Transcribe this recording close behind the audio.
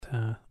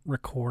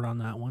record on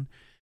that one.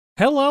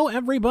 Hello,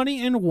 everybody,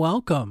 and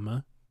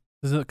welcome.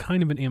 This is a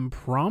kind of an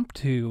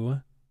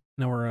impromptu.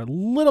 Now we're a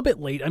little bit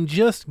late. I'm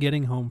just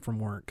getting home from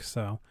work,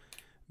 so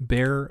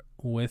bear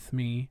with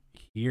me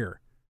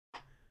here.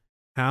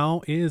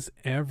 How is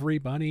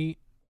everybody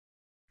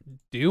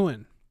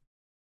doing?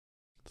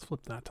 Let's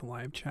flip that to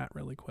live chat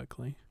really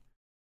quickly.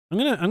 I'm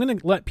gonna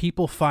let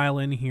people file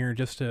in here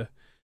just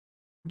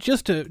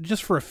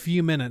for a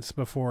few minutes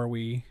before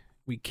we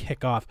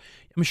kick off.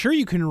 I'm sure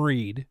you can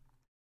read,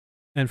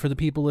 and for the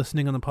people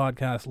listening on the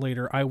podcast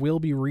later, I will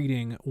be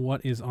reading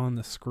what is on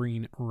the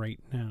screen right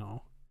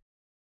now.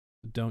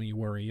 Don't you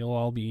worry. You'll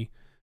all be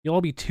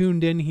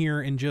tuned in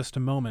here in just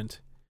a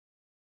moment.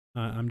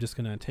 I'm just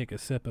gonna take a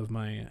sip of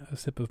my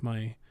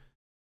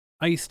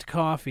iced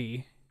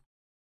coffee.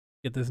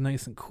 Get this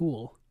nice and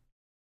cool.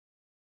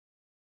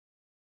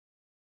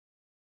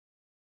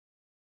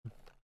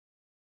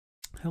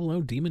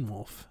 Hello, Demon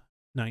Wolf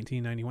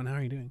 1991. How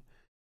are you doing?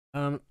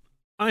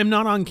 I'm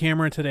not on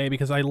camera today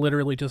because I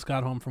literally just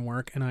got home from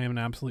work and I am an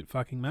absolute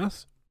fucking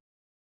mess.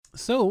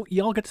 So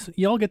y'all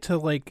get to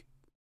like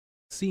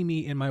see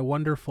me in my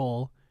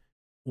wonderful,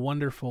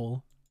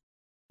 wonderful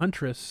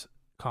Huntress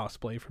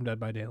cosplay from Dead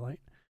by Daylight,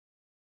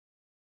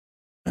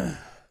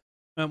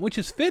 which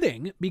is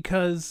fitting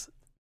because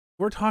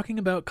we're talking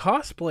about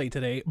cosplay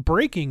today.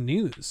 Breaking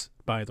news,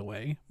 by the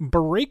way,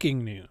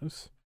 breaking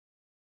news.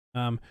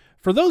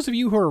 For those of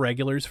you who are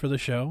regulars for the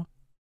show,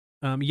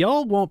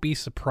 y'all won't be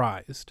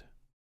surprised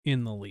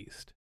in the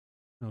least.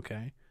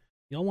 Okay?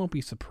 Y'all won't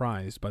be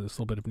surprised by this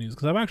little bit of news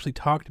because I've actually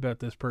talked about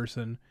this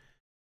person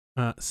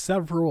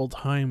several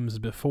times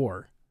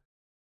before.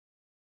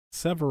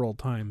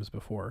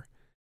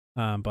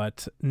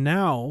 But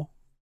now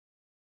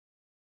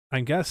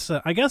I guess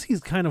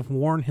he's kind of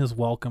worn his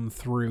welcome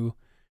through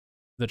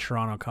the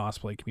Toronto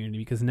cosplay community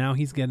because now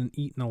he's getting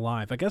eaten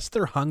alive. I guess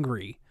they're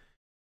hungry.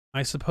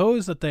 I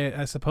suppose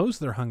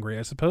they're hungry.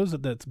 I suppose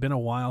that it's been a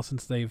while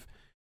since they've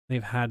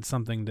had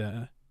something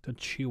to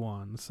chew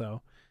on.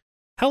 So,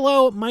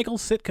 hello, Michael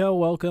Sitko.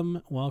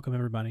 Welcome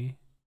everybody.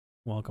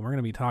 Welcome. We're going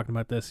to be talking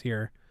about this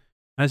here.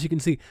 As you can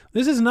see,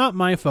 this is not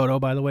my photo,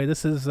 by the way.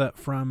 This is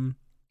from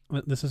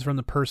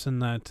the person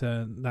that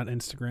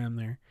Instagram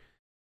there.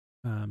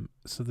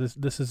 So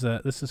this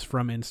is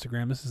from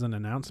Instagram. This is an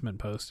announcement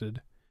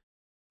posted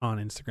on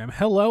Instagram.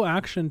 Hello,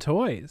 Action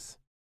Toys.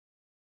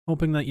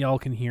 Hoping that y'all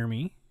can hear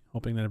me.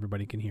 Hoping that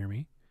everybody can hear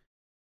me.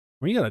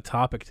 We got a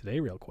topic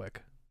today real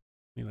quick.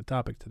 So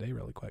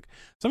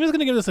I'm just going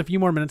to give this a few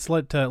more minutes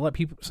to let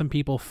some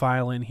people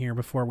file in here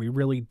before we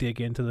really dig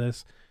into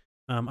this.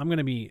 I'm going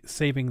to be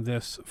saving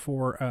this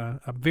for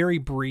a very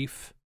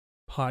brief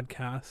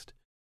podcast.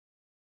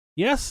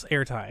 Yes,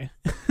 Airtie.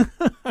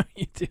 How are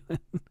you doing?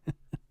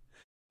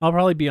 I'll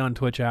probably be on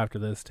Twitch after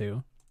this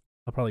too.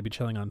 I'll probably be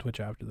chilling on Twitch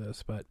after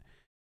this, but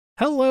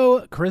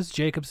hello, Chris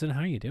Jacobson.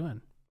 How are you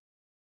doing?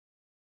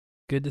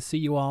 Good to see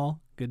you all.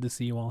 Good to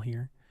see you all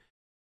here.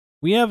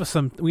 We have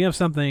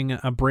something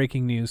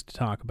breaking news to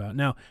talk about.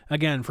 Now,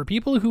 again, for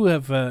people who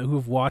have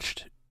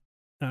watched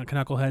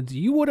Knuckleheads,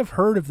 you would have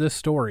heard of this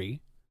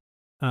story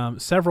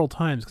several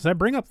times because I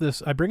bring up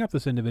this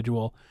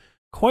individual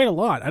quite a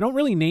lot. I don't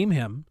really name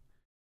him.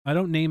 I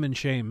don't name and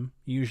shame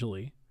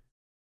usually,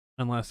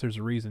 unless there's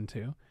a reason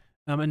to.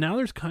 And now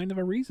there's kind of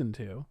a reason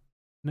to.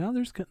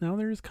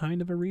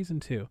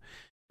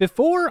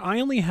 Before, I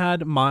only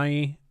had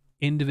my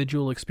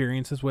individual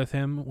experiences with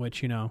him,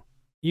 which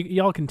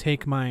y'all can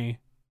take my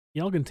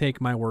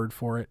word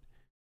for it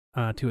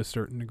to a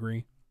certain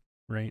degree,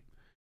 right?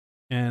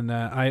 And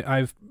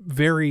I've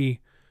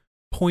very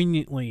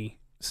poignantly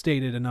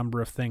stated a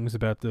number of things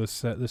about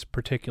this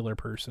particular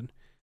person,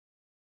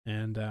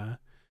 and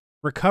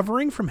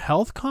recovering from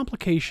health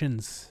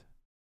complications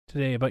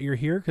today. But you're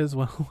here because,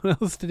 well,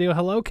 what else to do?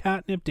 Hello,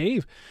 Catnip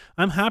Dave.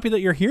 I'm happy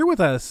that you're here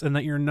with us and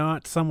that you're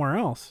not somewhere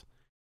else.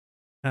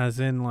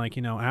 As in,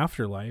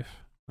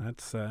 afterlife.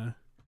 That's,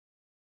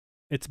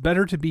 it's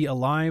better to be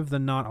alive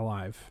than not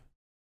alive.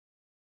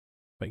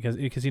 Because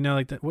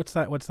what's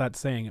that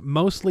saying?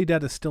 Mostly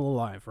dead is still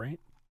alive, right?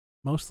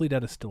 Mostly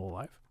dead is still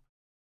alive.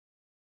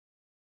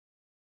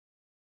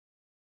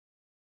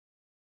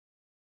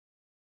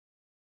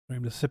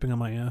 I'm just sipping on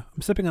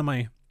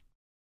my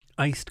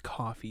iced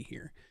coffee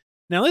here.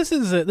 Now, this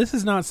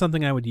is not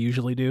something I would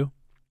usually do.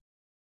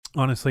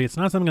 Honestly, it's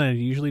not something I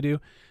usually do.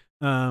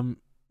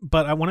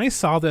 But when I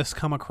saw this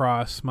come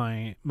across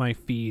my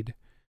feed,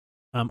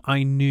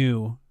 I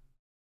knew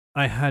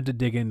I had to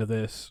dig into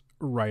this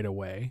right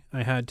away.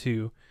 I had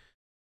to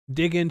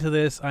dig into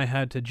this. I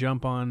had to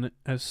jump on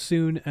as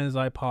soon as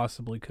I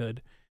possibly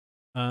could,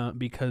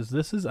 because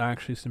this is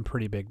actually some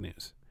pretty big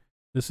news.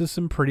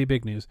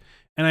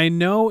 And I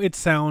know it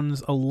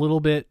sounds a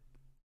little bit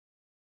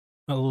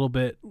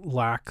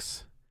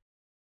lax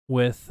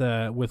with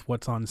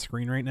what's on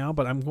screen right now,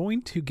 but I'm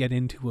going to get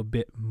into a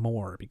bit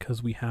more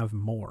because we have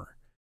more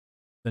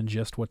than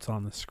just what's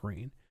on the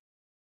screen.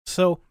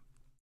 So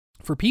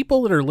for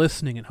people that are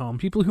listening at home,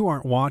 people who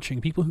aren't watching,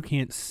 people who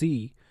can't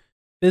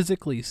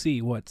physically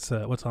see what's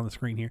on the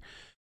screen here,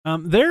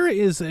 There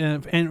is,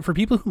 and for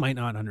people who might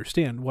not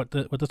understand what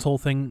this whole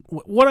thing,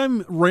 what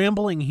I'm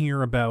rambling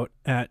here about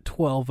at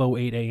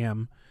 12:08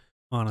 a.m.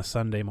 on a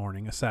Sunday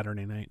morning, a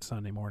Saturday night,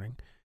 Sunday morning.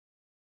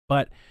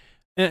 But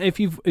if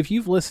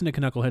you've listened to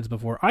Knuckleheads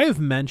before, I have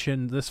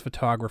mentioned this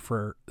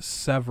photographer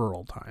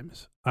several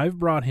times. I've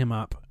brought him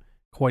up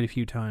quite a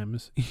few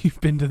times.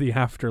 You've been to the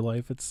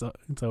afterlife. It's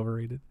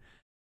overrated.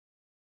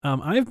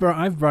 I've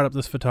brought up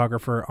this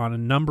photographer on a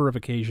number of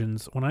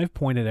occasions when I've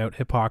pointed out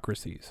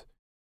hypocrisies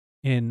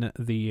in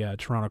the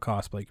Toronto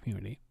cosplay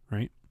community,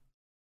 right?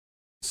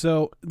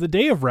 So the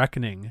day of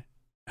reckoning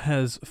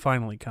has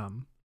finally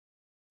come.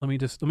 Let me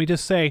just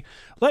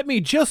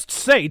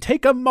say,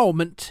 take a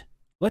moment.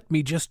 Let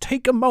me just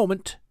take a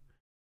moment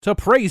to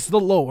praise the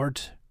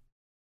Lord,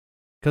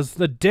 because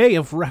the day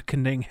of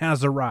reckoning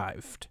has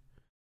arrived.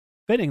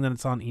 Fitting that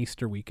it's on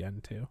Easter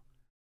weekend too.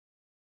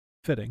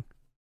 Fitting.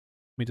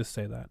 Let me just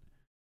say that.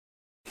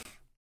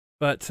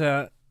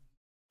 But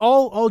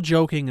all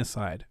joking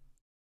aside,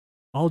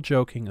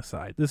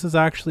 this is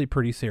actually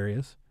pretty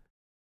serious.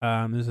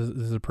 This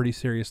is a pretty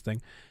serious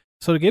thing.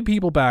 So to give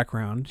people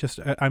background,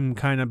 I'm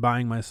kind of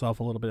buying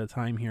myself a little bit of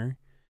time here.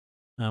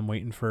 I'm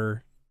waiting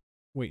for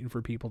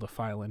people to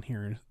file in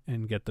here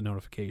and get the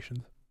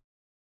notifications.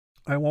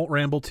 I won't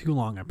ramble too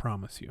long, I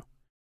promise you.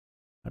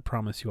 I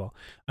promise you all.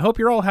 I hope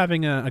you're all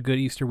having a good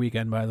Easter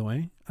weekend, by the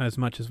way, as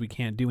much as we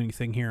can't do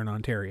anything here in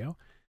Ontario.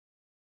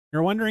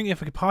 You're wondering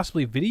if I could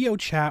possibly video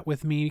chat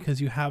with me because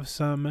you have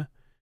some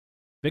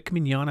Vic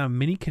Mignogna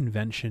mini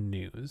convention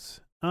news.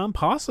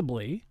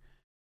 Possibly.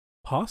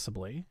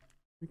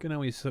 We can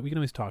always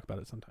talk about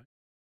it sometime.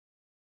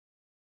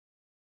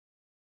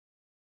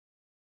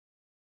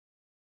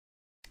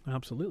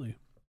 Absolutely.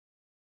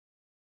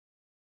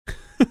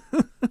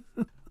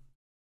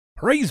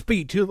 Praise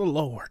be to the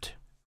Lord.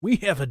 We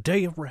have a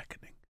day of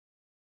reckoning.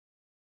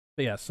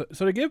 But yeah, so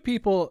to give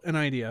people an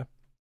idea,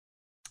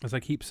 as I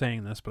keep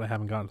saying this, but I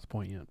haven't gotten to the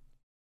point yet.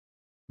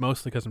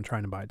 Mostly because I'm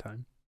trying to buy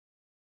time.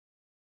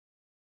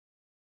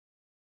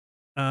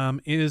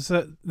 There's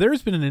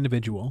been an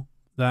individual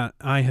that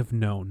I have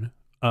known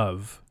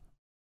of,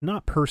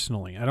 not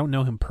personally. I don't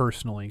know him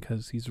personally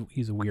because he's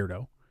a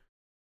weirdo,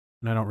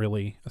 and I don't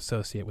really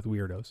associate with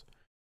weirdos.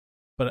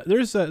 But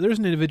there's an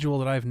individual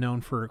that I've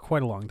known for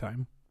quite a long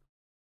time.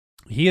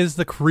 He is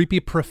the creepy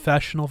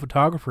professional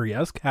photographer.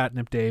 Yes,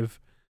 Catnip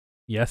Dave.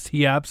 Yes,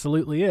 he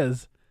absolutely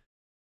is.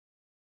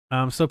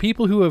 So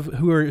people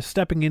who are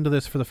stepping into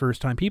this for the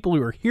first time, people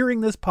who are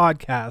hearing this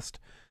podcast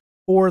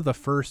for the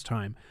first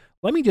time,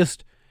 let me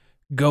just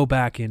go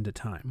back into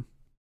time.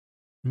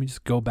 Let me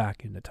just go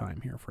back into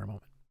time here for a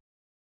moment.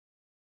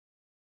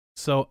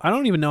 So I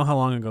don't even know how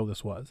long ago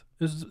this was.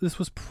 This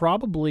was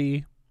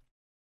probably,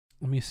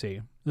 let me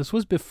see. This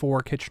was before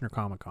Kitchener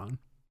Comic-Con.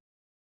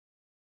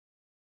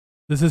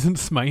 This isn't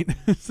Smite.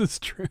 This is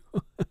true.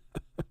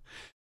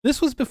 This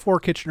was before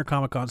Kitchener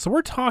Comic-Con. So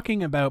we're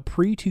talking about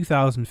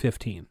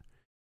pre-2015.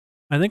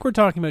 I think we're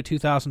talking about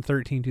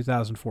 2013,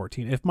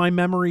 2014. If my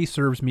memory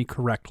serves me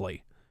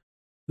correctly.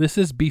 This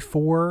is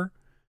before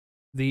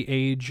the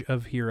Age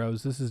of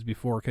Heroes. This is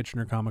before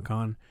Kitchener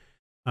Comic-Con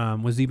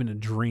was even a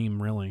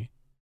dream, really.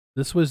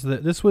 This was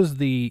when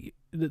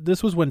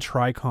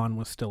Tricon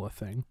was still a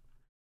thing.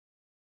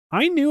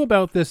 I knew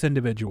about this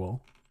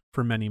individual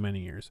for many, many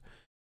years.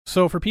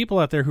 So for people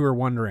out there who are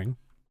wondering,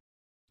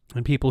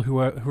 and people who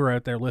are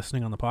out there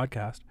listening on the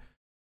podcast,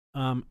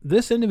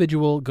 this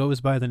individual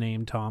goes by the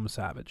name Tom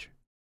Savage.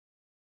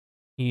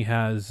 He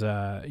has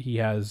an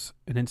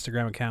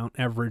Instagram account.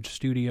 Average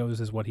Studios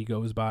is what he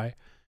goes by.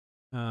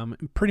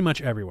 Pretty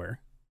much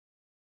everywhere.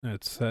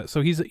 It's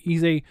so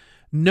he's a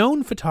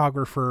known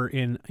photographer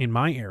in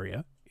my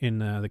area, in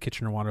the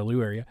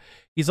Kitchener-Waterloo area.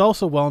 He's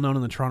also well known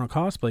in the Toronto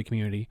cosplay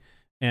community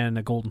and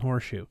the Golden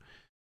Horseshoe.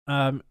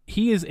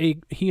 He is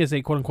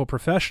a quote unquote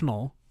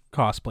professional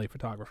cosplay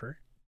photographer,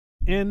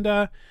 and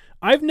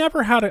I've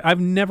never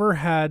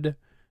had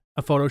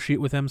a photo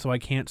shoot with him, so I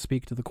can't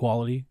speak to the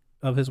quality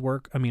of his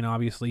work. I mean,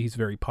 obviously he's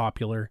very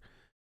popular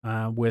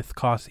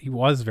he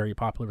was very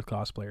popular with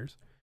cosplayers.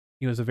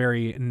 He was a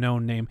very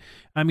known name.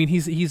 I mean,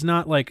 he's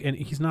not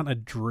a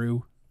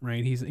Drew,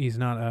 right? He's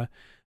not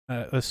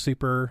a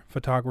super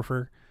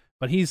photographer,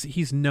 but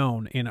he's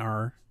known in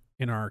our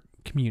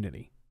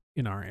community,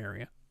 in our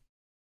area.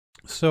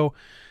 So,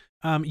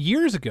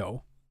 years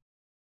ago,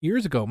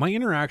 my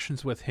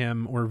interactions with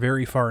him were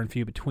very far and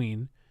few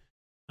between.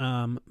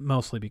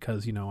 Mostly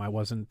because,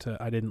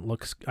 I didn't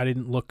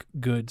look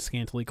good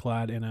scantily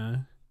clad in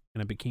a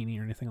bikini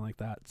or anything like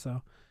that.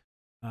 So,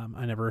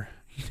 he never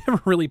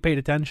really paid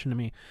attention to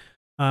me.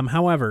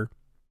 However,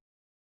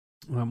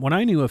 when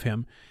I knew of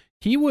him,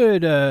 he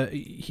would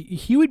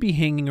be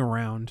hanging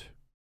around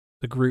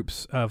the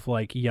groups of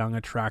like young,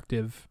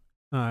 attractive,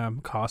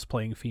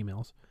 cosplaying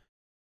females.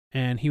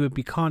 And he would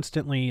be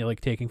constantly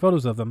like taking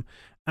photos of them,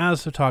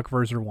 as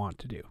photographers are wont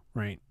to do,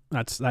 right?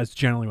 That's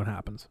generally what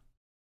happens.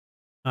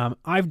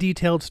 I've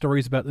detailed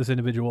stories about this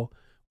individual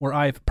where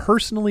I've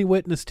personally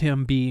witnessed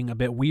him being a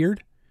bit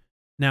weird.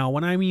 Now,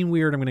 when I mean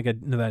weird, I'm going to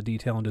get into that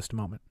detail in just a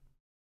moment.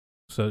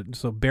 So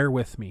bear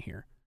with me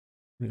here.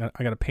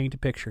 I got to paint a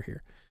picture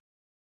here.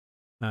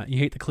 You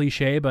hate the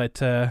cliche, but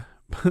the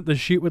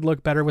shoot would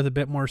look better with a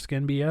bit more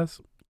skin,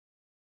 BS.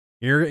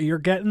 You're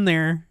getting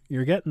there.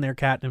 You're getting there,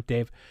 Catnip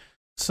Dave.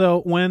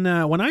 So when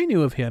I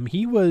knew of him,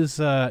 he was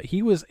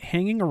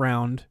hanging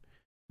around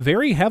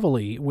very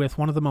heavily with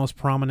one of the most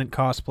prominent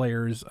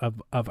cosplayers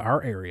of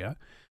our area.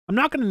 I'm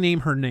not going to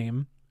name her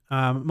name,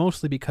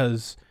 mostly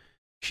because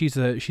she's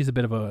a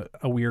bit of a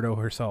weirdo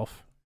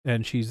herself,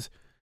 and she's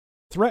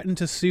threatened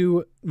to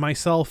sue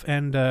myself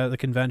and the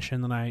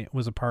convention that I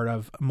was a part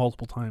of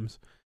multiple times.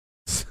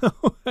 So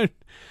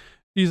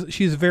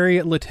she's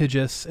very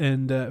litigious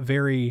and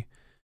very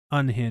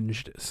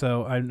unhinged.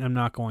 So I'm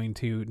not going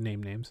to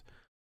name names.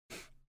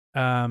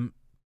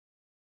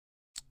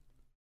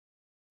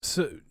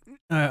 So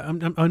I'm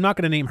not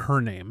going to name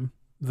her name.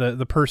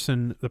 The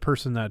person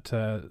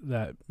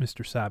that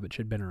Mr. Savage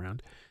had been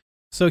around.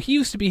 So he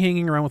used to be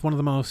hanging around with one of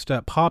the most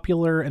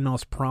popular and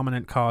most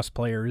prominent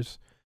cosplayers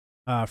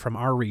from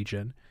our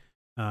region,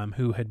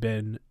 who had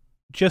been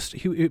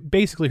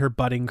basically her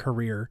budding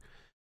career.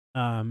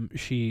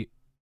 She,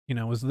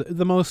 was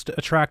the most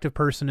attractive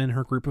person in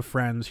her group of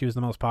friends. She was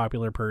the most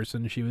popular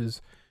person. She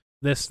was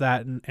this,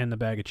 that, and the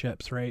bag of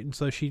chips, right? And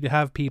so she'd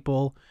have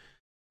people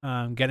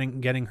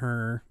getting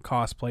her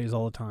cosplays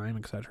all the time,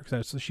 et cetera, et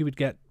cetera. So she would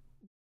get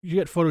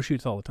photo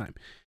shoots all the time.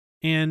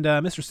 And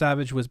Mr.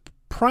 Savage was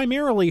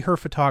primarily her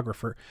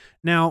photographer.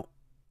 Now,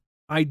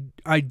 I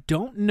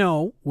don't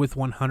know with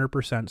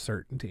 100%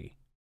 certainty.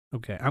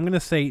 Okay, I'm going to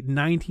say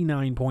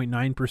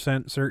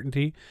 99.9%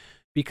 certainty,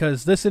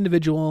 because this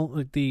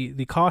individual,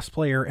 the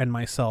cosplayer, and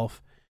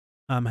myself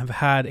have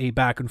had a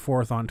back and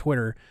forth on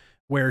Twitter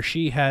where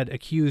she had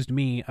accused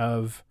me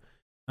of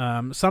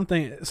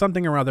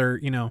something or other,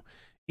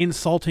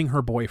 insulting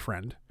her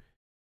boyfriend.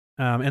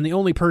 And the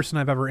only person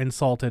I've ever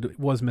insulted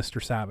was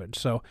Mr. Savage.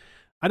 So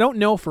I don't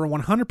know for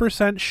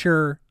 100%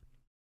 sure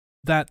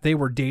that they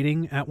were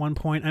dating at one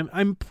point.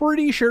 I'm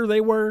pretty sure they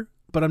were,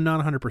 but I'm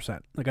not 100%.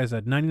 Like I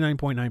said,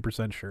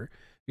 99.9% sure,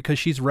 because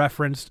she's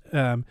referenced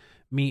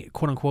me,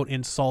 quote unquote,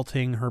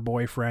 insulting her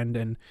boyfriend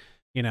and,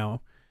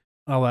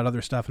 all that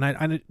other stuff. And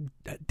I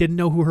didn't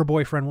know who her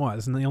boyfriend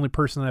was. And the only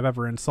person I've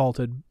ever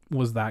insulted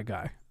was that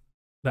guy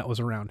that was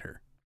around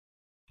her.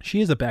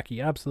 She is a Becky,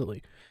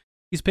 absolutely.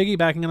 He's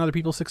piggybacking on other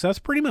people's success,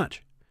 pretty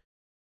much.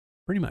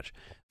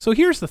 So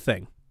here's the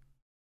thing.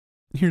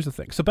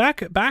 So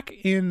back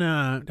in,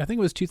 I think it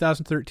was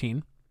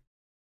 2013.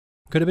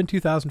 Could have been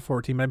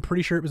 2014, but I'm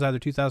pretty sure it was either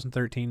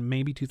 2013,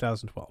 maybe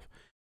 2012.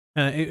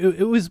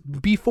 It was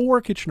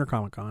before Kitchener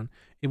Comic Con.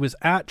 It was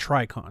at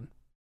TriCon.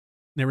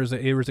 There was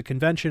a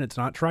convention. It's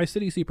not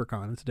Tri-City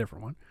SuperCon. It's a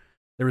different one.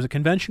 There was a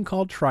convention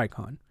called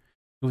TriCon.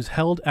 It was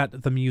held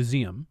at the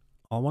museum,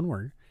 all one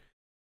word,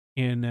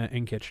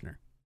 in Kitchener.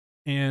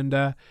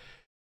 And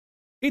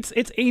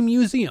it's a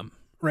museum,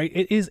 right?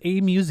 It is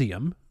a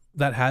museum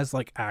that has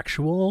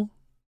actual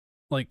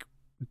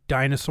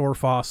dinosaur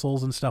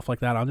fossils and stuff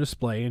like that on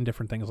display and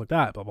different things like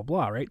that, blah blah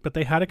blah, right? But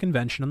they had a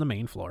convention on the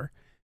main floor,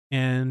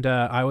 and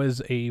I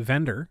was a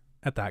vendor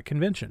at that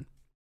convention.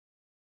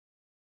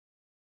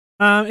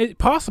 It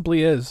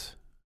possibly is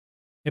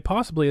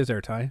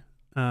Airtie.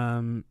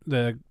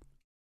 The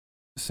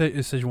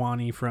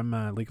Sejuani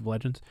from League of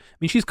Legends. I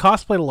mean, she's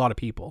cosplayed a lot of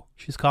people.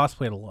 She's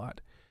cosplayed a lot.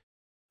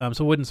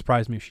 So it wouldn't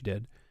surprise me if she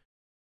did.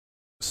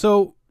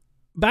 So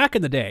back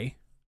in the day,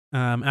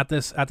 at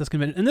this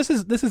convention, and this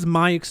is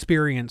my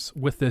experience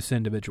with this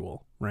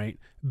individual, right?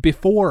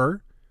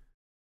 Before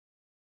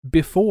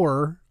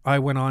I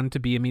went on to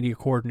be a media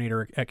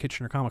coordinator at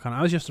Kitchener Comic Con,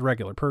 I was just a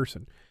regular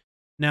person.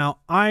 Now,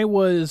 I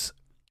wasn't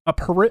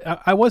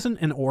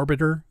an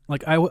orbiter.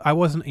 I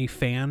wasn't a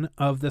fan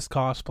of this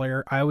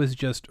cosplayer. I was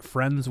just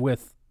friends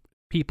with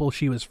people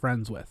she was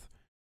friends with.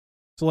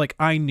 So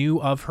I knew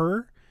of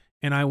her,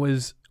 and I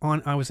was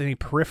in a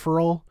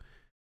peripheral.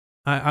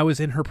 I was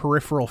in her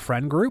peripheral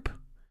friend group.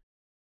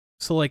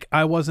 So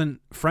I wasn't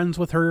friends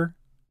with her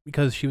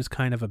because she was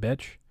kind of a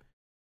bitch.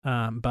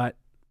 But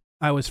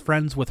I was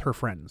friends with her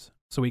friends,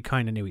 so we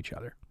kind of knew each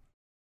other.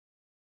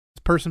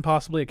 This person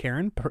possibly a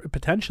Karen,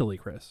 potentially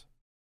Chris,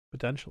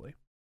 potentially.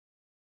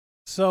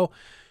 So,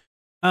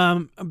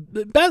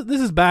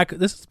 this is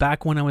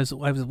back when I was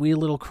wee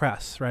little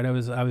Cress, right? I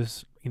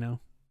was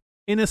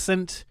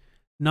innocent,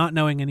 not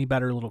knowing any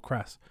better little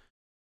Cress.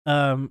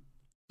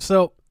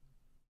 So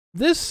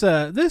this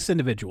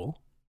individual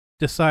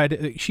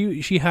decided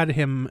she had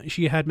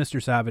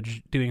Mr.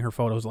 Savage doing her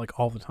photos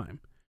all the time,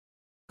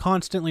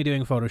 constantly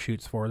doing photo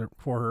shoots for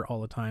her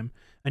all the time,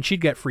 and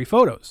she'd get free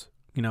photos.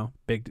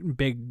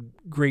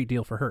 Big great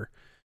deal for her,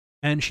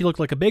 and she looked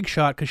like a big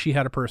shot because she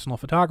had a personal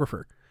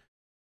photographer.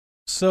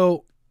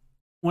 So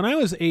when I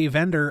was a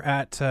vendor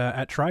at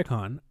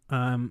TriCon,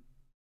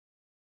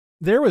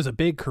 there was a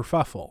big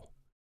kerfuffle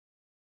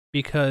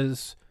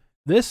because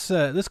this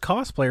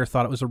cosplayer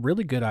thought it was a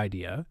really good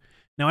idea.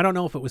 Now, I don't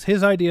know if it was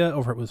his idea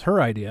or if it was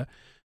her idea,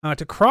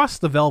 to cross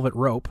the velvet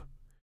rope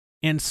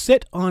and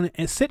sit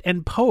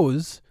and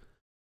pose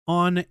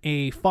on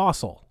a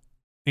fossil,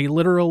 a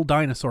literal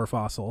dinosaur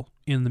fossil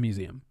in the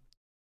museum.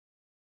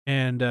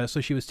 And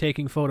so she was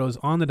taking photos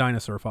on the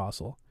dinosaur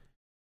fossil.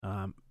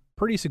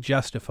 Pretty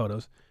suggestive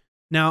photos.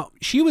 Now,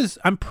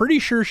 I'm pretty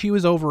sure she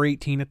was over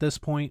 18 at this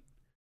point.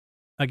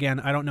 Again,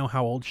 I don't know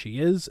how old she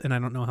is, and I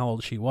don't know how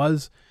old she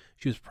was.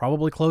 She was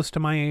probably close to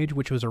my age,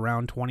 which was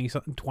around 20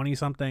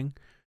 something.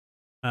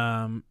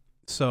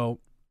 So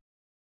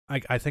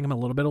I think I'm a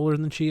little bit older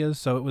than she is,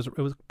 so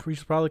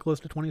she's probably close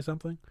to 20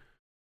 something.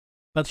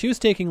 But she was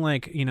taking,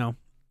 like, you know,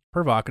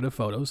 provocative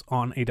photos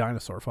on a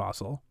dinosaur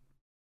fossil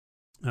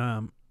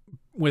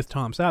with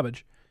Tom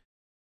Savage.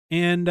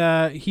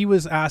 And he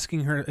was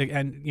asking her,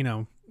 and, you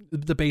know,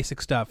 the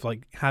basic stuff,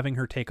 like having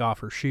her take off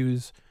her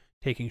shoes,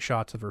 taking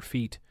shots of her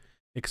feet,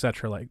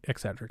 etc., like,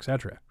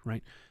 etc.,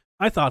 right?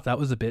 I thought that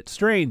was a bit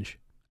strange.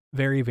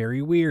 Very,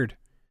 very weird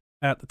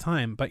at the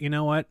time. But you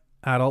know what?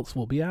 Adults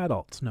will be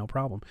adults, no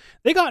problem.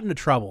 They got into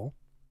trouble,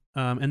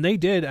 and they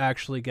did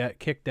actually get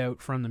kicked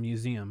out from the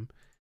museum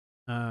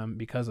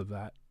because of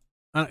that.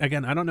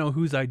 Again, I don't know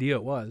whose idea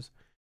it was,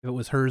 if it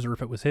was hers or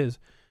if it was his.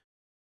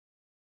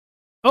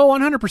 Oh,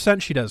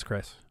 100% she does,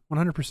 Chris.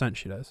 100%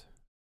 she does.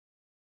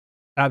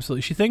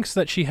 Absolutely. She thinks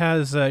that she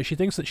has a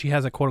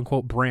quote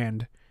unquote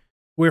brand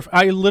where if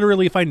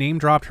I name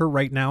dropped her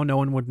right now, no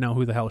one would know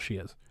who the hell she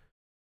is.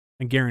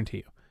 I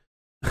guarantee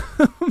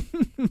you.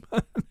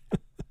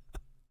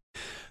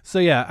 So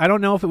yeah, I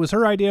don't know if it was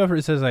her idea or if it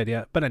was his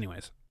idea, but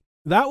anyways,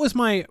 that was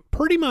my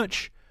pretty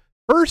much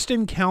first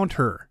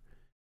encounter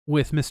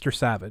with Mr.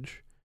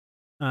 Savage,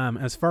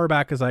 as far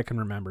back as I can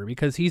remember,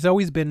 because he's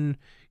always been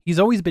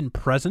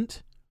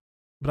present,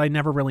 but I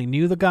never really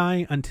knew the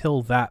guy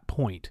until that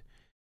point.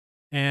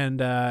 And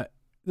there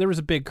was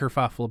a big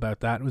kerfuffle about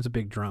that. It was a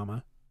big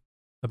drama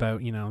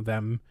about, you know,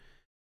 them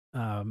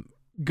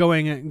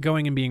going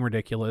and being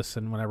ridiculous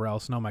and whatever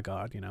else. And oh my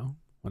God, you know,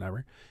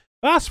 whatever.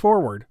 Fast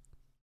forward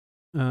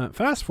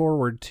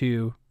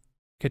to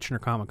Kitchener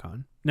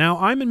Comic-Con. Now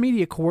I'm in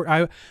media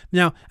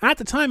now at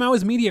the time I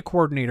was media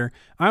coordinator.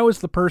 I was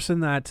the person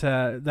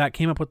that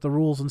came up with the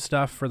rules and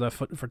stuff for the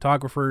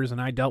photographers, and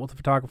I dealt with the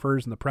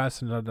photographers and the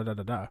press and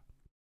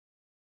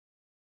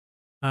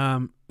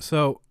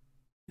So,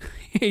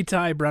 hey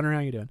Ty Brunner, how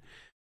you doing?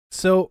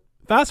 So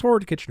fast forward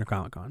to Kitchener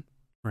Comic-Con,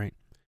 right?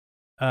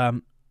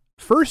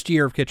 First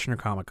year of Kitchener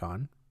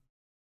Comic-Con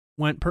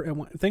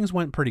things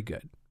went pretty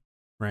good,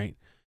 right?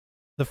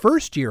 The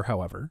first year,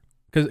 however,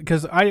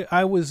 because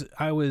I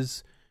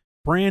was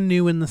brand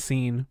new in the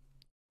scene,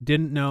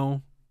 didn't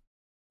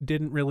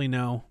really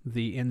know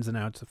the ins and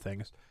outs of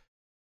things.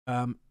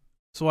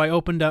 So I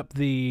opened up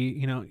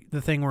the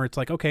thing where it's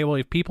like, okay, well,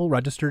 if people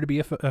register to be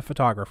a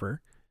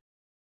photographer,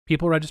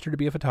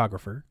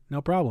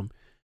 no problem.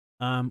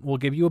 We'll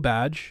give you a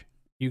badge.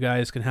 You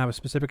guys can have a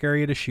specific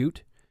area to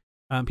shoot.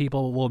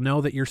 People will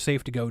know that you're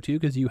safe to go to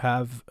because you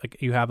have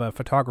a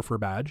photographer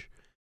badge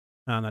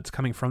that's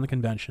coming from the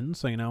convention.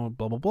 So, you know,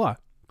 blah, blah, blah.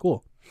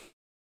 Cool.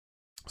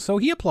 So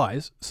he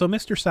applies. So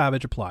Mr.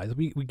 Savage applies.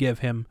 We give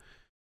him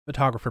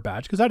photographer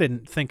badge because I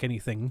didn't think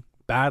anything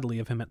badly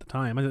of him at the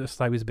time. I just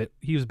thought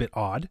he was a bit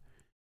odd.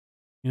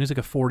 He was like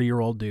a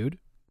 40-year-old dude.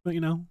 But,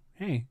 you know,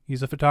 hey,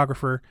 he's a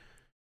photographer.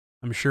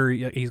 I'm sure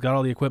he's got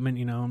all the equipment,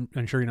 you know,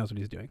 I'm sure he knows what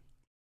he's doing.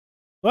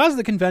 Well, as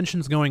the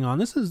convention's going on,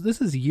 this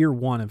is year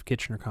one of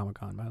Kitchener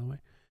Comic-Con, by the way.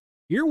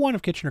 Year one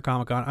of Kitchener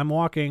Comic-Con, I'm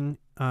walking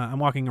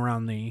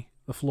around the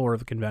floor of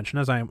the convention,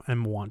 as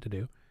I'm wont to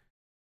do.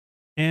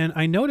 And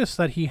I noticed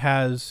that he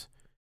has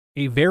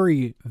a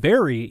very,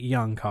 very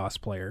young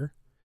cosplayer,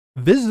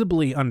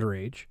 visibly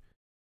underage,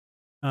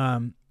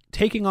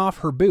 taking off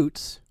her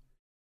boots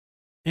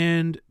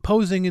and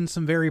posing in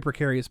some very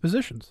precarious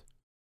positions.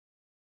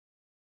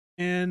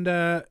 And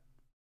I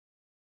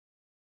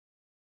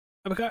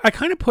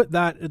kind of put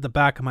that at the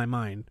back of my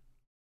mind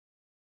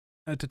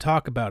to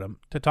talk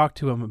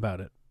to him about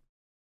it.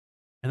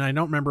 And I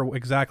don't remember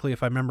exactly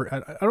if I don't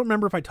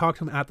remember if I talked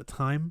to him at the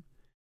time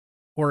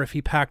or if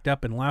he packed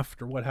up and left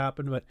or what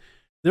happened, but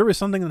there was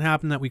something that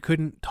happened that we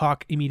couldn't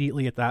talk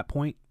immediately at that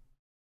point.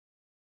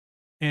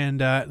 And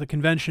the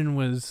convention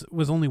was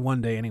only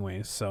one day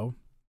anyways, so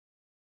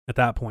at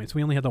that point. So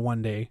we only had the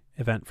one-day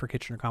event for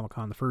Kitchener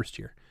Comic-Con the first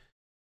year.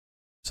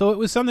 So it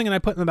was something that I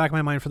put in the back of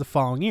my mind for the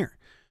following year.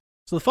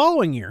 So the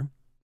following year,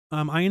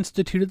 I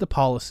instituted the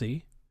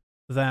policy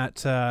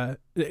that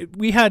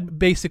we had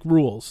basic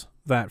rules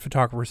that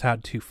photographers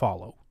had to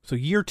follow. So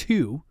year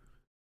two,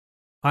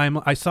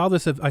 I saw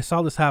this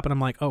happen. I'm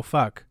like, oh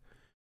fuck,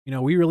 you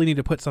know, we really need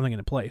to put something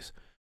into place.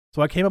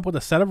 So I came up with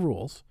a set of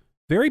rules,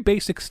 very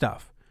basic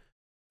stuff.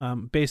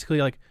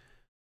 Basically, like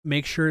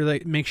make sure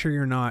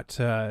you're not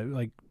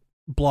like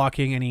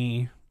blocking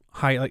any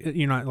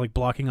you're not like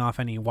blocking off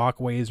any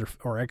walkways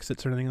or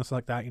exits or anything else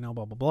like that. You know,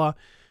 blah blah blah.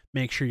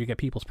 Make sure you get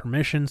people's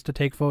permissions to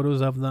take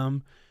photos of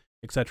them,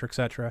 etc.,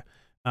 etc.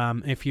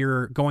 If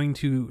you're going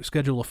to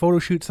schedule a photo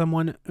shoot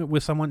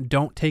with someone,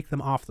 don't take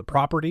them off the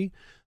property.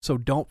 So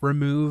don't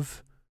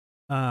remove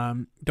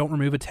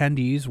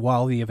attendees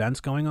while the event's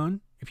going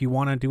on. If you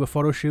want to do a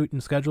photo shoot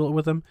and schedule it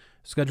with them,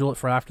 schedule it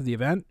for after the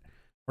event.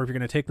 Or if you're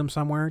going to take them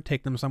somewhere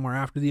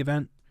after the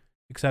event,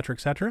 etc.,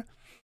 etc.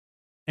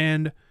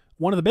 And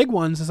one of the big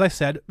ones, as I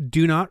said,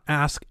 do not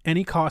ask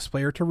any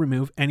cosplayer to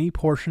remove any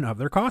portion of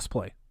their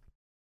cosplay.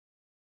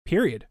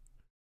 Period.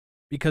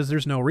 Because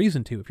there's no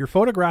reason to. If you're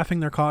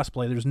photographing their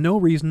cosplay, there's no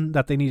reason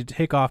that they need to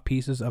take off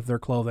pieces of their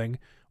clothing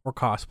or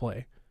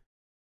cosplay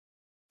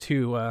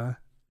to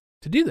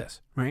do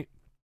this, right?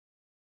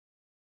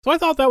 So I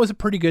thought that was a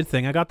pretty good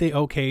thing. I got the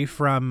okay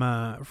from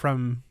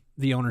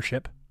the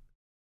ownership,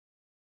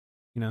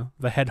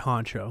 the head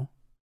honcho.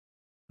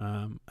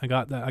 I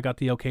got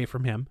the okay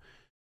from him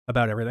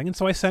about everything, and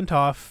so I sent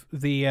off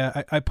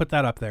I put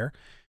that up there,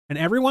 and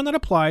everyone that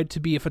applied to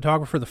be a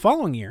photographer the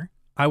following year,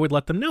 I would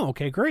let them know,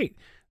 okay, great,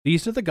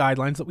 these are the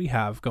guidelines that we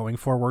have going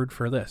forward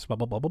for this, blah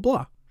blah blah blah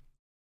blah.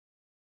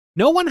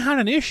 No one had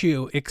an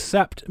issue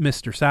except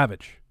Mr.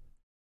 Savage,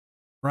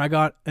 where I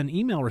got an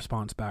email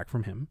response back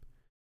from him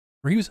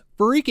where he was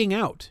freaking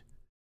out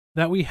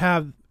that we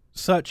have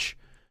such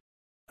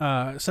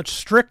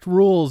strict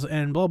rules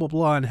and blah blah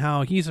blah, and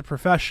how he's a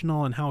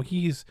professional and how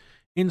he's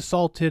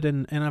insulted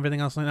and everything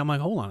else. And I'm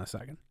like, hold on a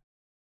second.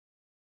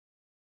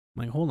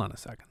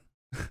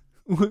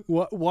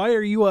 Why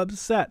are you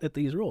upset at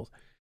these rules?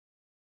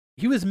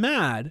 He was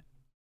mad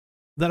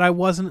that I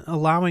wasn't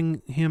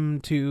allowing him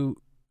to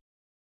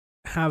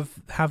have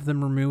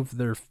them remove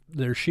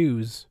their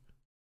shoes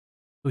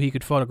so he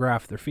could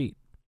photograph their feet.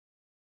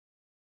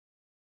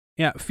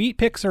 Yeah, feet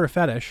pics are a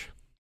fetish,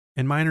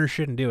 and minors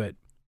shouldn't do it.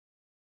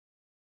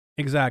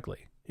 Exactly,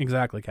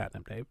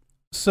 Catnip Dave.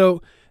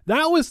 So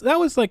that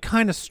was like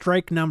kind of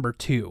strike number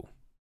 2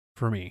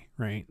 for me,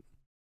 right?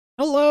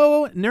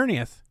 Hello,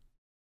 Nernieth.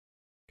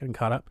 Getting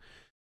caught up.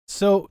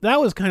 So that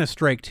was kind of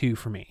strike 2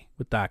 for me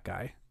with that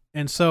guy.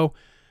 And so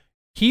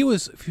he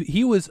was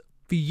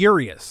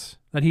furious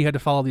that he had to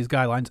follow these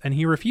guidelines, and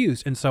he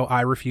refused. And so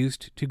I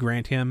refused to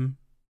grant him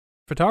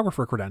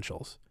photographer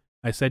credentials.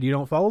 I said, you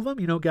don't follow them,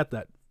 you don't get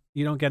that.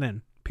 You don't get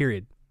in.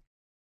 Period.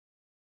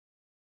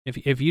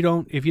 If you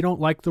don't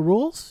like the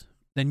rules,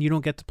 then you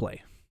don't get to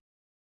play.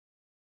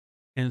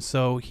 And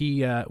so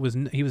he was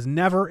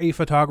never a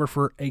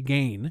photographer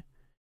again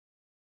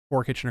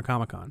for Kitchener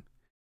Comic-Con.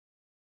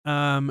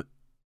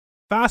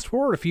 Fast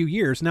forward a few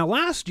years. Now,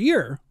 last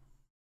year,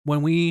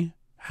 when we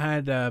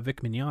had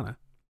Vic Mignogna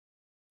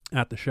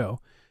at the show,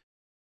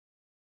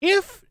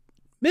 if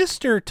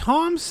Mr.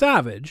 Tom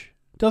Savage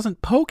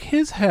doesn't poke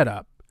his head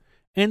up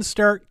and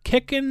start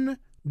kicking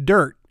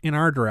dirt in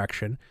our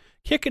direction,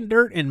 kicking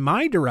dirt in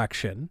my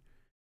direction,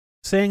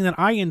 saying that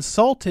I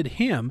insulted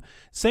him,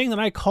 saying that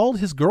I called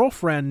his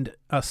girlfriend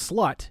a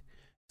slut,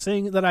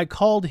 saying that I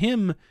called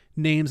him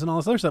names and all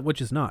this other stuff,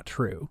 which is not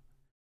true.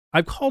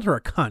 I've called her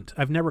a cunt.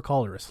 I've never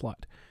called her a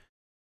slut.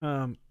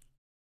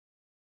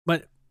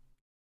 But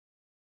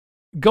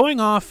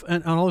going off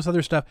and all this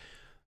other stuff,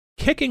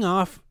 kicking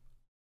off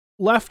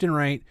left and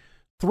right,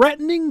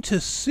 threatening to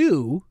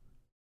sue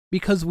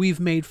because we've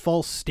made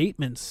false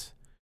statements,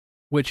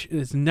 which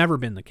has never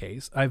been the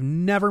case. I've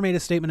never made a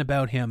statement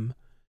about him,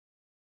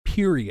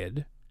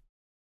 period.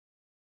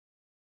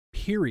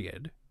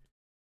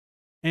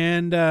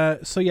 And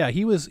so yeah,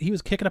 he was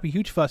kicking up a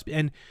huge fuss.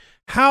 And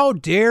how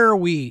dare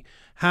we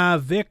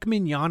have Vic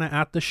Mignogna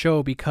at the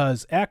show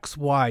because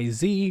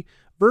XYZ,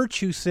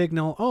 virtue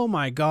signal, oh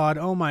my god,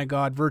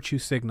 virtue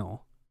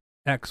signal,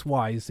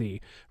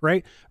 XYZ,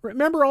 right?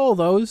 Remember all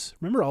those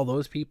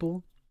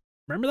people?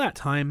 Remember that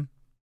time?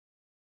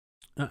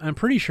 I'm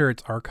pretty sure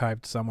it's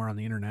archived somewhere on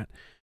the internet,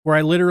 where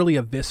I literally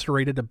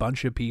eviscerated a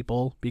bunch of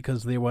people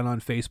because they went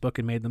on Facebook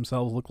and made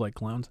themselves look like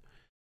clowns.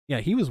 Yeah,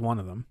 he was one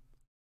of them.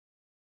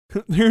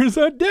 There's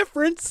a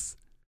difference,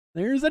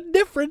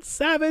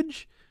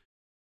 Savage.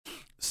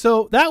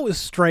 So that was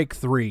strike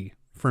 3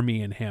 for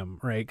me and him,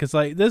 right? Because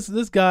like this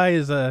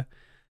guy's a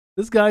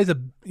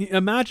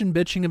imagine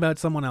bitching about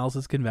someone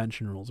else's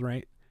convention rules,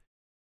 right?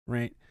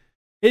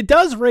 It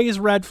does raise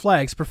red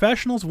flags.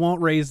 Professionals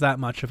won't raise that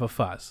much of a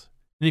fuss.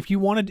 And if you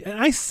wanted,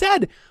 and I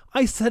said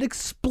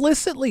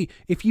explicitly,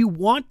 if you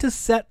want to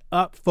set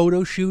up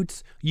photo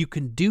shoots, you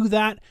can do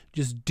that.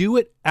 Just do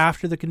it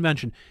after the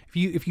convention.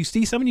 If you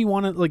see someone you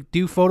want to like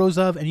do photos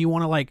of and you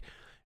want to like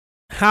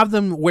have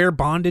them wear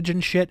bondage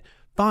and shit,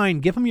 fine,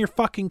 give them your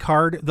fucking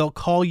card. They'll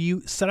call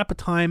you, set up a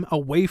time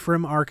away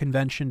from our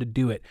convention to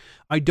do it.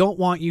 I don't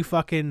want you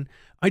fucking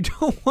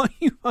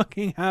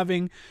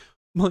having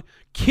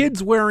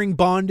kids wearing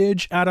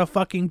bondage at a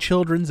fucking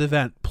children's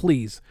event.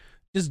 Please.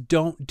 Just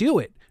don't do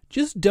it.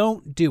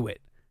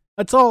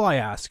 That's all I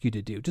ask you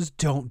to do. Just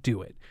don't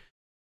do it.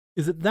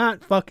 Is it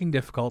that fucking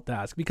difficult to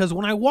ask? Because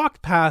when I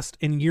walked past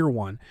in year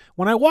 1,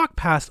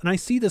 and I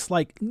see this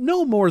like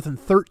no more than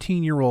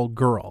 13-year-old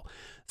girl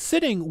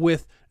sitting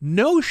with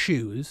no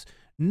shoes,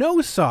 no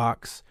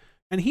socks,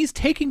 and he's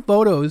taking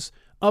photos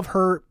of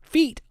her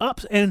feet up,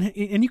 and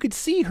you could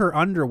see her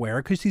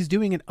underwear because he's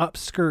doing an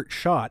upskirt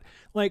shot.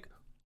 Like,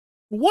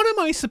 what am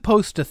I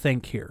supposed to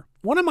think here?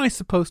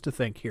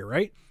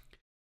 Right?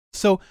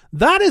 So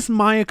that is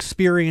my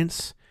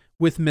experience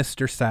with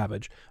Mr.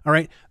 Savage. All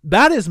right.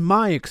 That is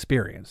my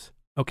experience.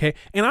 Okay.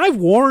 And I've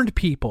warned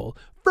people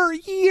for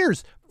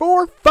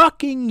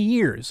fucking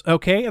years.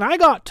 Okay. And I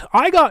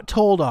got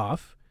told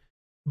off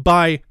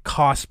by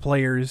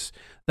cosplayers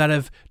that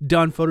have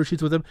done photo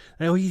shoots with him.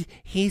 Oh,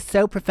 he's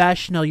so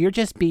professional. You're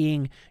just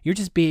being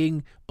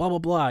blah blah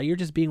blah. You're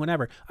just being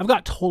whatever. I've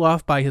got told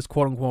off by his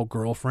quote unquote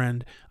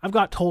girlfriend. I've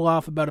got told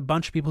off about a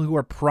bunch of people who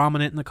are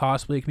prominent in the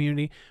cosplay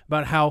community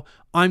about how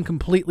I'm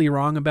completely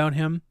wrong about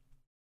him.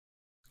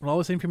 Will all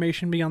this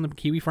information be on the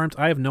Kiwi Farms?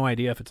 I have no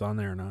idea if it's on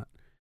there or not.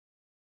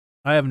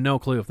 I have no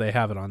clue if they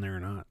have it on there or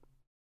not.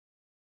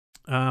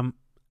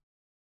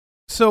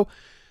 So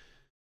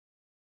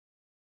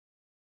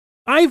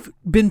I've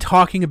been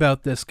talking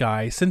about this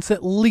guy since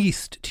at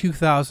least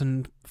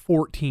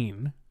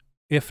 2014,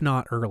 if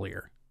not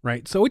earlier,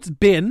 right? So it's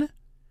been,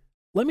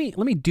 let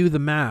me do the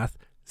math,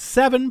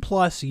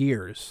 7+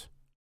 years.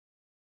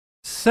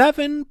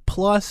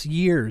 7+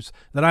 years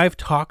that I've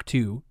talked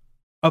to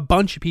a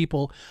bunch of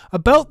people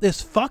about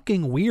this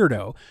fucking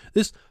weirdo,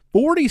 this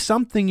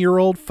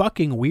 40-something-year-old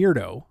fucking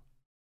weirdo.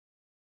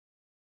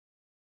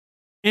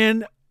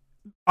 And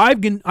I've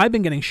been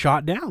getting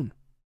shot down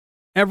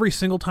every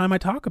single time I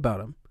talk about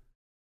him.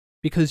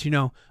 Because,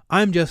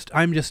 I'm just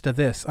a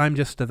this, I'm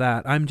just a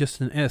that, I'm just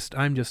an ist,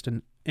 I'm just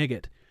an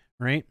igot,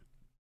 right?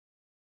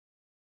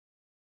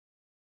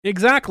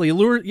 Exactly. He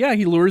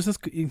lures this.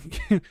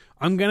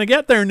 I'm going to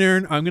get there,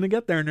 nerd. I'm going to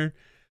get there, nerd.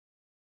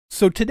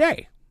 So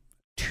today,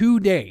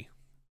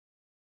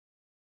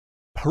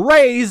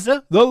 praise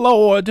the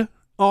Lord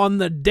on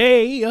the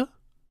day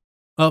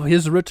of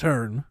his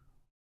return.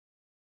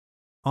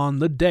 On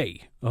the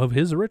day of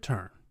his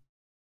return,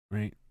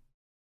 right?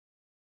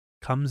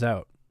 Comes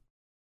out.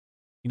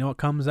 You know what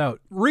comes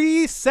out?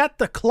 Reset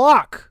the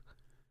clock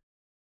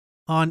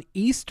on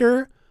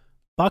Easter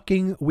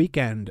fucking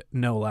weekend,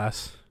 no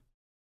less.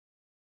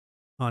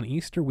 On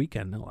Easter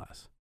weekend, no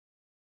less.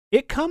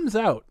 It comes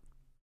out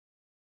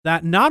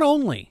that not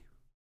only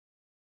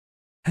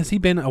has he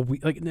been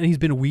he's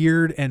been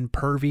weird and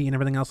pervy and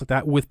everything else like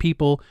that with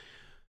people,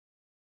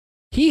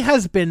 he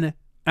has been,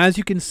 as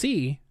you can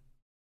see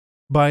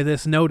by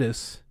this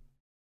notice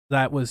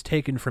that was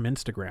taken from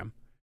Instagram.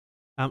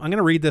 I'm going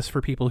to read this for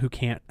people who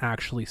can't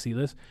actually see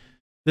this.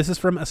 This is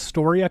from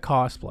Astoria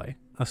Cosplay,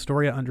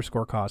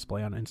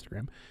 Astoria_cosplay on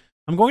Instagram.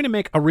 I'm going to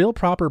make a real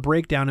proper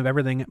breakdown of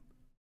everything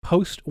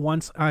post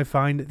once I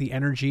find the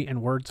energy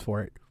and words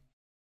for it.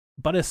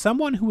 But as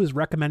someone who has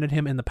recommended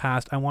him in the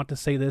past, I want to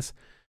say this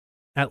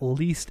at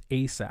least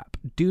ASAP.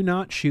 Do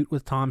not shoot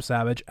with Tom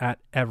Savage at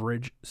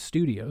Everidge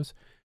Studios.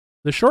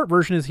 The short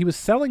version is he was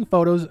selling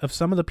photos of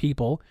some of the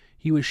people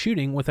he was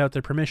shooting without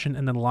their permission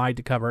and then lied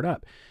to cover it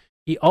up.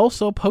 He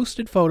also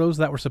posted photos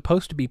that were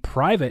supposed to be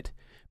private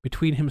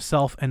between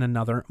himself and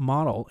another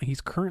model.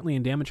 He's currently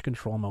in damage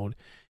control mode,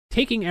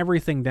 taking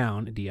everything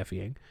down,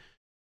 DFEing.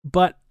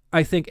 But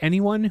I think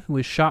anyone who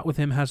is shot with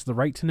him has the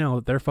right to know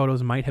that their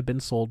photos might have been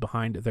sold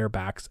behind their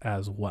backs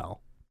as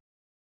well.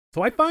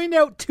 So I find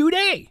out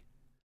today.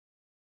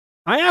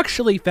 I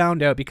actually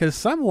found out because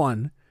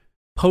someone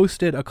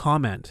posted a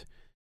comment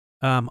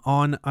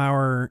on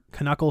our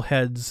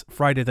Knuckleheads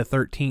Friday the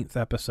 13th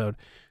episode,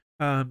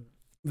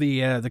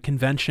 the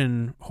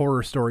convention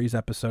horror stories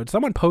episode.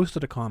 Someone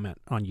posted a comment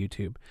on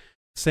YouTube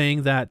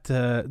saying that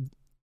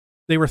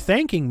they were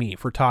thanking me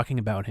for talking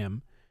about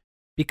him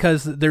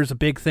because there's a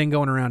big thing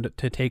going around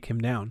to take him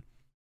down.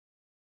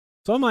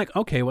 So I'm like,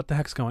 okay, what the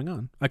heck's going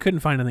on? I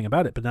couldn't find anything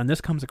about it, but then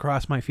this comes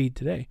across my feed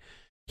today.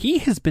 He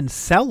has been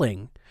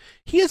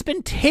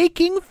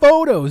taking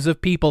photos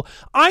of people.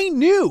 I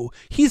knew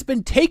he's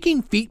been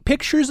taking feet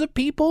pictures of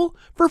people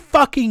for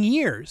fucking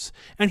years.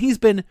 And he's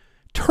been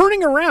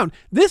turning around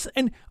this,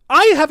 and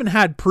I haven't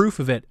had proof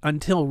of it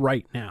until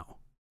right now.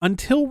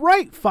 Until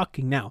right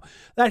fucking now.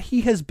 That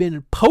he has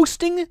been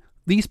posting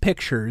these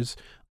pictures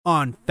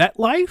on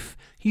FetLife.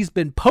 He's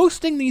been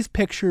posting these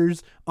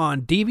pictures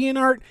on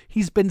DeviantArt.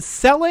 He's been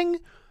selling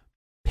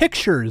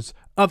pictures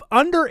of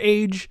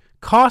underage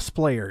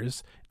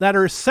cosplayers that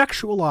are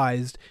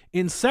sexualized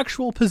in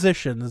sexual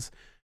positions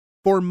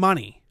for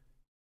money.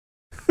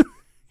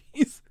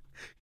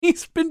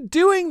 He's been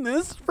doing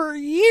this for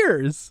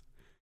years.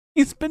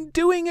 He's been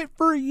doing it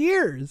for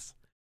years.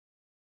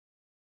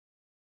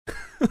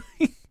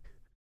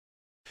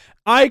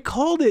 I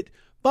called it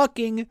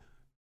fucking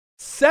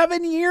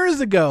 7 years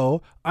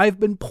ago. I've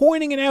been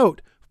pointing it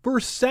out for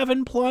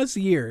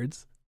 7+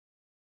 years.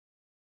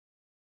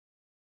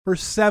 For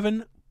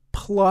 7+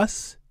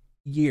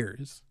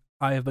 years,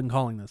 I have been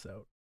calling this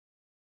out.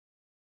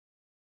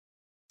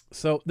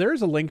 So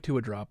there's a link to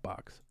a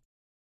Dropbox.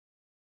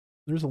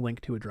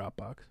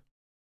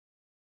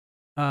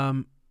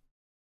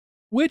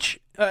 Which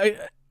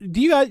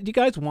do you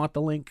guys want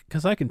the link?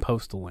 Because I can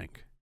post the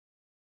link.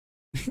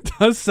 It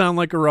does sound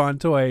like a Ron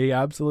toy. He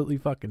absolutely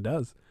fucking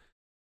does.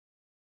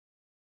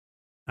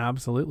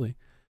 Absolutely.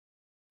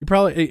 He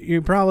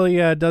probably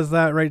does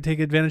that, right? Take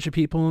advantage of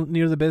people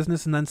near the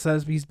business and then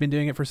says he's been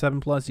doing it for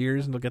 7+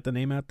 years and they'll get the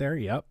name out there.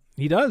 Yep,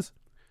 he does.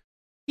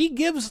 He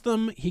gives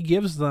them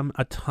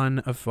a ton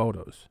of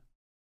photos.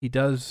 He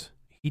does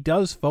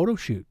photo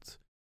shoots.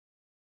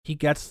 He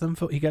gets them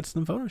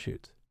photo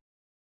shoots.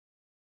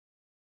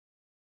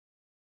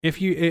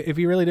 If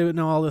you really didn't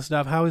know all this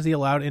stuff, how is he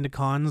allowed into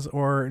cons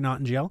or not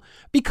in jail?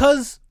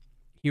 Because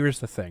here's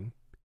the thing.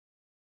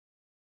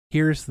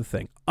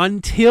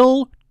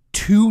 Until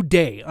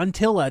today,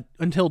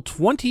 until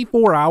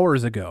 24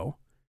 hours ago,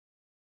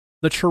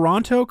 the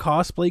Toronto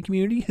cosplay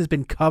community has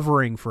been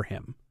covering for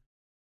him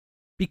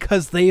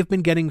because they have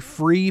been getting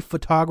free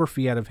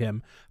photography out of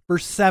him for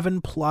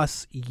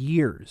 7+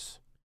 years.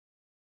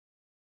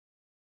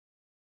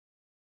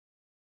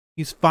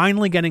 He's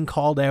finally getting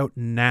called out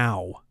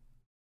now.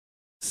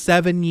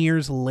 7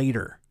 years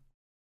later,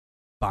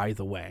 by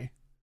the way.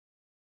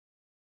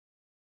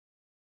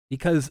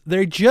 Because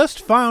they just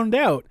found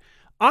out.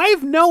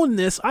 I've known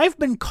this. I've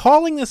been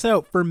calling this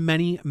out for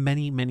many,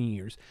 many, many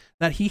years.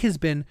 That he has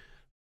been...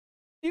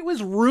 It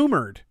was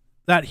rumored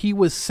that he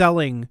was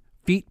selling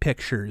feet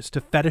pictures to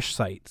fetish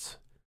sites.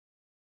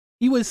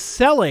 He was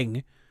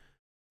selling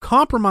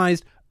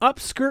compromised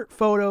upskirt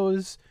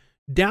photos,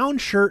 down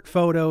shirt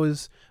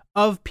photos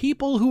of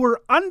people who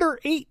were under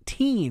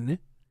 18.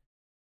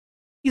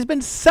 He's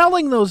been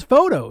selling those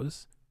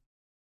photos.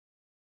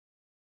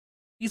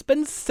 He's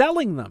been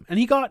selling them. And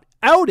he got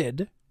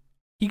outed.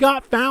 He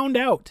got found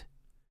out.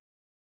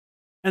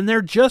 And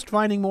they're just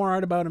finding more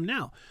out about him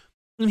now.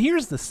 And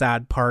here's the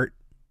sad part.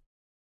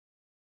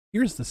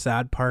 There's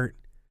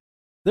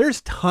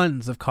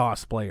tons of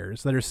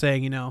cosplayers that are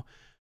saying, you know,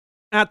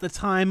 at the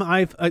time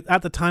I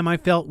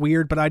felt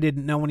weird, but I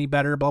didn't know any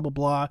better, blah, blah,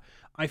 blah.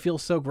 I feel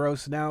so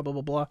gross now, blah,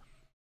 blah, blah.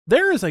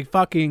 There is a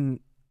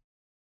fucking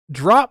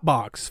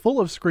Dropbox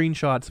full of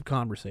screenshots of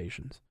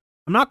conversations.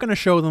 I'm not going to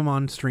show them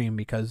on stream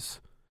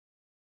because,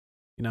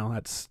 you know,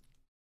 that's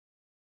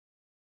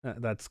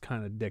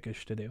kind of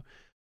dickish to do.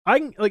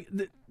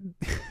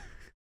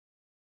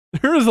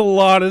 There's a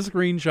lot of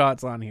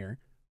screenshots on here.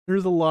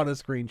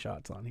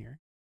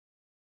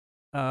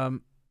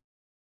 But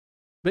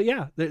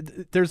yeah,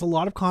 there's a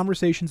lot of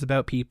conversations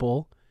about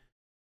people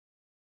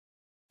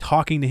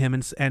talking to him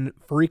and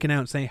freaking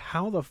out, saying,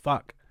 "How the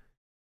fuck?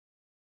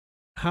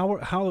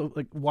 How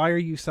like, why are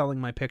you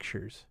selling my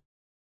pictures?"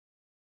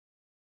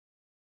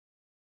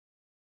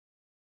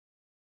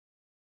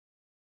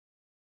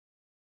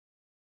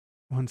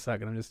 One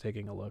second, I'm just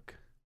taking a look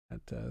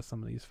at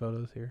some of these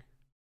photos here.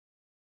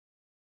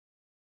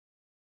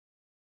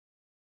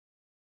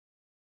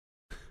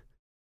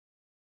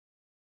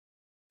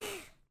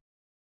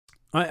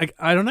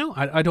 I don't know.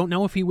 I don't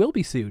know if he will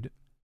be sued.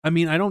 I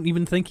mean, I don't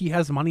even think he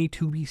has money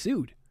to be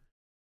sued.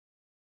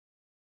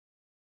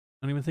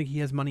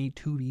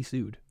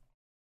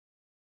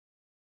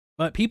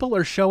 But people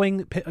are showing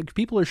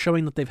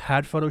that they've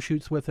had photo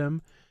shoots with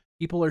him.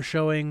 People are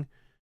showing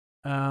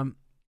on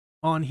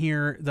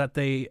here that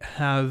they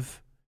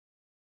have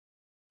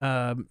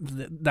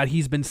that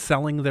he's been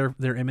selling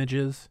their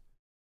images.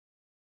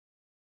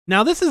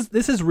 Now this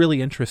is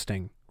really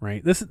interesting,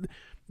 right? This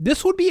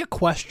would be a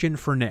question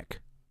for Nick.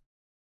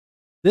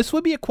 This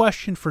would be a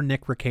question for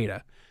Nick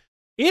Rekieta.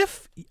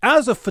 If,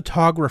 as a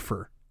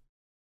photographer,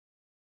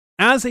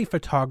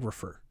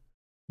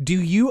 do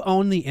you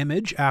own the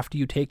image after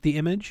you take the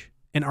image?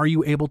 And are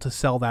you able to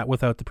sell that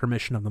without the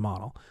permission of the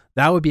model?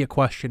 That would be a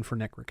question for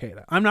Nick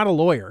Rekieta. I'm not a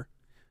lawyer,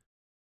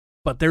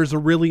 but there's a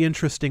really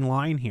interesting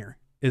line here,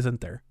 isn't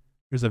there?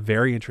 There's a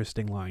very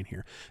interesting line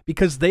here.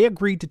 Because they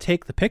agreed to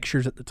take the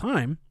pictures at the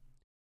time.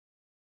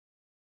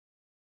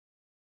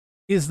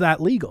 Is that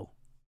legal?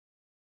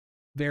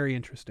 Very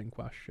interesting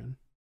question.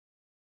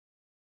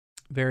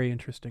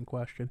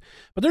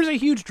 But there's a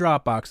huge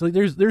Dropbox. Like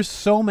there's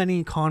so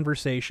many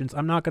conversations.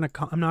 I'm not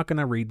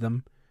gonna read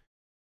them.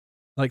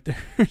 Like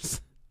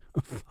there's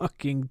a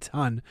fucking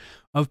ton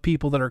of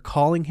people that are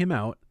calling him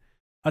out.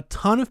 A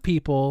ton of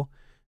people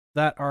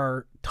that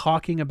are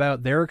talking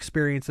about their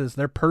experiences,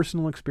 their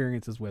personal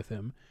experiences with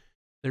him.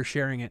 They're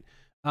sharing it.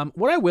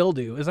 What I will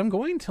do is I'm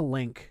going to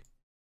link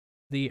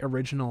the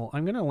original.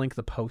 I'm going to link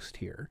the post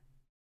here.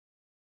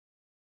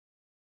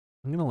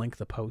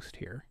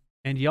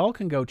 And y'all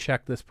can go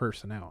check this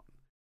person out.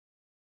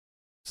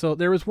 So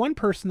there was one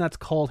person that's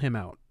called him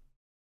out.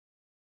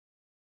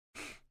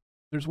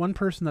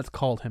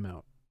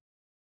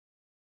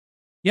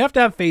 You have to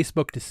have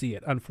Facebook to see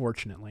it,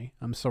 unfortunately.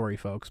 I'm sorry,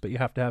 folks, but you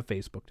have to have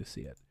Facebook to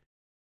see it.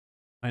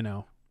 I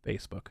know,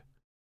 Facebook.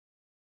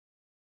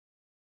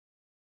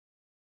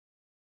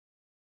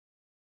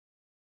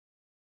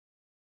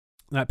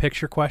 That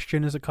picture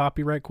question is a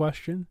copyright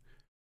question.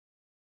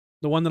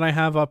 The one that I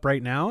have up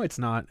right now, it's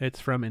not. It's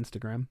from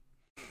Instagram.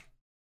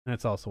 And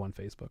it's also on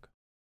Facebook.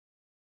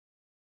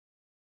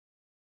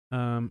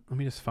 Let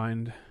me just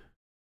find...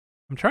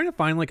 I'm trying to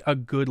find like a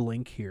good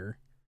link here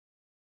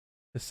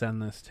to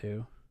send this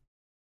to.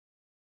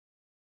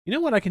 You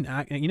know what I can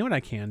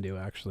do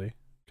actually,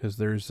 because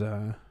there's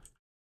I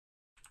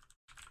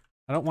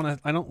don't want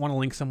to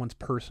link someone's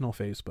personal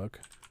Facebook.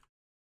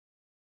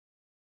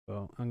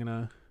 So I'm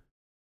going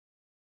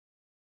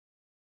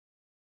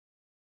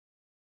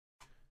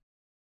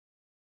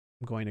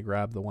to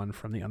grab the one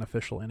from the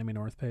unofficial Enemy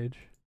North page.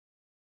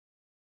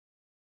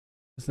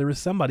 There was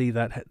somebody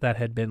that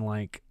had been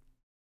like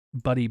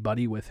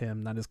buddy with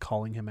him that is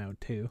calling him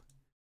out too.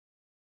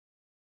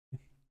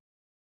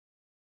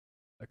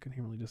 second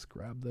here. Let me just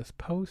grab this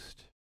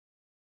post.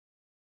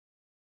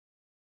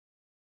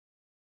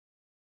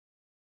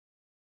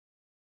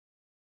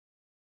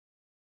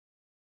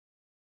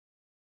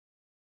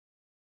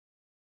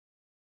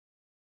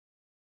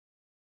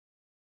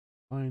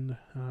 Find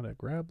how to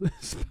grab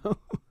this post.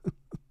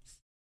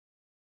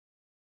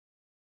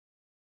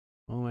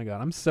 Oh my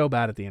god, I'm so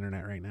bad at the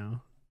internet right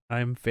now.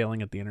 I'm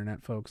failing at the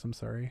internet, folks. I'm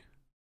sorry.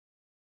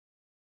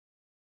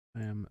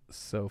 I am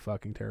so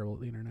fucking terrible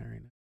at the internet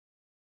right now.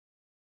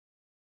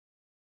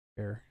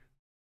 Here,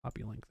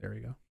 copy link. There we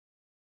go.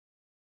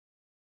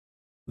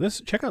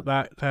 Check out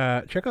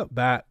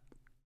that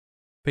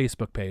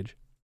Facebook page.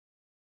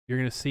 You're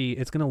gonna see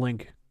it's gonna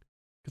link,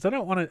 because I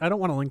don't want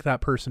to link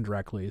that person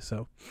directly.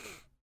 So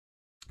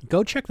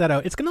go check that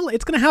out. It's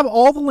gonna have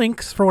all the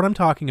links for what I'm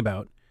talking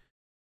about.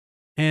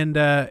 And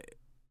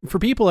for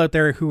people out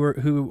there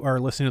who are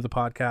listening to the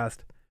podcast,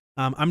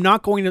 I'm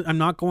not going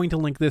to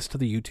link this to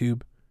the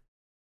YouTube.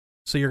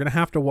 So you're gonna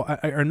have to.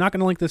 I'm not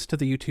gonna link this to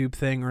the YouTube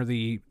thing or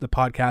the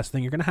podcast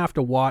thing. You're gonna have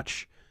to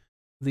watch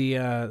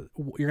the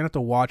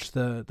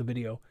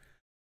video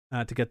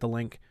to get the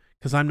link,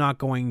 because I'm not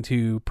going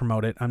to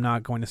promote it. I'm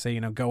not going to say,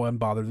 go and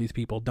bother these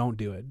people. Don't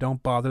do it.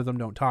 Don't bother them.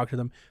 Don't talk to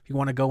them. If you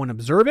want to go and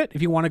observe it,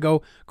 if you want to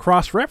go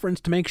cross-reference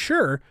to make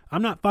sure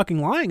I'm not fucking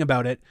lying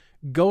about it,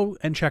 go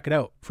and check it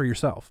out for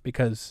yourself,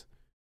 because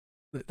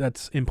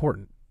that's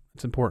important.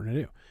 It's important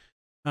to do.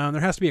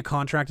 There has to be a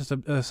contract as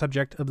a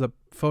subject of the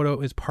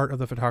photo is part of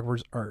the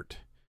photographer's art.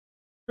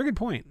 Very good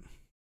point.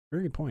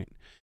 Very good point.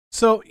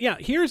 So yeah,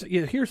 here's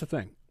the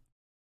thing.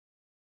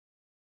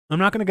 I'm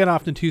not going to get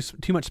off into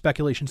too much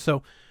speculation.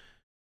 So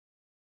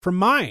from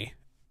my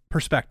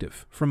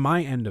perspective, from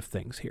my end of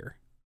things here,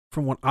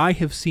 from what I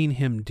have seen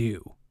him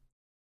do,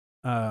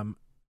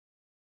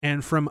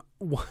 and from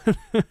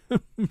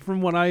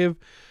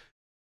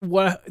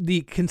what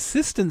the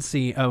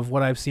consistency of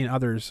what I've seen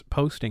others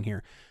posting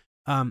here,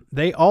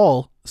 they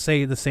all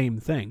say the same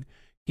thing.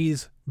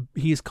 He's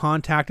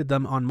contacted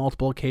them on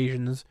multiple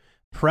occasions,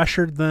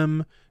 pressured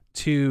them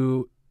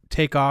to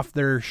take off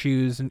their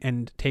shoes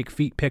and take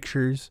feet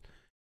pictures.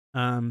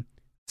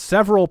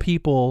 Several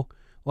people,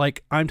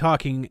 like I'm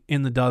talking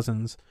in the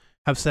dozens,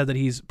 have said that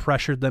he's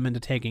pressured them into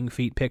taking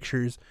feet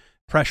pictures,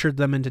 pressured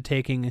them into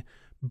taking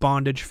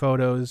bondage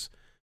photos,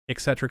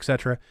 etc.,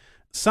 etc.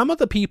 Some of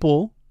the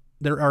people,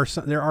 there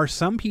are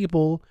some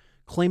people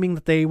claiming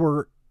that they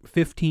were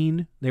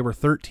 15, they were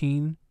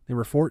 13, they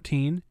were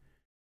 14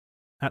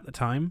 at the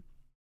time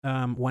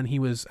when he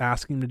was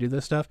asking to do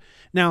this stuff.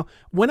 Now,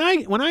 when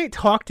I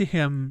talked to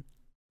him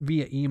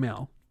via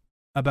email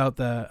about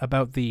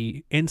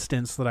the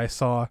instance that I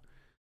saw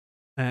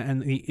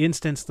and the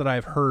instance that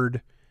I've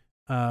heard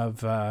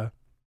of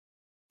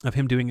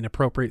him doing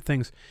inappropriate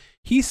things,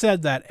 he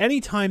said that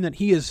anytime that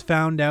he has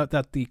found out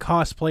that the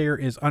cosplayer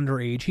is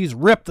underage, he's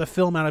ripped the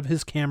film out of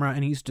his camera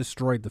and he's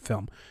destroyed the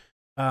film.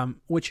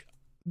 Which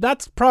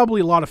that's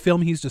probably a lot of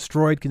film he's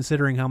destroyed,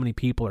 considering how many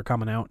people are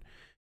coming out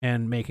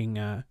and making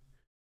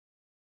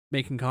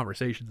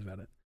conversations about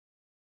it.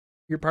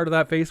 You're part of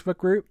that Facebook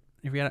group.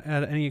 If you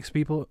had any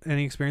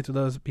experience with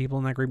those people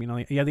in that group,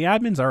 yeah, the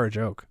admins are a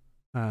joke.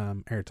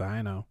 Erta,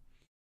 I know.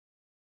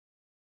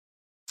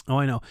 Oh,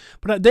 I know.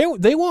 But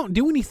they won't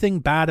do anything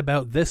bad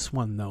about this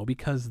one, though,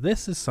 because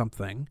this is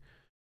something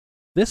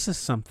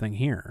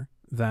here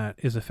that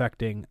is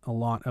affecting a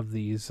lot of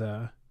these,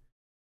 a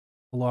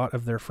lot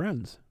of their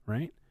friends,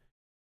 right?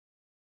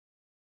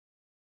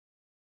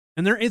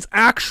 And there is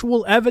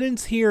actual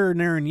evidence here,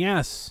 Naren.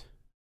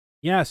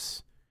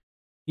 Yes.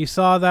 You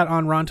saw that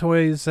on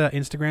Rontoy's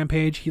Instagram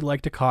page. He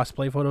liked a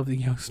cosplay photo of the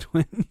Yost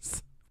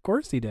twins. Of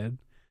course he did.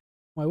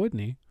 Why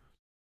wouldn't he?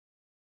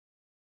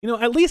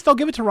 At least I'll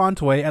give it to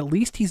Rontoy. At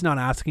least he's not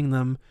asking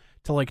them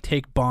to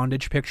take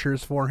bondage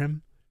pictures for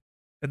him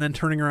and then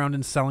turning around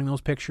and selling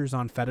those pictures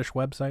on fetish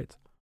websites.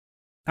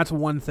 That's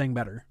one thing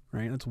better,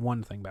 right? That's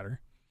one thing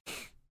better.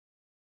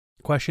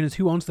 Question is,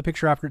 who owns the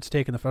picture after it's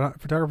taken? The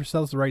photographer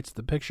sells the rights to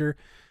the picture.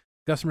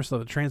 Customer says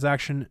the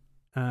transaction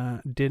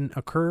didn't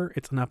occur.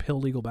 It's an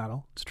uphill legal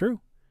battle. It's true.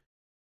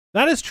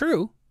 That is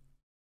true.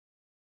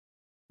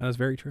 That is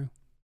very true.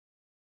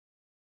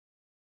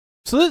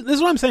 So this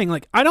is what I'm saying.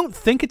 I don't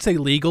think it's a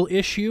legal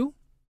issue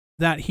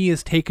that he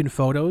has taken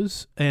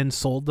photos and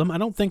sold them. I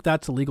don't think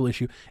that's a legal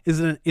issue.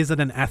 Is it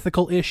an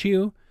ethical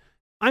issue?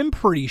 I'm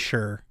pretty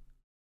sure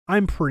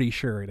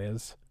it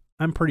is.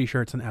 I'm pretty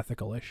sure it's an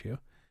ethical issue.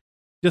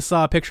 Just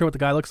saw a picture of what the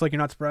guy looks like. You're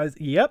not surprised?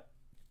 Yep.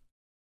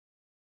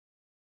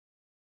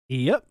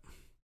 And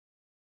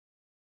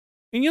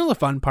the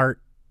fun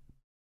part?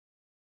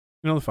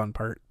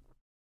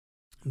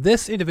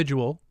 This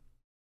individual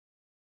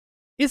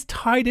is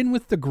tied in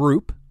with the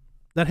group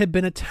that had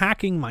been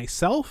attacking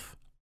myself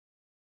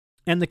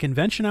and the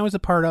convention I was a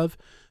part of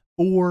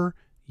for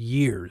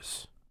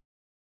years.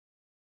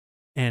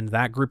 And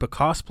that group of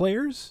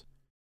cosplayers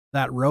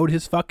that rode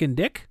his fucking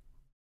dick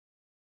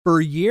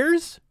for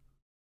years,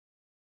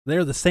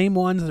 they're the same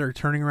ones that are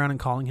turning around and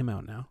calling him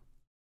out now.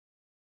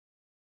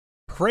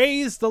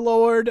 Praise the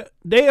Lord.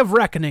 Day of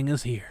reckoning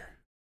is here.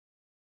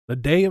 The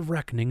day of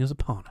reckoning is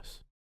upon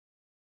us.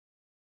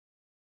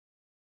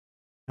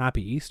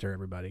 Happy Easter,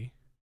 everybody.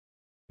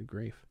 Good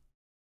grief.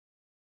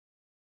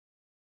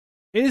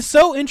 It is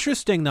so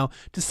interesting, though,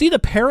 to see the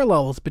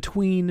parallels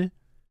between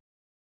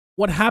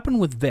what happened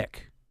with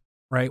Vic,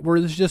 right? Where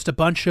there's just a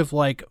bunch of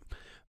like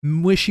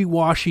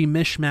wishy-washy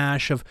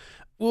mishmash of,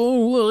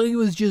 oh, well, he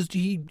was just,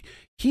 he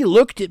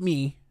looked at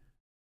me.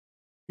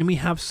 And we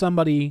have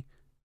somebody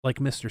like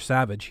Mr.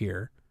 Savage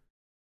here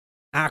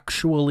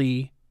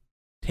actually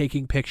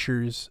taking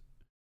pictures,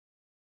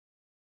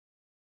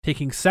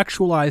 taking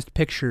sexualized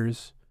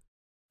pictures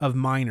of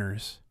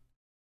minors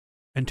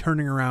and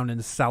turning around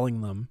and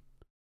selling them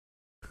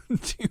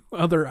to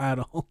other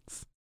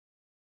adults.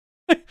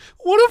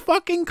 What a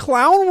fucking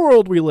clown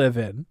world we live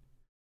in.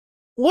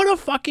 What a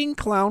fucking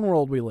clown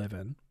world we live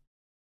in.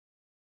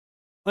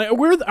 Like,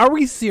 are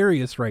we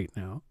serious right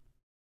now?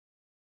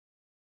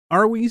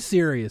 Are we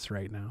serious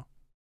right now?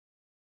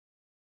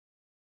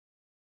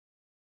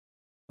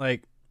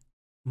 Like,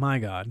 my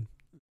God,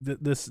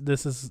 this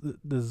is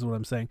what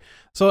I'm saying.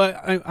 So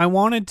I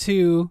wanted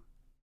to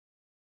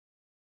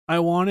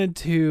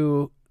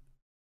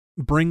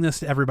bring this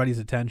to everybody's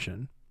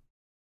attention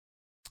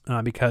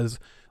because,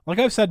 like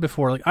I've said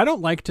before, like I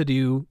don't like to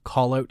do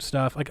call out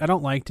stuff. Like I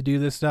don't like to do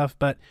this stuff,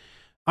 but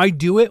I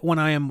do it when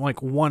I am like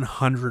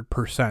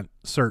 100%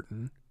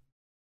 certain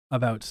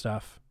about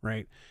stuff,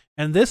 right?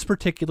 And this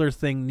particular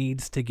thing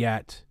needs to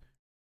get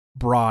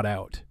brought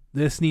out.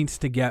 This needs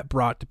to get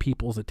brought to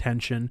people's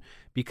attention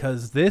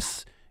because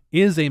this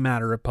is a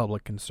matter of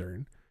public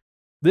concern.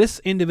 This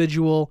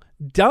individual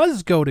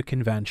does go to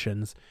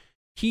conventions.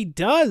 He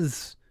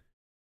is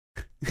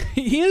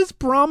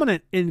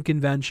prominent in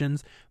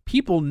conventions.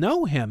 People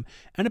know him.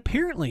 And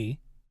apparently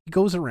he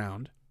goes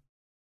around,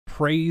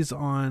 preys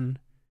on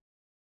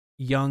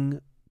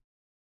young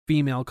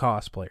female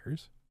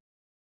cosplayers.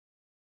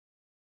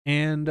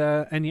 And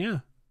yeah,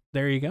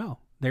 there you go.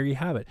 There you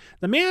have it.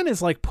 The man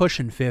is like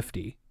pushing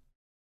 50,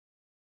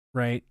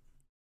 right?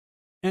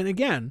 And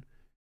again,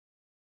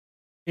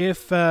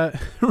 if Ron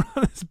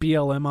has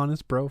BLM on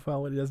his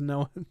profile, what he doesn't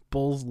know,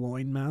 Bull's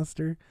Loin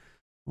Master.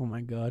 Oh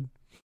my God.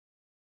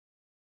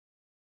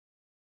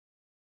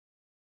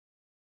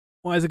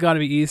 Why has it got to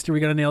be Easter? We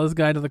got to nail this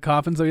guy to the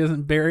coffin so he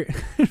doesn't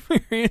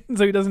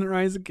so he doesn't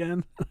rise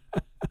again.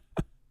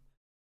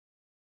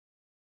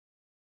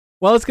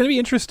 Well, it's going to be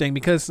interesting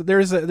because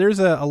there's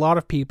a lot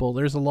of people.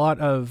 There's a lot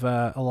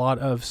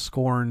of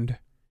scorned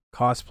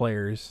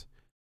cosplayers.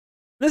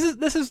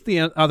 This is the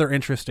other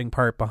interesting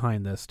part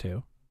behind this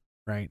too,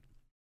 right?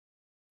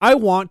 I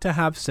want to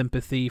have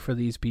sympathy for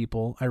these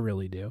people, I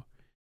really do,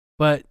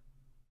 but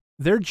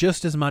they're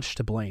just as much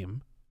to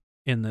blame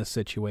in this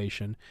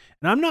situation.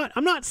 And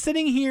I'm not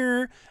sitting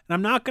here and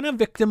I'm not going to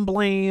victim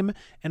blame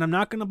and I'm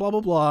not going to blah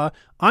blah blah.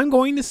 I'm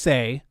going to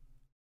say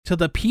to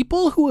the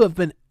people who have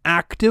been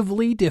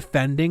actively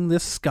defending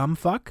this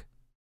scumfuck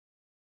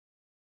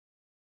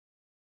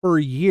for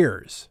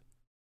years,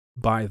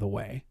 by the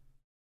way,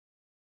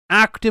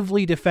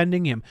 actively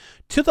defending him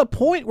to the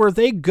point where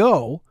they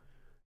go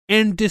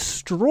and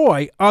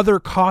destroy other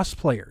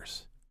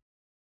cosplayers.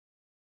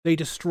 They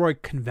destroy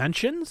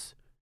conventions.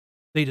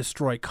 They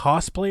destroy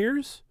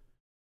cosplayers.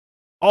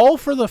 All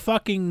for the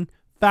fucking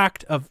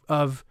fact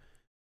of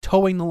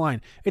towing the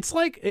line. It's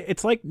like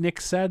Nick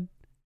said,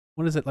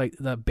 what is it, like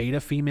the beta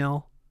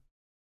female?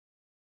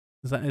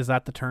 Is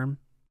that the term?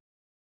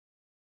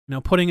 You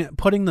know,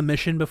 putting the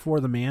mission before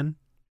the man.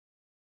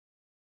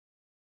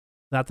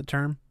 Is that the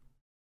term?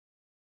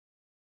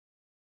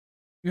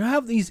 You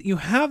have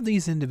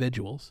these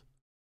individuals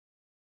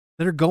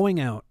that are going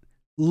out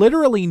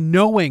literally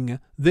knowing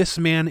this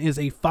man is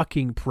a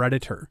fucking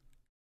predator,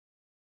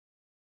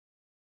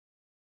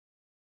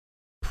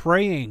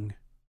 preying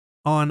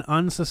on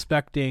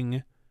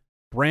unsuspecting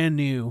brand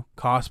new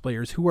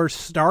cosplayers who are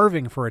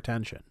starving for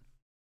attention.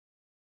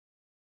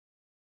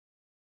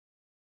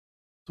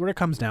 That's what it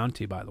comes down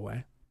to, by the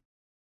way.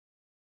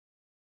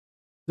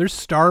 They're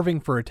starving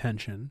for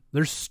attention.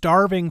 They're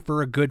starving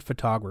for a good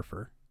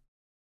photographer.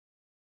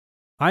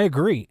 I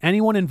agree.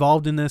 Anyone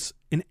involved in this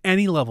in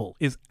any level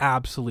is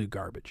absolute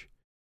garbage.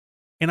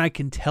 And I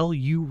can tell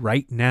you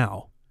right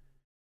now,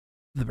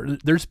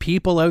 there's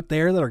people out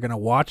there that are going to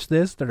watch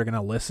this, that are going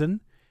to listen,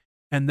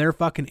 and their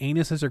fucking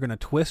anuses are going to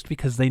twist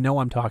because they know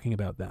I'm talking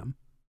about them.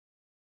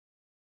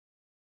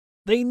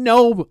 They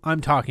know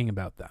I'm talking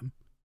about them.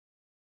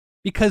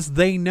 Because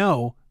they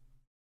know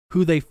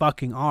who they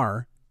fucking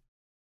are.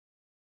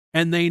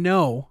 And they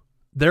know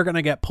they're going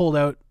to get pulled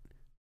out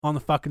on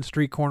the fucking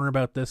street corner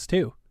about this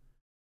too.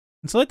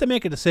 And so let them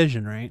make a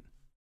decision, right?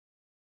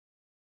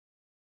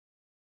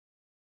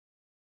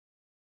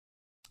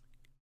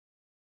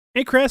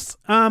 Hey Chris,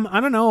 I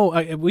don't know.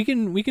 We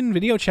can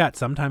video chat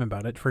sometime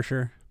about it for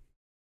sure.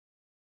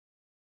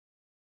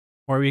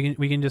 Or we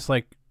can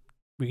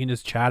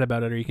just chat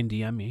about it, or you can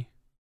DM me.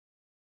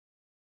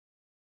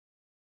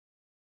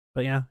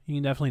 But yeah, you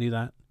can definitely do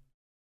that.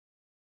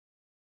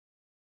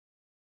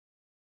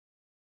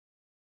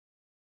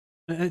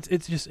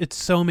 It's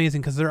so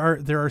amazing because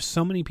there are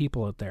so many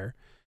people out there.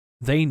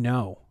 They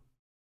know.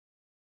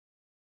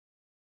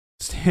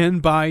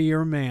 Stand by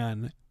your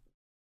man.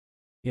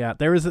 Yeah,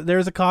 there was a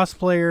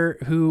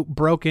cosplayer who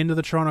broke into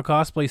the Toronto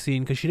cosplay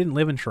scene because she didn't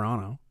live in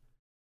Toronto.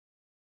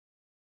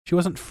 She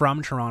wasn't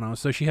from Toronto,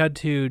 so she had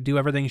to do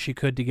everything she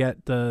could to get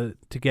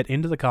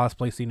into the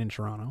cosplay scene in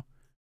Toronto.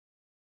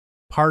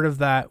 Part of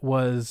that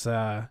was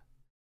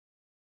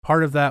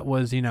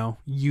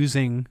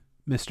using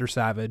Mr.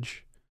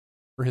 Savage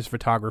for his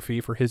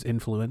photography, for his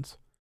influence.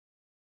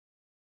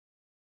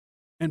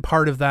 And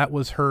part of that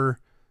was her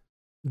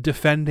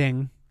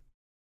defending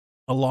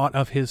a lot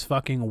of his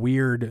fucking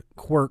weird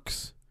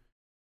quirks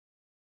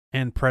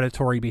and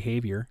predatory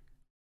behavior.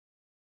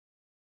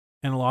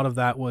 And a lot of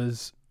that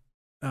was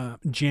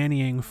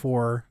jannying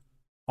for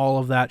all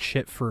of that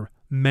shit for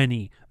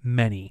many,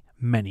 many,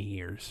 many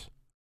years.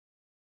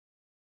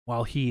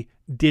 While he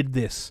did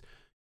this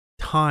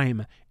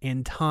time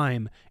and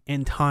time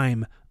and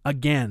time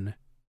again.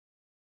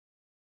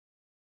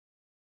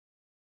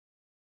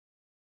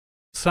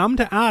 Some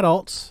to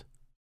adults,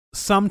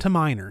 some to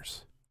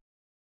minors.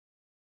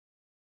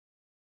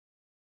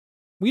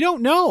 We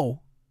don't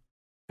know,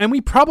 and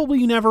we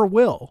probably never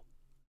will,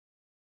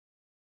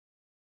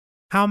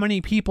 how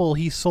many people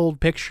he sold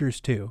pictures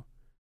to,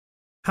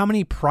 how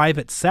many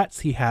private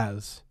sets he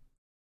has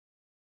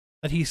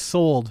that he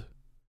sold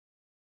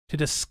to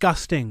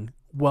disgusting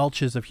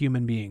welches of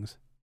human beings.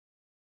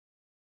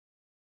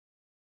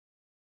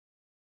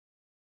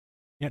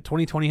 Yeah,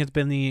 2020 has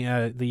been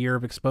the year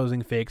of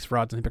exposing fakes,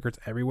 frauds, and hypocrites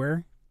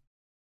everywhere.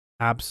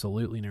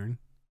 Absolutely, nerd.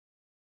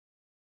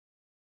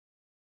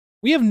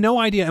 We have no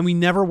idea, and we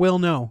never will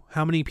know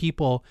how many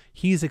people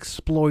he's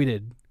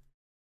exploited.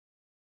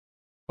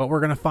 But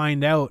we're gonna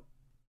find out.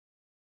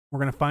 We're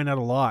gonna find out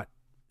a lot,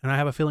 and I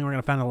have a feeling we're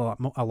gonna find out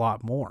a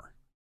lot more.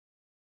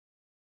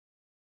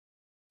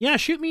 Yeah,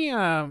 shoot me.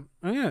 I'm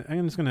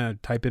just gonna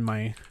type in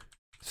my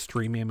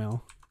stream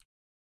email.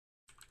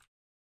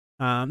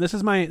 This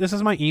is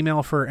my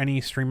email for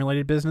any stream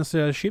related business.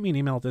 Shoot me an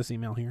email at this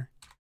email here.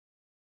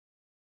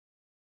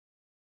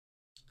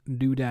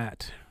 Do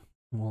that.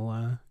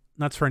 Well,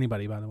 that's for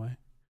anybody, by the way.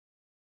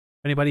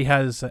 If anybody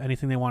has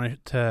anything they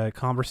want to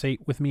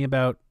conversate with me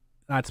about,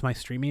 that's my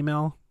stream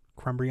email,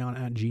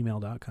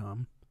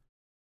 crumbrion@gmail.com.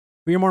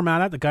 Who you're more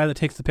mad at? The guy that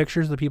takes the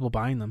pictures of the people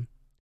buying them.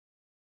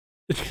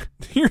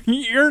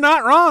 You're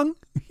not wrong.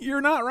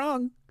 You're not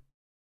wrong.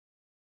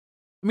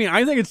 I mean,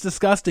 I think it's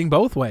disgusting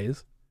both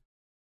ways.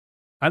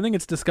 I think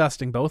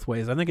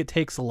it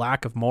takes a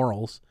lack of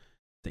morals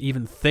to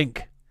even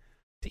think,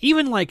 to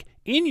even like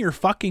in your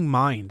fucking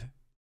mind,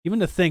 even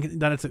to think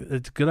that it's a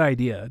good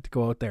idea to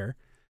go out there.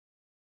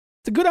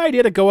 It's a good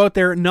idea to go out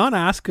there, not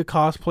ask a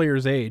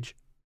cosplayer's age,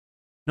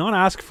 not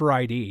ask for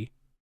ID,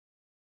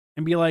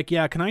 and be like,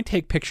 yeah, can I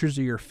take pictures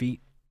of your feet?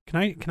 Can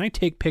I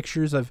take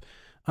pictures of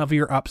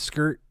your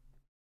upskirt,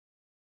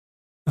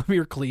 of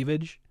your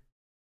cleavage?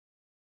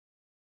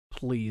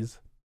 Please.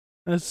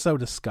 That is so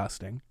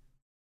disgusting.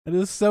 It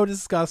is so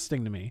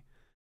disgusting to me.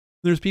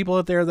 There's people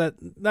out there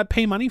that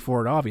pay money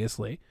for it,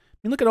 obviously. I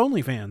mean, look at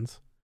OnlyFans.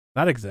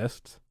 That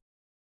exists.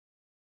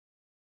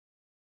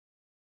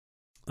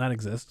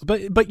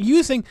 But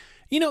using,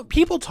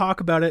 people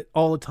talk about it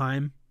all the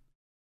time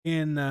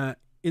in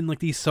like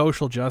these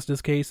social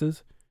justice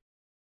cases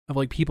of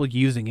like people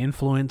using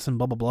influence and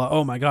blah blah blah.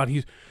 Oh my god,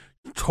 he's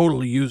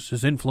totally used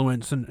his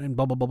influence and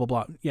blah blah blah blah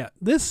blah. Yeah,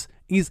 this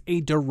is a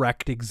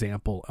direct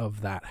example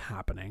of that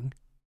happening.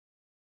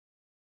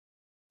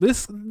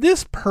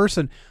 This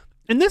person,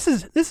 and this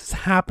is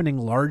happening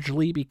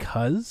largely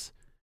because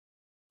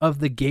of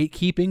the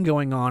gatekeeping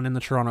going on in the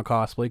Toronto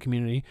cosplay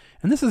community.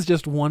 And this is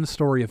just one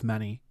story of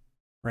many,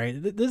 right?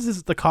 This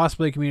is the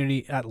cosplay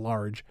community at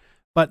large.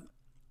 But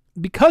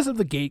because of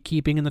the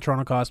gatekeeping in the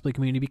Toronto cosplay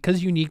community,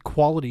 because you need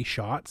quality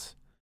shots,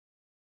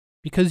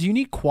 because you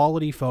need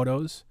quality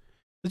photos,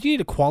 because you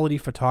need a quality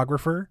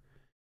photographer,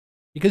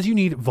 because you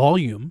need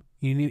volume,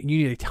 you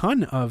need a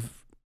ton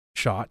of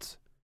shots.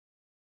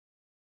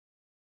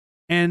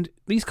 And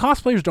these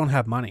cosplayers don't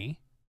have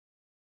money.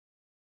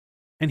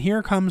 And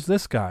here comes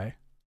this guy.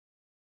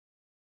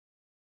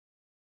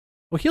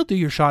 Well, he'll do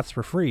your shots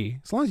for free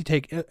as long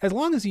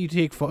as you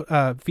take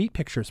feet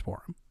pictures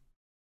for him.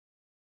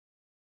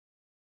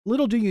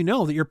 Little do you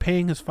know that you're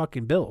paying his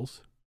fucking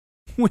bills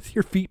with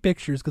your feet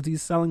pictures because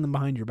he's selling them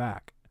behind your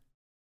back.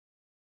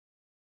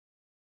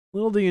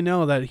 Little do you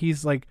know that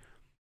he's like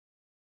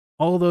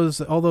all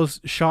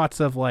those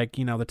shots of like,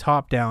 the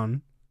top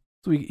down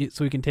so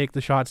he can take the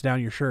shots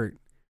down your shirt.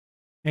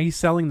 And he's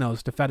selling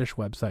those to fetish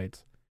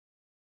websites.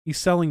 He's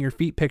selling your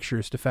feet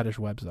pictures to fetish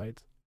websites.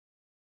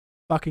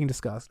 Fucking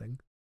disgusting.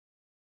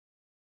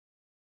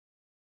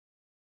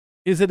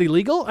 Is it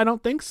illegal? I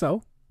don't think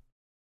so.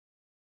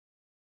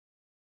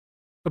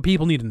 But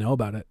people need to know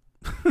about it.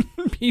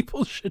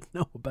 People should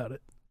know about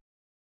it.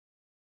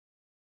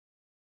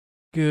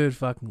 Good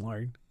fucking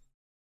Lord.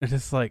 It's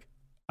just like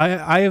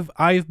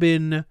I've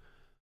been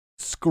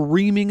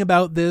screaming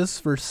about this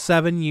for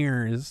 7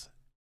 years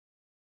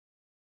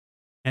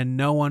and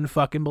no one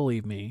fucking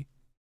believed me.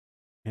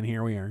 And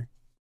here we are.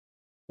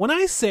 When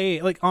I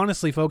say, like,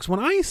 honestly, folks, when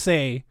I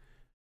say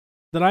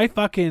that I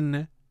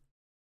fucking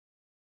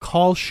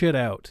call shit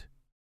out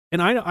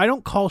And I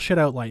don't call shit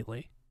out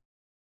lightly.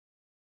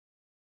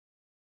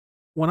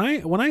 When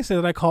I say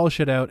that I call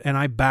shit out and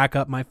I back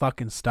up my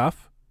fucking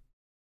stuff,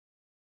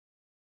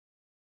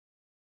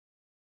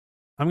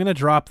 I'm gonna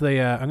drop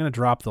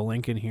the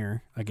link in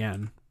here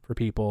again for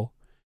people.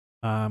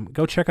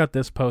 Go check out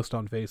this post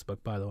on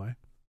Facebook, by the way.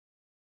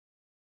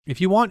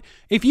 If you want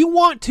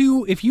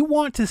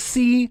to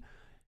see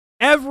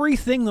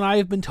everything that I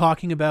have been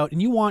talking about,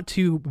 and you want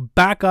to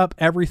back up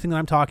everything that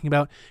I'm talking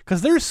about,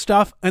 because there's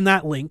stuff in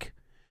that link.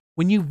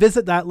 When you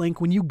visit that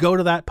link, when you go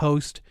to that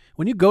post,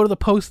 when you go to the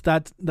post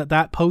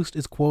that post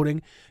is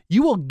quoting,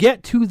 you will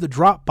get to the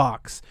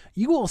Dropbox.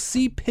 You will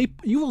see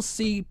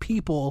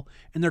people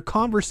and their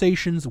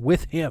conversations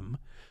with him.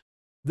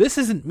 This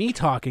isn't me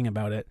talking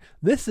about it.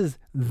 This is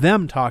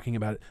them talking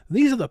about it.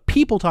 These are the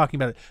people talking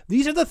about it.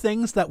 These are the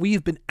things that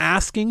we've been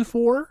asking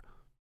for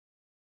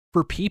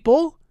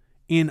people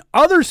in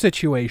other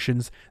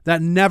situations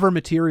that never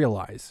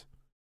materialize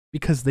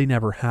because they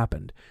never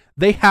happened.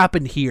 They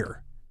happened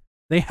here.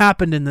 They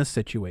happened in this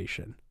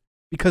situation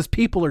because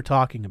people are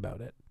talking about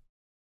it.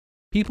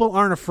 People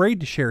aren't afraid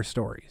to share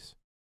stories.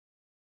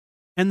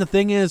 And the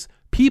thing is,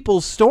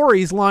 people's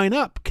stories line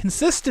up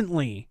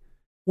consistently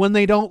when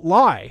they don't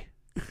lie.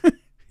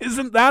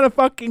 Isn't that a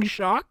fucking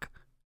shock?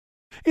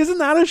 Isn't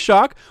that a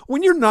shock?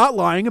 When you're not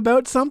lying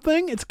about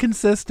something, it's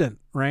consistent,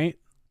 right?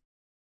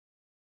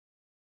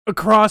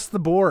 Across the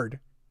board.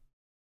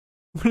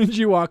 What did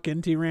you walk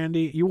into,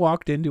 Randy? You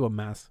walked into a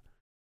mess.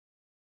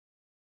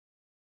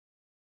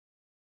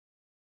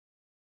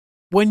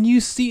 When you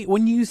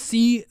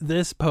see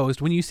this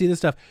post, when you see this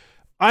stuff,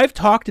 I've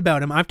talked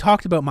about him. I've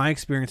talked about my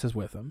experiences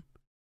with him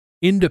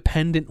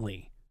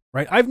independently,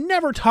 right? I've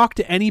never talked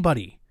to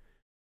anybody.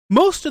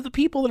 Most of the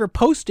people that are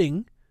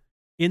posting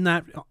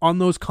on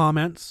those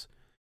comments,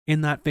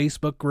 in that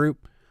Facebook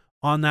group,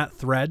 on that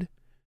thread,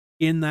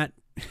 in that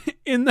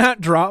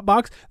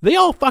Dropbox, they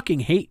all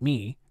fucking hate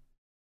me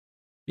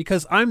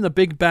because I'm the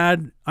big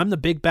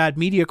bad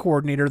media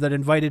coordinator that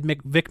invited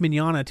Vic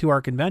Mignogna to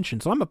our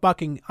convention. So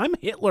I'm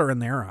Hitler in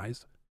their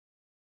eyes.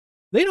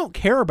 They don't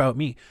care about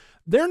me.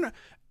 They're not,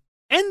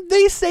 and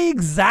they say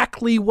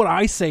exactly what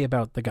I say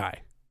about the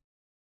guy.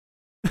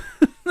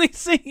 They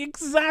say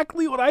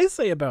exactly what I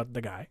say about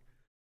the guy.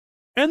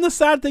 And the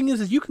sad thing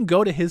is you can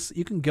go to his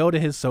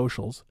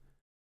socials.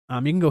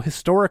 You can go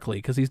historically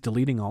because he's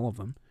deleting all of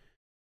them.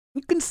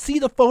 You can see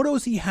the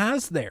photos he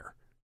has there.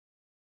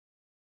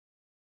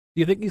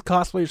 Do you think these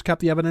cosplayers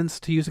kept the evidence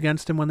to use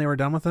against him when they were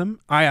done with him?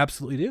 I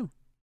absolutely do.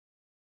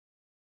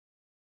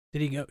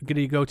 Did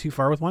he go too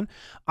far with one?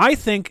 I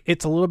think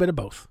it's a little bit of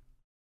both.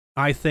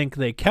 I think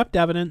they kept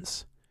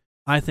evidence.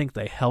 I think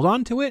they held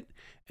on to it.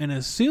 And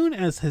as soon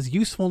as his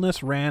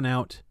usefulness ran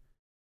out,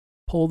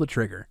 pull the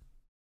trigger.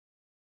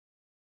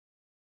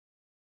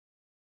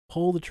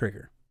 Pull the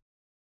trigger.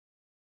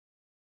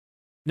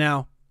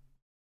 Now,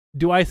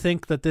 do I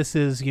think that this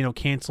is,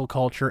 cancel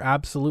culture?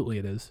 Absolutely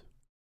it is.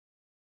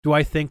 Do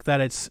I think that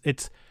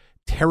it's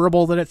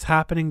terrible that it's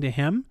happening to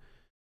him?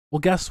 Well,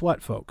 guess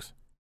what, folks?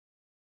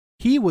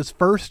 He was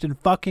first in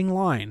fucking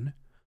line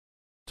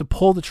to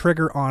pull the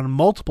trigger on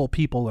multiple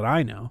people that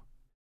I know.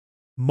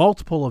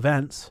 Multiple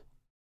events.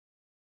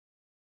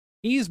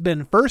 He's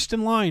been first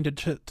in line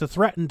to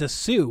threaten to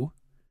sue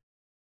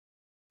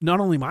not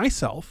only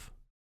myself,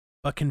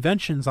 but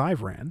conventions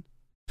I've ran.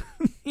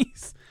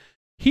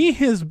 He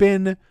has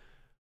been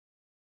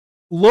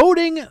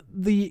loading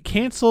the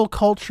cancel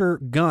culture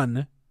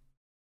gun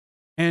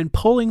and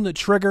pulling the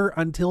trigger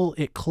until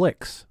it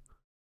clicks.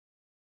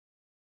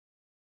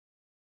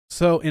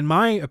 So, in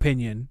my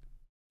opinion,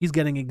 he's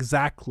getting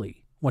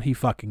exactly what he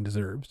fucking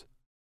deserves.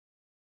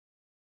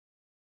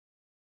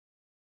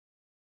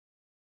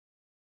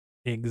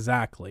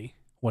 Exactly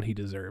what he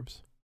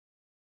deserves.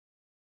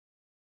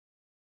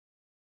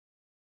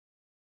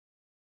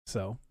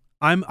 So,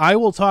 I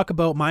will talk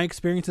about my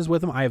experiences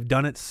with him. I have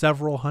done it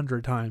several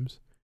hundred times.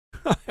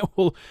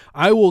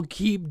 I will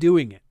keep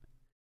doing it.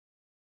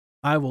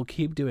 I will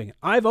keep doing it.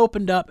 I've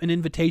opened up an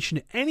invitation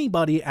to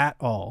anybody at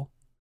all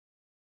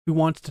who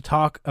wants to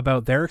talk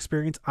about their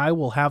experience. I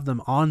will have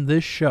them on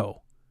this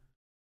show.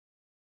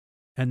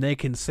 And they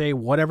can say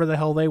whatever the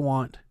hell they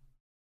want.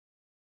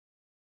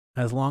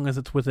 As long as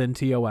it's within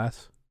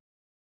TOS.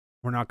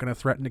 We're not going to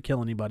threaten to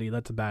kill anybody.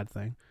 That's a bad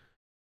thing.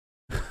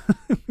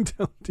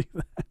 Don't do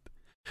that.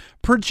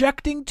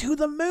 Projecting to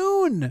the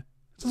moon.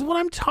 This is what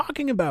I'm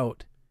talking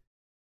about.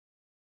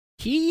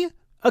 He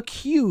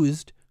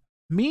accused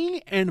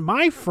me and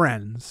my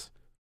friends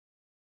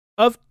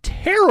of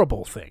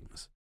terrible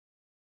things.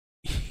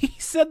 He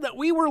said that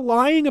we were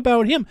lying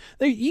about him.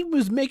 He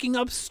was making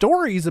up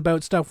stories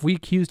about stuff we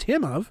accused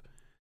him of.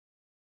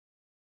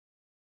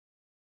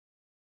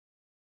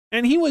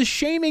 And he was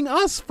shaming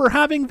us for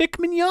having Vic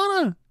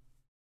Mignogna.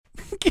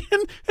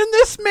 And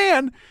this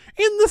man,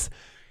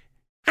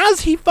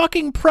 as he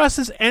fucking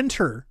presses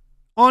enter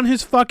on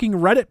his fucking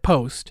Reddit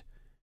post,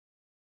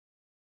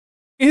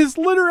 is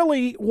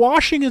literally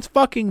washing his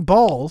fucking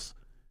balls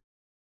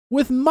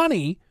with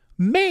money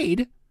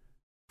made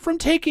from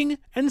taking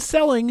and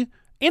selling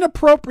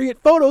inappropriate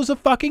photos of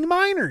fucking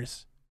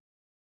minors.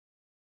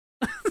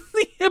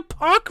 The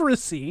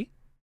hypocrisy.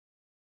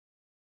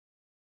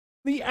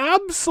 The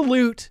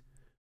absolute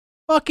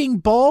fucking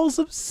balls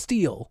of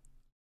steel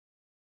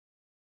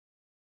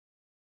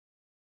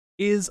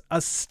is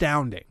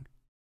astounding.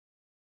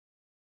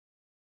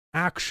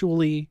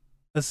 Actually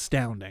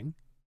astounding.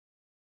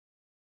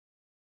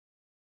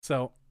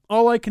 So,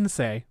 all I can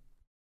say,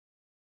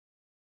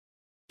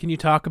 can you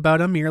talk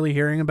about him? Merely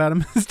hearing about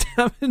him has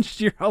damaged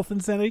your health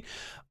and sanity.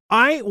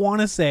 I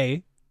want to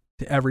say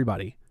to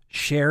everybody,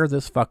 share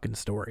this fucking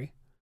story.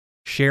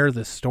 Share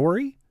this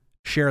story.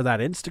 Share that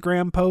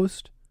Instagram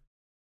post.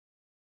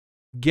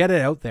 Get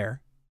it out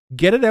there.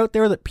 Get it out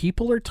there that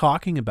people are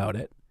talking about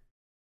it.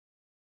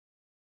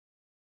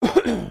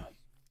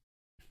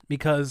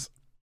 Because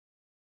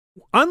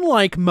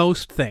unlike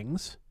most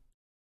things,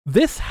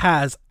 this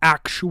has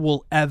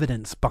actual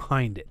evidence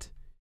behind it.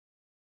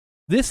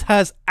 This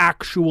has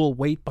actual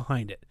weight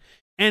behind it.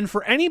 And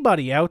for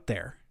anybody out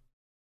there,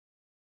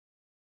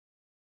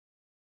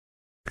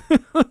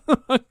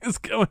 what is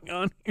going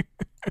on here?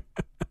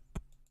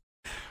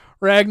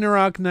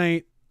 Ragnarok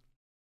Night.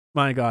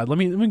 My God, let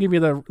me give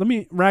you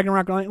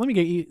Ragnarok Night. Let me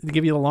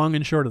give you the long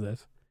and short of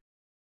this.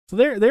 So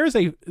there's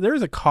a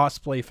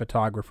cosplay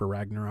photographer,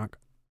 Ragnarok,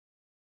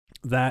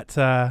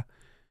 that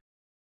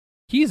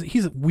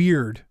he's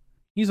weird.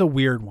 He's a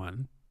weird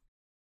one.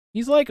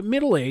 He's like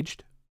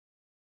middle-aged,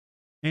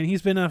 and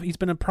he's been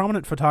a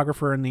prominent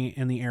photographer in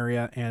the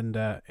area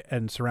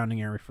and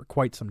surrounding area for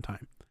quite some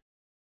time.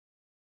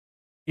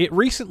 It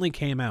recently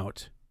came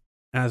out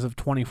as of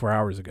 24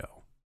 hours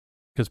ago,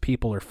 because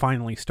people are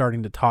finally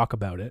starting to talk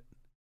about it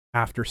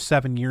after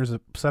 7 years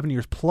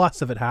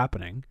plus of it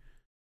happening.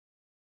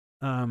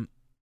 The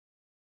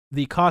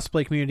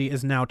cosplay community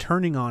is now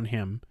turning on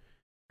him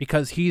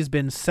because he's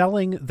been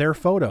selling their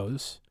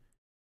photos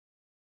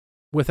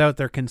without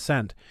their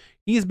consent.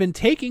 He's been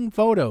taking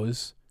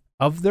photos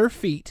of their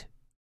feet,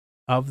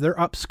 of their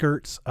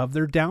upskirts, of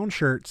their down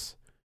shirts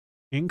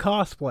in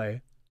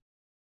cosplay,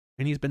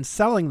 and he's been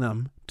selling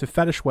them to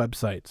fetish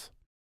websites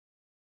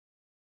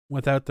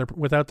without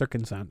their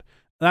consent.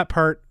 That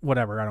part,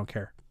 whatever, I don't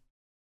care.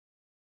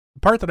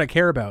 The part that I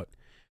care about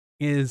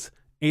is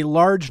a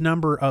large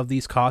number of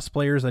these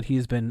cosplayers that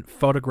he's been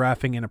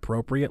photographing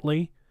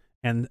inappropriately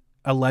and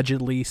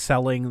allegedly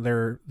selling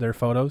their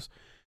photos.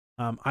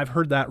 I've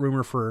heard that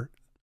rumor for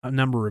a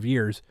number of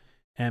years,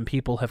 and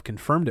people have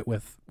confirmed it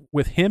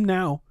with him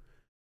now.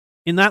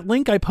 In that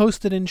link I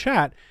posted in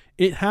chat,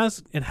 it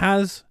has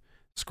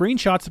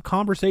screenshots of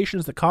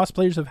conversations that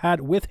cosplayers have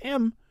had with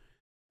him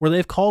where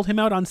they've called him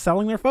out on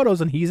selling their photos,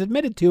 and he's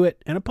admitted to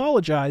it and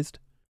apologized.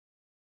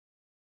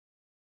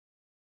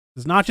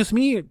 It's not just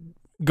me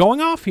going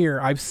off here.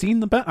 I've seen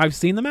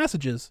the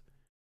messages.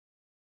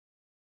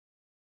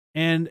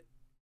 And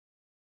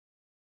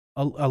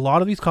a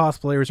lot of these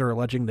cosplayers are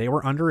alleging they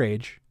were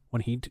underage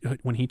when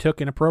he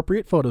took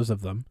inappropriate photos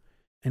of them,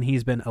 and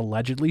he's been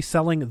allegedly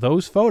selling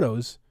those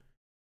photos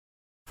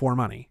for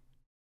money.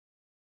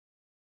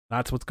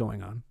 That's what's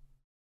going on.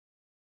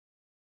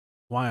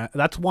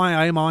 That's why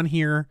I'm on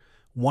here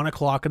 1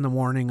 o'clock in the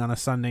morning on a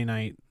Sunday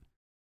night.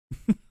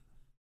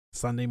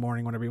 Sunday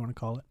morning, whatever you want to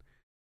call it.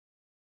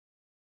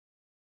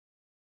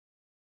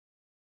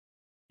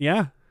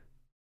 Yeah.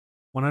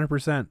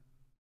 100%.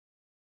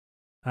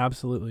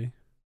 Absolutely.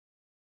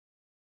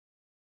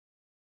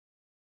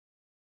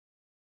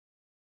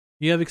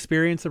 You have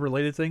experience of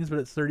related things, but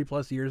it's 30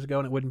 plus years ago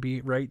and it wouldn't be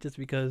right just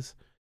because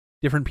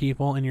different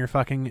people and you're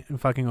fucking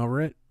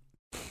over it.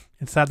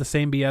 It's not the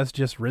same BS,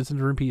 just risen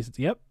from pieces.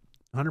 Yep.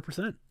 100%.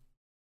 And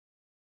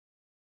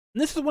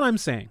this is what I'm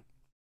saying.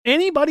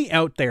 Anybody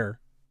out there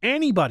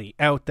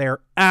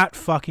at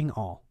fucking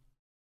all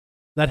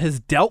that has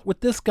dealt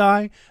with this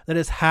guy, that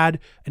has had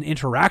an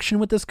interaction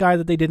with this guy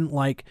that they didn't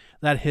like,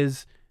 that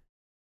has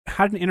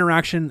had an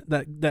interaction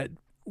that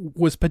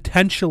was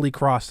potentially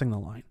crossing the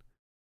line,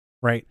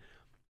 right?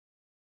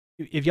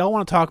 If y'all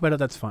want to talk about it,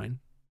 that's fine.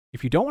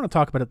 If you don't want to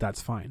talk about it,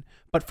 that's fine.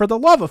 But for the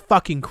love of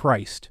fucking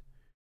Christ,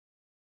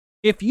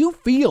 if you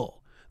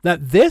feel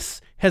that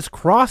this has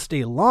crossed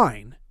a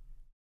line,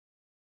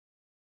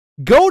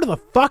 go to the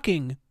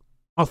fucking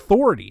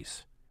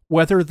authorities,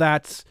 whether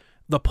that's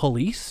the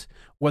police,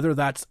 whether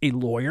that's a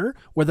lawyer,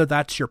 whether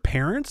that's your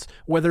parents,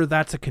 whether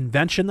that's a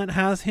convention that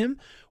has him,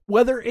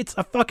 whether it's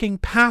a fucking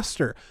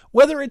pastor,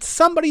 whether it's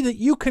somebody that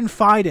you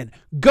confide in.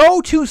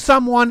 Go to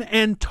someone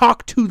and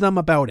talk to them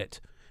about it.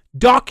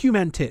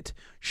 Document it.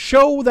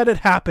 Show that it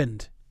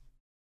happened.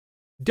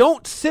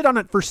 Don't sit on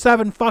it for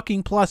 7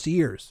 fucking plus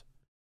years.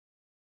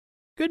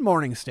 Good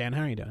morning, Stan.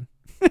 How are you doing?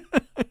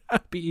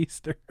 Happy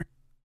Easter.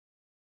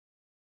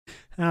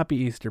 Happy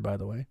Easter, by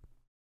the way.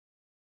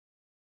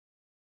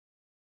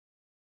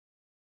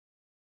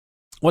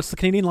 What's the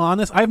Canadian law on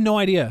this? I have no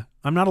idea.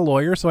 I'm not a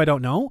lawyer, so I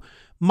don't know.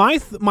 My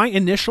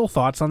initial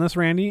thoughts on this,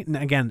 Randy, and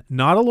again,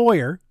 not a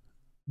lawyer.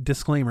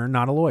 Disclaimer,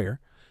 not a lawyer.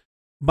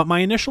 But my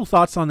initial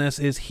thoughts on this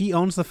is he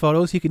owns the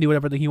photos. He can do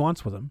whatever he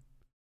wants with them.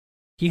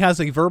 He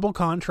has a verbal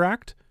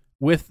contract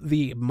with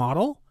the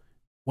model.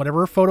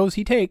 Whatever photos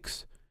he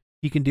takes,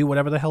 he can do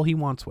whatever the hell he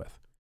wants with.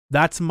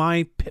 That's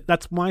my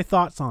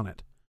thoughts on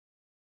it.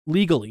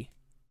 Legally,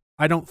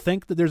 I don't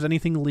think that there's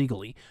anything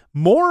legally.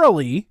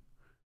 Morally,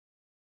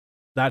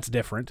 that's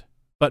different.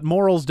 But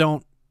morals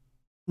don't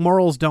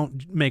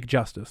make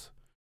justice.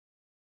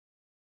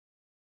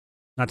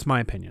 That's my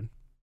opinion.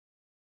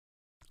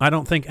 I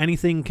don't think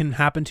anything can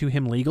happen to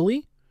him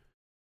legally.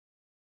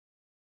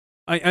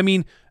 I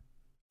mean,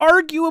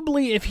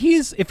 arguably, if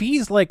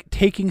he's like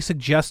taking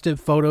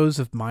suggestive photos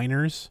of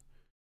minors,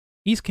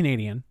 he's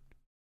Canadian.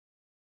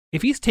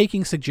 If he's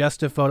taking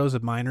suggestive photos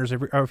of minors,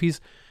 or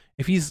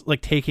if he's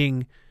like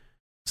taking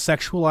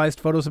sexualized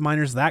photos of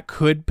minors, that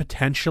could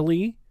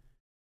potentially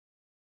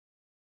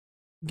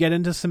get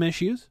into some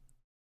issues.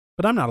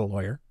 But I'm not a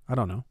lawyer. I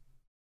don't know.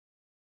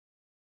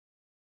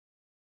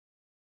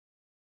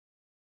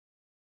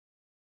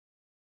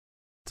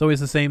 It's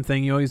always the same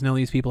thing. You always know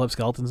these people have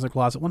skeletons in their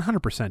closet.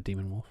 100%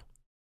 Demon Wolf.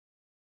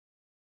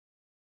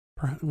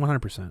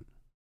 100%.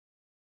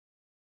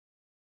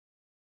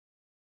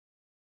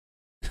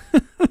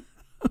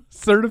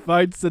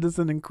 Certified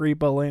citizen in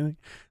Creepo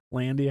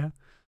Landia.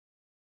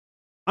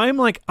 I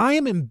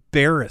am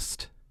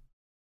embarrassed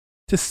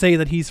to say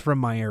that he's from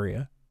my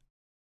area.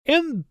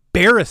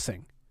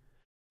 Embarrassing.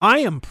 I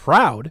am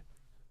proud.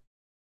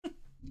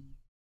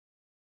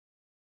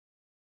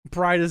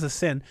 Pride is a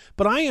sin,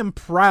 but I am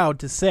proud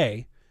to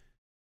say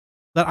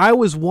that I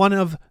was one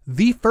of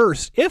the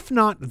first, if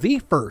not the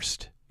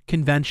first,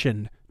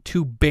 convention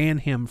to ban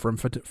him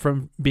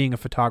from being a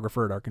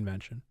photographer at our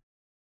convention.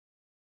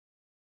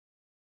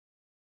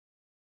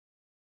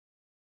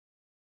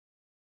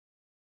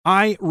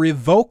 I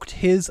revoked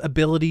his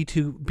ability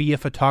to be a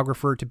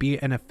photographer, to be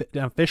an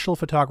official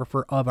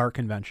photographer of our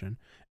convention.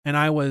 And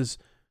I was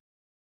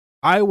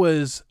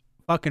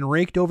fucking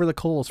raked over the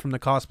coals from the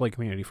cosplay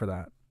community for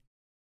that.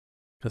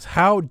 Because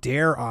how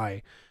dare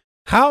I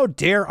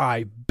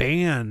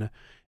ban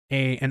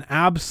an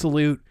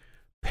absolute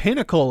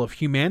pinnacle of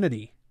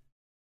humanity?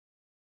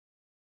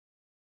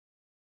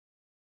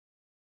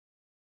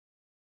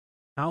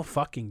 How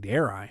fucking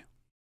dare I?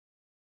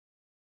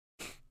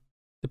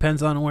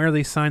 Depends on where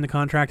they sign the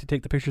contract to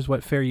take the pictures,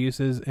 what fair use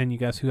is, and you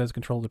guess who has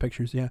control of the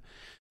pictures. Yeah,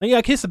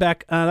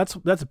 Kissaback.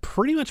 That's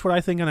pretty much what I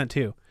think on it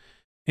too.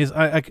 Is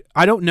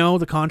I don't know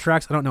the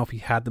contracts. I don't know if he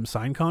had them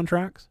sign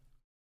contracts.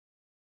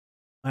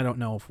 I don't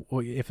know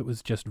if it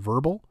was just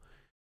verbal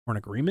or an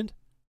agreement.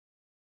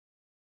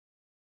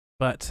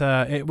 But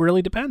it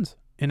really depends,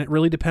 and it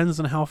really depends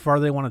on how far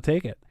they want to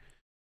take it.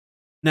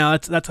 Now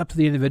that's up to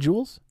the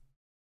individuals.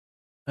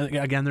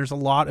 Again, there's a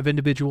lot of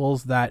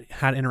individuals that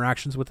had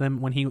interactions with him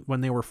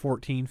when they were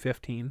 14,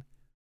 15,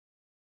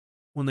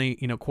 when they,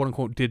 quote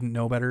unquote, didn't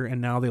know better,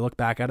 and now they look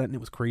back at it and it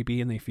was creepy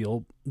and they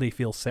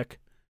feel sick.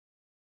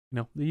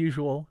 The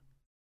usual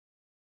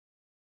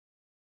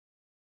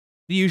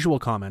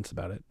comments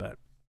about it. But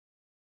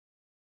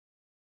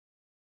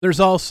there's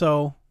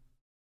also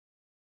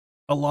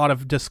a lot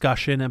of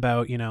discussion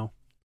about,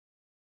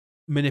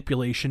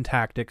 manipulation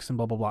tactics and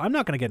blah, blah, blah. I'm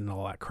not going to get into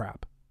all that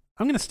crap.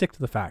 I'm going to stick to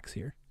the facts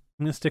here.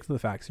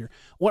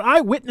 What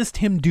I witnessed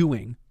him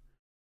doing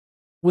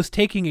was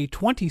taking a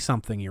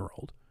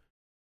 20-something-year-old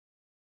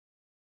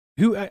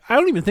who I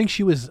don't even think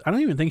she was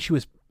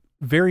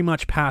very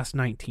much past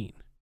 19.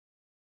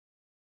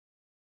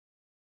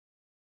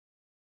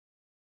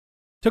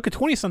 Took a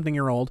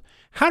 20-something-year-old,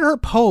 had her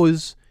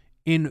pose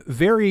in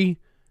very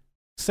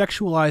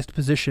sexualized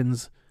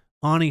positions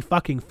on a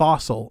fucking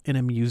fossil in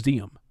a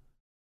museum.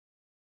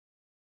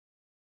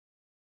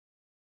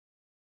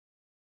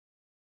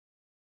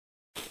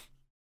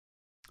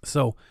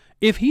 So,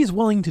 if he's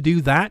willing to do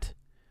that,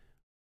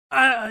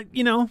 if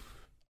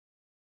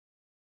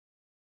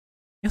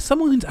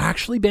someone's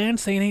actually banned,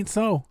 say it ain't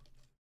so.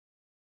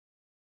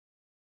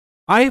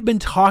 I have been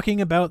talking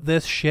about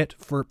this shit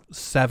for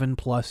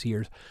 7+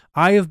 years.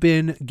 I have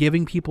been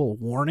giving people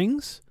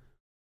warnings.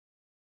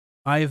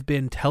 I have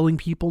been telling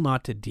people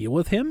not to deal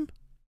with him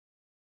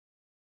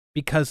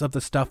because of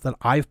the stuff that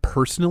I've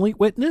personally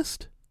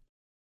witnessed.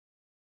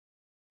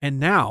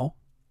 And now,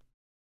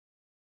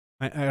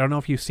 I don't know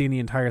if you've seen the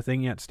entire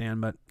thing yet,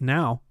 Stan, but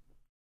now,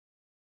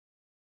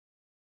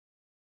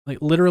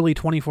 like literally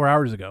 24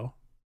 hours ago,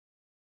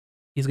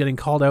 he's getting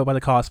called out by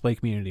the cosplay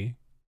community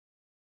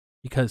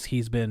because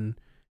he's been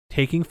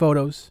taking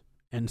photos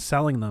and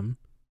selling them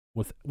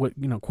with quote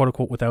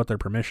unquote, without their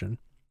permission.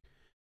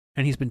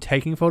 And he's been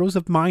taking photos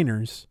of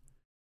minors.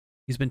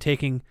 He's been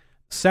taking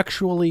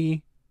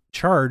sexually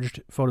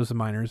charged photos of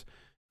minors,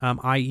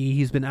 i.e.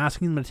 he's been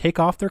asking them to take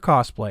off their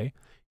cosplay.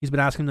 He's been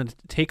asking them to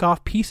take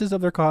off pieces of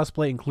their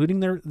cosplay,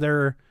 including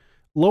their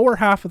lower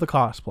half of the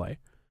cosplay,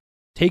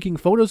 taking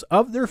photos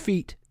of their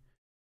feet,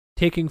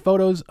 taking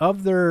photos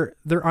of their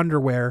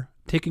underwear,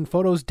 taking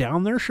photos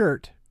down their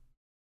shirt.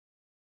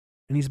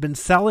 And he's been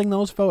selling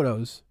those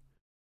photos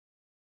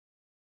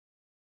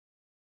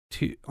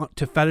to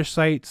fetish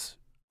sites,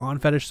 on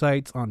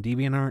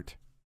DeviantArt.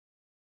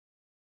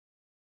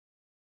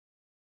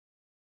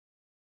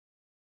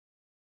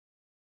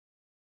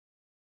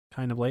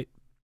 Kind of late.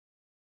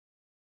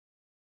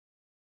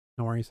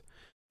 No worries.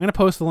 I'm going to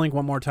post the link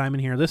one more time in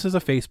here. This is a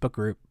Facebook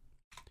group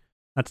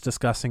that's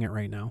discussing it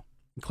right now.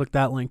 You click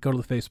that link, go to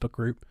the Facebook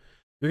group.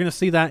 You're going to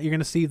see that. You're going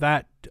to see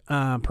that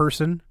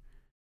person.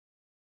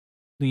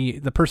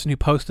 The person who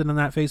posted in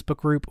that Facebook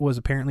group was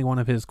apparently one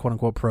of his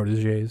quote-unquote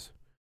proteges.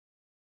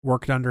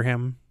 Worked under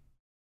him.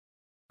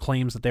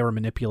 Claims that they were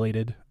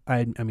manipulated.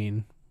 I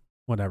mean,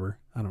 whatever.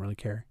 I don't really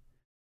care.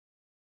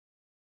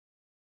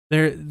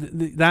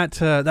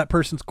 That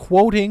person's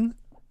quoting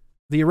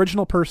the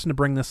original person to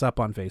bring this up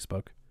on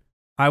Facebook.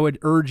 I would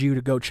urge you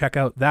to go check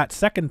out that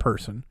second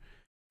person,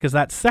 because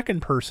that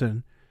second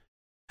person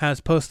has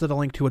posted a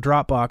link to a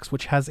Dropbox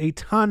which has a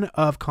ton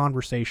of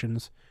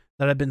conversations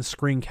that have been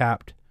screen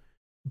capped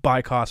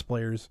by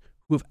cosplayers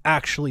who have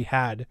actually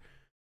had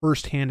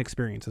first-hand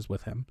experiences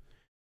with him.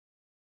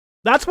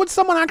 That's what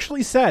someone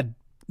actually said,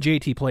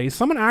 JT Plays.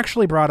 Someone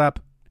actually brought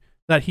up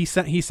that he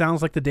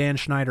sounds like the Dan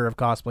Schneider of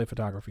cosplay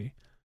photography.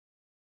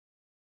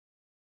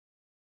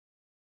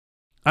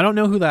 I don't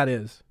know who that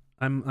is.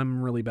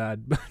 I'm really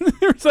bad. But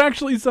there's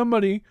actually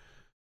somebody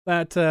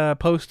that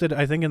posted,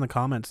 I think in the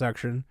comment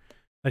section,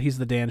 that he's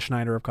the Dan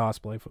Schneider of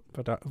cosplay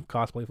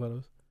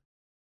photos.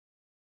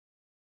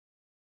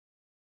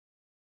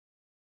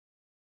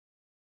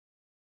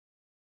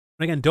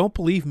 And again, don't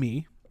believe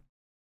me.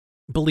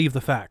 Believe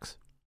the facts.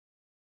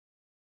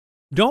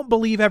 Don't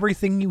believe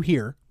everything you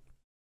hear,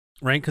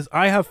 right? Because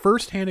I have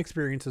first-hand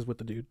experiences with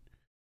the dude.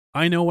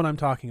 I know what I'm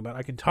talking about.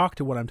 I can talk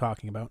to what I'm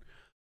talking about.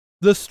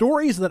 The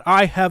stories that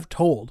I have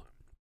told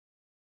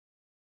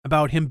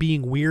about him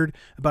being weird,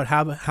 about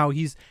how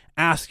he's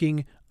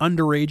asking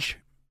underage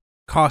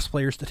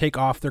cosplayers to take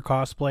off their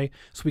cosplay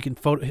so we can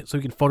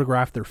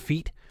photograph their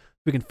feet,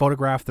 we can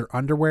photograph their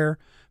underwear,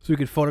 so we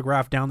can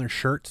photograph down their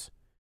shirts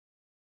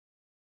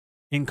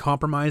in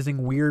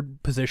compromising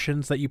weird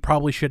positions that you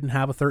probably shouldn't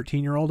have a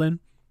 13-year-old in.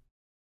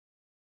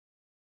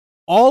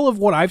 All of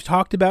what I've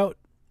talked about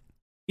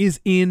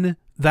is in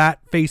that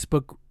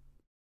Facebook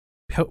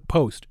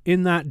post,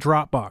 in that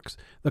Dropbox.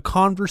 The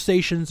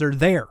conversations are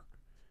there.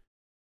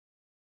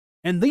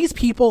 And these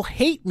people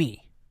hate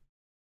me.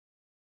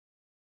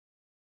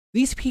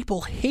 These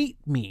people hate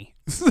me.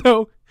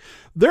 So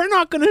they're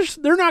not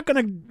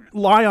gonna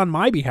lie on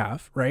my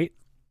behalf, right?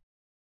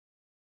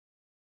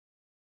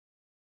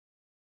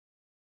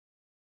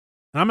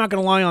 And I'm not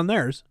gonna lie on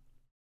theirs.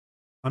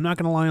 I'm not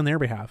gonna lie on their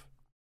behalf.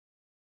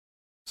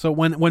 So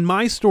when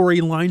my story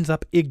lines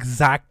up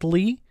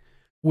exactly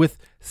with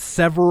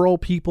several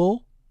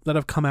people that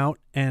have come out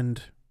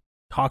and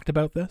talked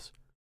about this,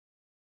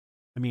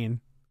 I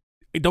mean,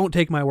 don't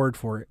take my word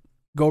for it.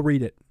 Go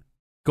read it.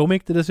 Go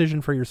make the decision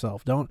for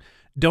yourself.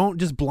 Don't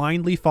just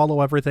blindly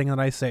follow everything that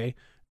I say.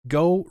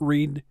 Go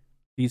read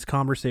these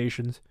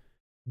conversations.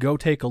 Go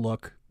take a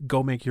look.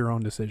 Go make your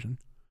own decision.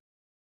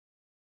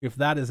 If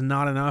that is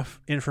not enough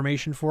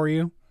information for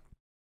you,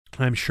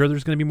 I'm sure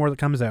there's going to be more that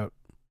comes out.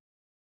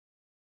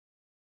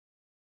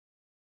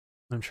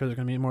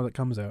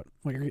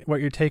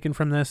 What you're taking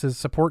from this is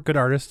support good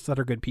artists that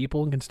are good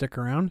people and can stick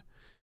around.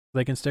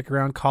 They can stick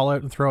around, call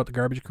out, and throw out the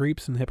garbage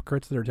creeps and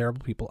hypocrites that are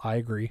terrible people. I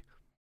agree.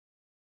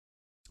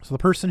 So the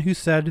person who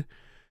said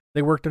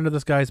they worked under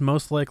this guy is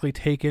most likely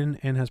taken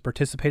and has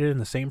participated in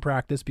the same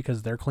practice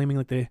because they're claiming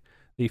that they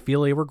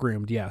feel they were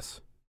groomed.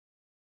 Yes.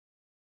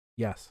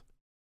 Yes.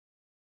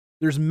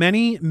 There's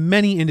many,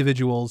 many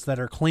individuals that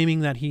are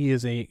claiming that he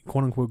is a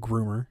quote-unquote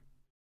groomer.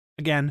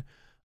 Again,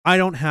 I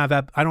don't have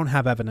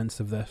evidence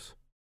of this.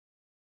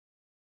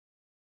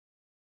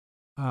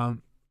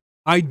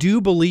 I do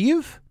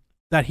believe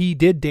that he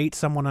did date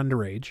someone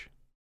underage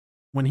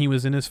when he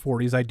was in his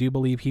 40s. I do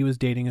believe he was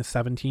dating a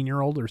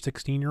 17-year-old or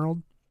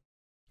 16-year-old.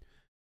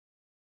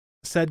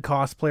 Said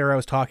cosplayer I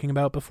was talking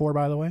about before,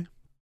 by the way,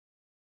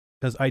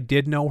 because I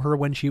did know her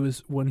when she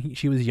was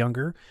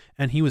younger,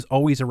 and he was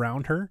always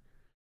around her.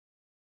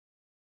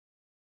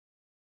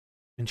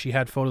 And she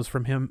had photos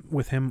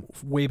with him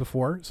way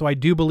before. So I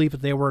do believe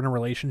that they were in a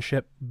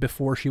relationship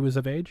before she was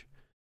of age.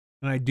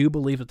 And I do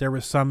believe that there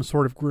was some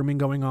sort of grooming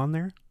going on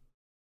there.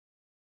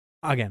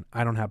 Again,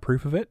 I don't have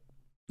proof of it.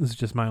 This is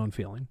just my own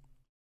feeling.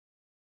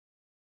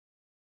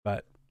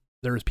 But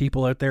there's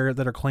people out there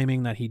that are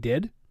claiming that he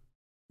did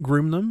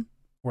groom them,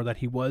 or that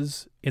he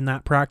was in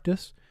that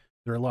practice.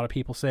 There are a lot of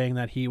people saying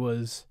that he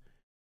was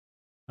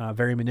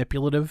very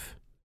manipulative,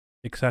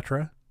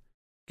 etc.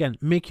 Again,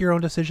 make your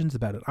own decisions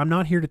about it. I'm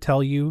not here to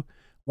tell you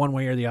one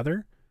way or the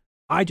other.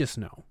 I just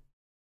know.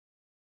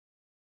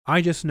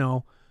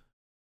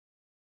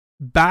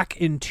 Back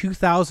in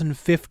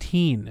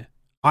 2015,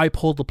 I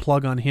pulled the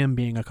plug on him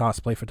being a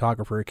cosplay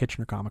photographer at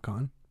Kitchener Comic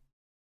Con.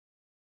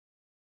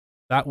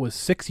 That was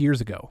 6 years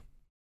ago.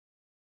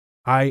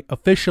 I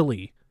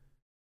officially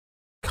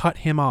cut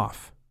him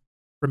off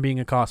from being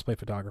a cosplay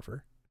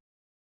photographer.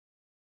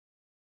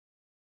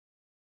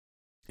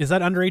 Is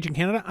that underage in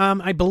Canada?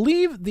 I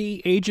believe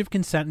the age of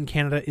consent in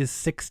Canada is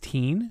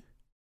 16.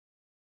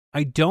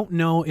 I don't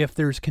know if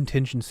there's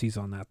contingencies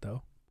on that,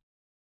 though.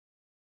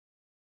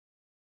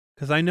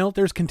 Because I know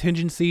there's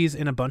contingencies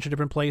in a bunch of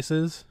different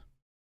places.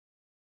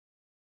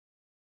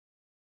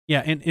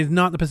 Yeah, and is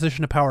not in a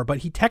position of power, but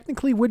he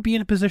technically would be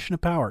in a position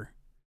of power.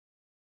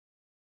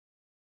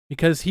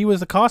 Because he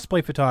was a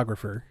cosplay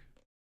photographer.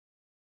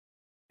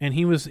 And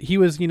he was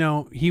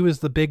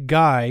the big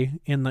guy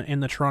in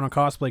the Toronto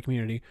cosplay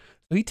community.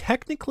 So he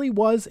technically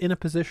was in a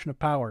position of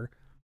power.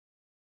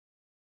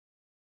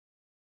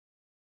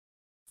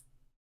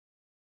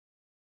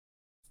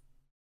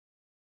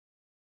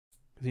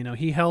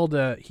 He held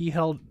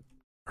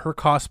her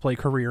cosplay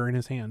career in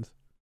his hands.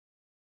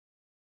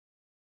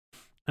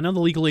 I know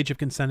the legal age of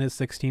consent is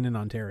 16 in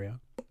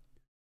Ontario.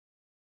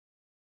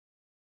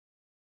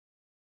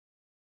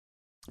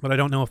 But I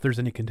don't know if there's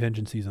any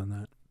contingencies on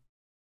that.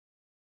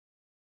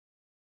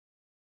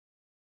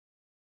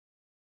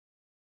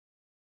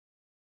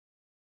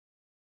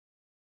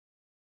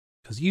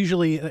 Because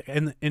usually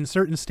in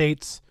certain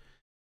states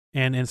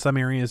and in some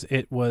areas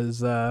it was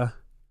that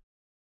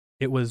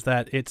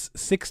it's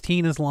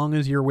 16 as long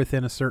as you're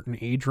within a certain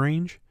age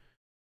range.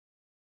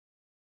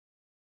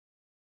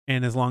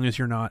 And as long as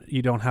you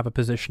don't have a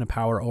position of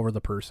power over the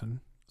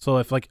person.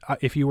 So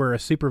if you were a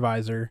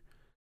supervisor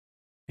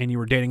and you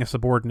were dating a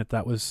subordinate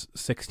that was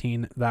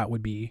 16, that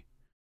would be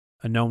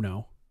a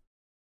no-no.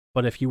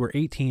 But if you were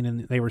 18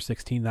 and they were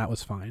 16, that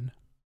was fine.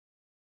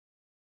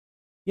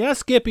 Yeah,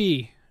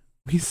 Skippy!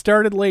 We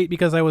started late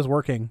because I was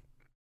working.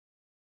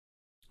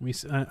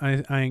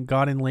 I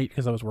got in late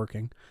because I was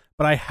working.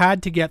 But I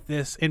had to get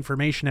this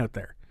information out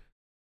there.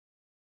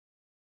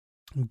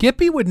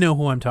 Gippy would know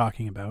who I'm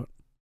talking about.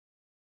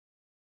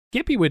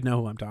 Gippy would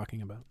know who I'm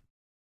talking about.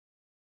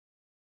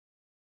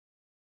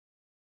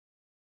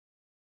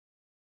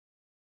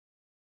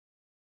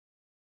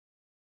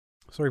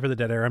 Sorry for the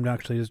dead air. I'm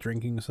actually just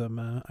drinking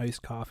some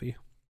iced coffee.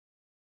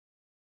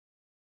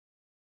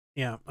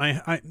 Yeah,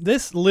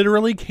 this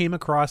literally came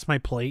across my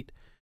plate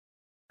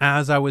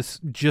as I was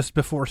just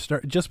before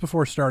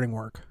starting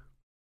work.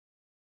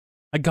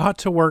 I got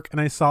to work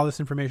and I saw this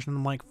information and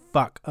I'm like,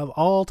 fuck, of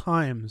all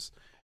times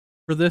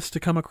for this to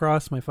come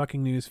across my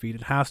fucking newsfeed,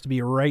 it has to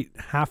be right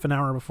half an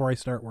hour before I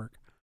start work.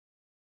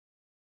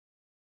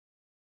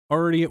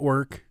 Already at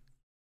work.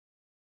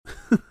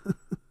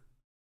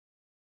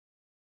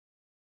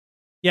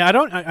 Yeah, I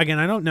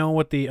don't know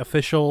what the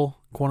official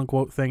quote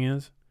unquote thing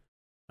is.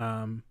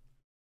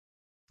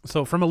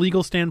 So from a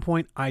legal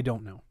standpoint, I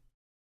don't know.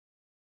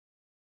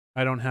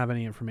 I don't have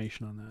any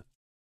information on that.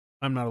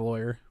 I'm not a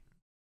lawyer.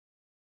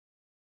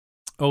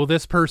 Oh,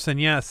 this person,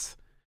 yes.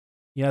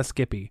 Yes,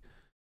 Gippy.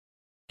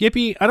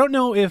 Gippy, I don't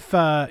know if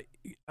I'm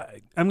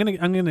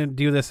gonna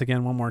do this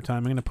again one more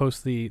time. I'm gonna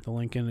post the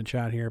link in the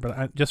chat here,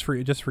 but just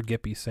for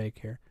Gippy's sake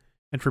here,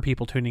 and for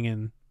people tuning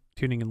in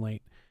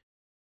late.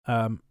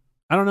 I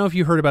don't know if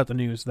you heard about the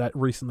news that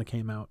recently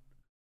came out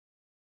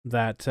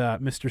that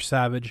Mr.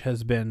 Savage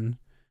has been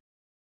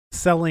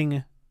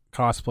selling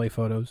cosplay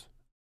photos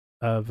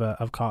of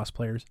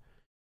cosplayers,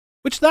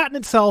 which that in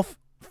itself,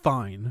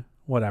 fine,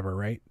 whatever,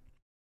 right?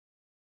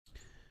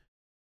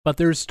 But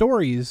there's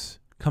stories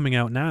coming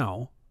out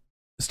now,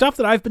 stuff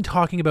that I've been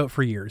talking about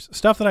for years,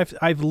 stuff that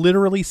I've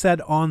literally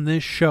said on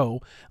this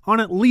show on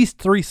at least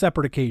 3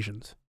 separate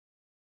occasions.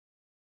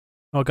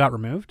 Oh, it got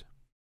removed?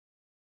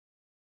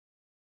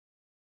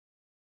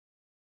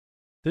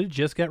 Did it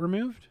just get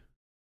removed?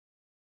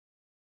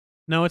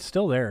 No, it's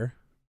still there.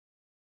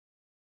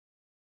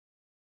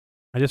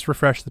 I just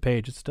refreshed the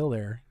page. It's still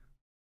there.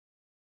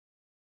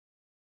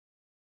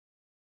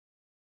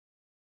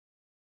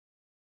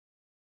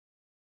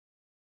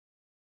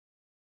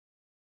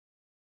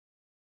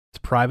 It's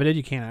privated.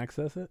 You can't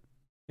access it.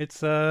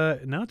 It's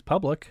no, it's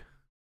public.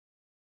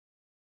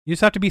 You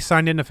just have to be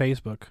signed into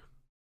Facebook.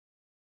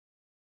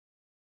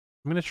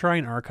 I'm gonna try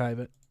and archive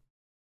it.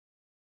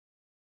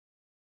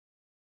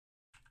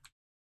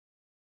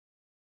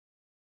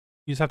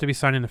 You just have to be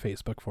signed into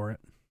Facebook for it.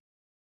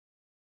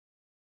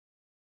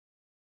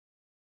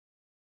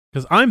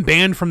 Because I'm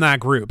banned from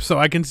that group, so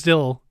I can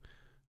still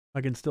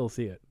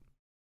see it.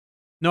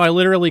 No, I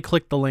literally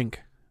clicked the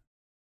link.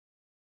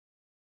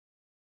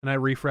 And I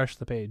refreshed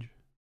the page.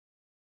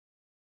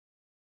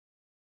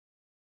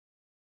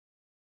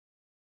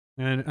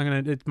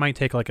 And it might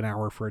take like an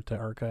hour for it to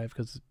archive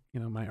because,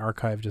 my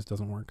archive just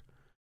doesn't work.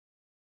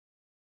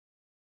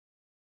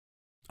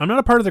 I'm not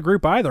a part of the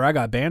group either. I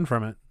got banned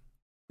from it.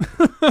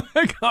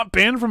 I got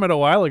banned from it a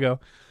while ago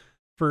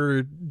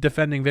for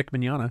defending Vic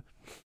Mignogna.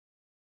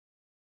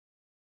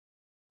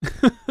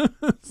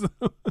 So,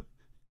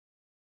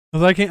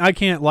 I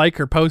can't like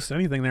or post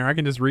anything there. I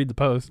can just read the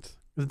post.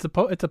 It's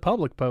a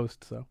public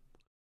post, so.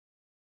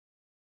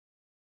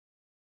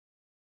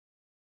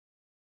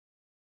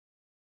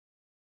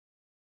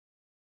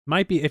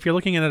 Might be if you're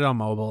looking at it on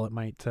mobile, it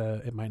might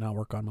not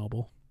work on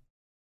mobile.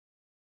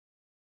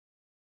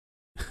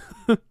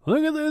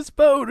 Look at this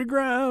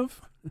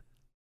photograph.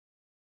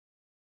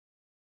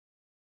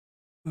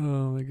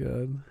 Oh my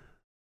god.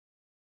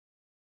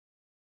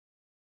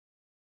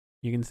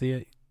 You can see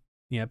it?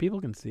 Yeah, people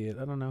can see it.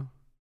 I don't know.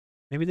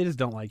 Maybe they just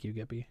don't like you,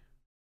 Gippy.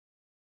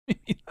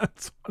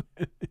 That's what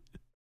it is.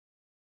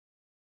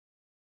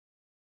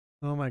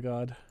 Oh my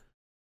god.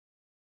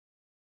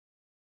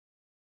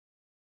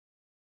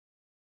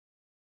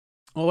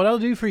 Well, what I'll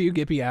do for you,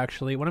 Gippy,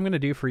 actually, what I'm going to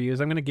do for you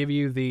is I'm going to give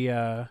you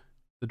the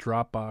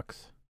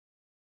Dropbox.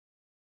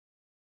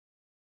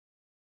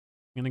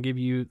 I'm going to give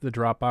you the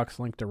Dropbox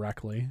link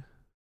directly.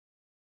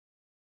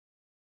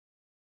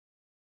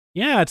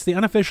 Yeah, it's the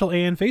unofficial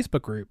AN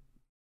Facebook group.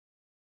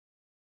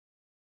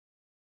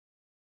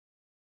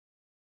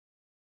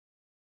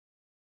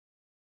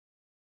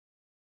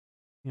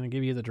 I'm going to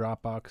give you the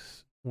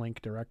Dropbox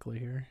link directly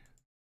here.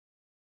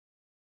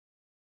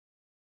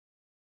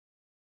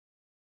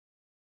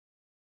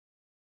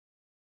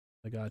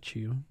 I got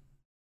you.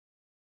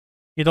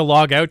 You had to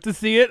log out to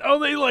see it? Oh,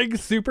 they like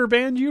super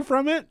banned you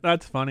from it?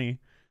 That's funny.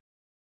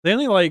 They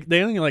only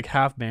like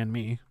half banned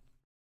me.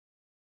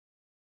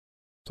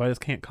 So I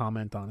just can't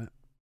comment on it.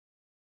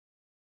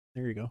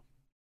 There you go.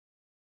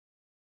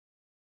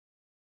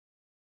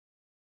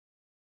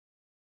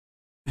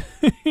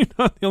 You're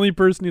not the only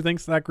person who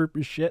thinks that group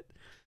is shit.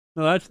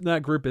 No,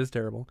 that group is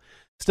terrible.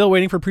 Still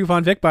waiting for proof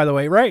on Vic, by the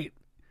way. Right.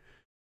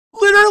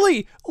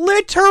 Literally.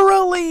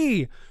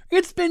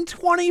 It's been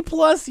 20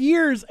 plus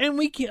years and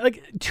we can't,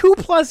 like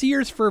 2+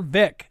 years for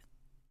Vic.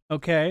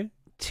 Okay.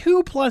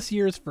 2+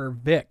 years for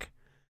Vic.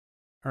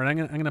 All right.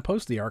 I'm going to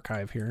post the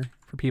archive here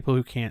for people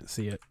who can't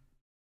see it.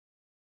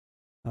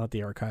 Not that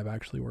the archive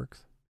actually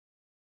works.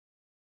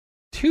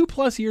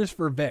 2+ years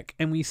for Vic,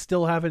 and we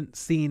still haven't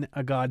seen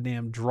a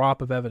goddamn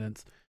drop of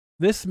evidence.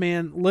 This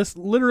man,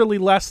 literally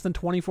less than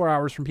 24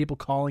 hours from people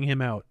calling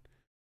him out.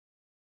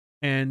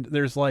 And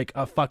there's like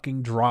a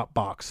fucking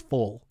Dropbox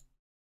full.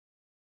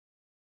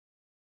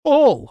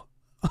 Full.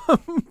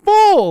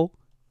 Full.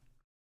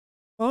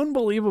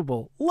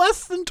 Unbelievable.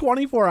 Less than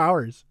 24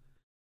 hours.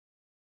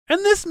 And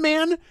this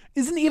man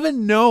isn't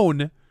even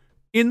known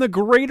in the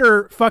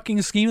greater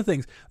fucking scheme of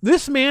things.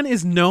 This man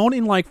is known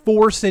in like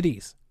 4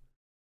 cities.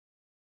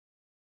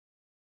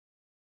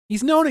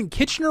 He's known in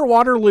Kitchener,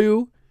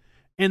 Waterloo,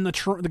 and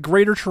the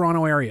greater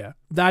Toronto area.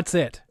 That's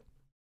it.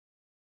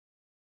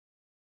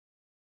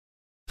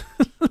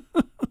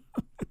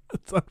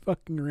 It's not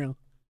fucking real.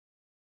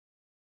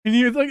 And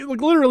you like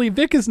literally,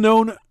 Vic is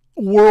known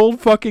world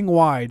fucking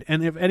wide,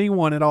 and if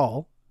anyone at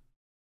all.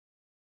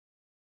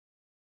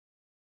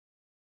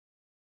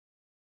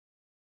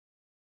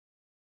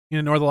 You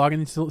ignore the login,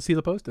 you see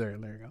the post there.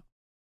 There you go.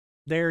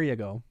 There you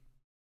go.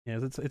 Yeah,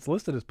 it's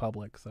listed as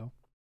public, so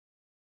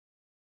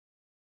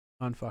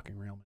unfucking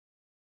real.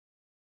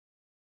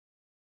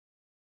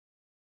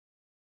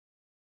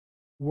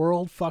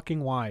 World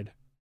fucking wide.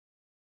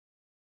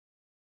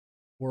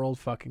 World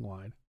fucking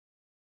wide.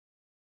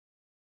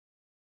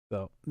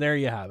 So there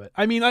you have it.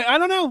 I mean, I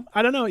don't know.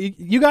 I don't know.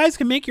 You guys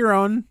can make your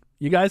own.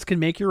 You guys can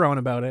make your own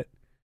about it.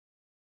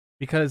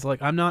 Because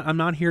like I'm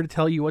not here to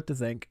tell you what to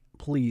think.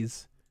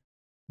 Please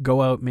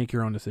go out, make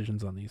your own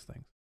decisions on these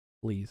things.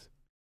 Please.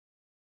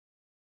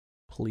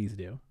 Please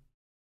do.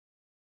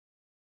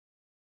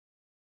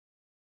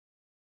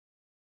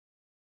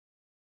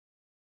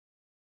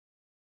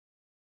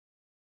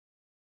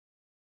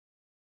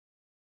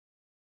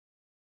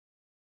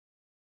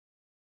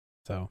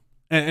 So,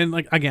 and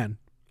like again,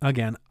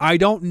 I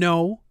don't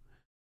know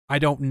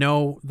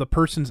the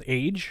person's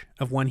age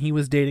of when he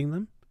was dating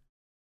them.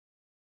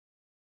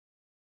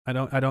 I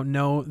don't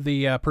know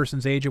the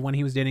person's age of when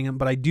he was dating them,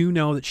 but I do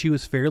know that she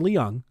was fairly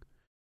young,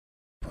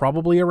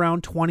 probably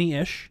around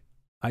 20-ish.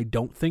 I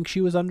don't think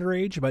she was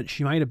underage, but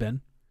she might have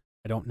been.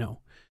 I don't know.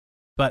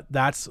 But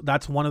that's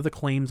one of the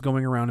claims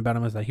going around about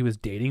him, is that he was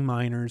dating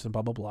minors and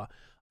blah blah blah.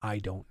 I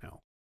don't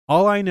know.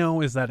 All I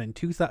know is that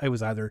it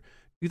was either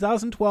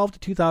 2012 to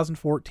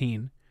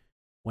 2014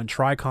 when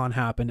TriCon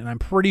happened, and I'm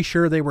pretty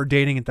sure they were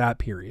dating at that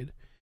period.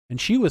 And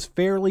she was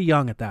fairly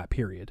young at that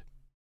period.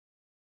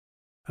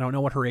 I don't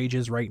know what her age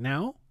is right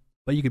now,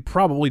 but you could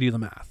probably do the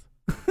math.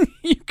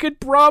 You could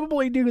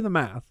probably do the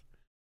math.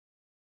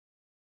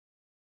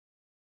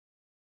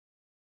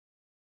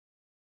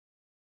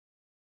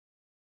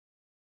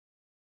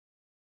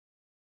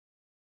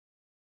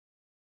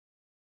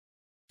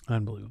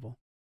 Unbelievable.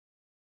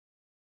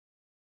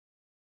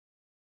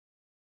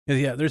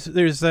 Yeah, there's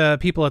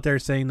people out there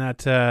saying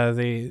that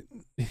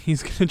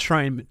he's gonna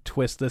try and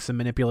twist this and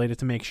manipulate it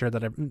to make sure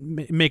that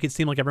make it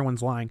seem like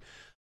everyone's lying.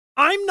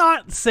 I'm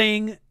not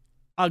saying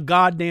a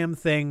goddamn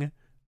thing.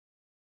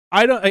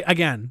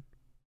 Again,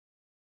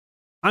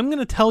 I'm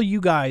gonna tell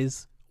you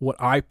guys what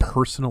I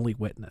personally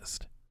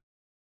witnessed.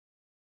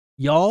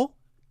 Y'all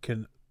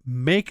can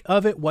make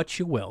of it what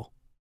you will.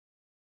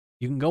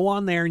 You can go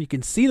on there and you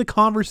can see the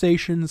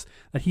conversations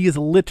that he has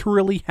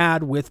literally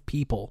had with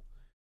people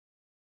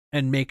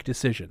and make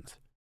decisions.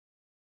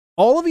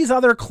 All of these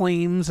other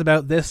claims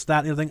about this,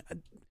 that, and the thing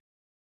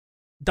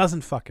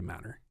doesn't fucking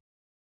matter.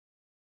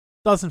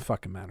 Doesn't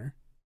fucking matter,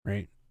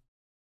 right?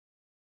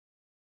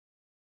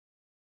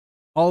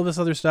 All of this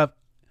other stuff.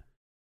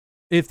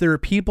 If there are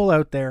people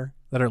out there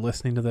that are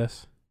listening to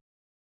this,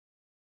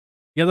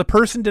 yeah, the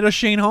person did a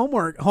Shane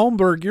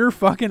Holmberg. You're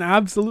fucking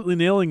absolutely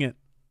nailing it.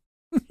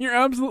 You're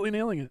absolutely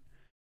nailing it.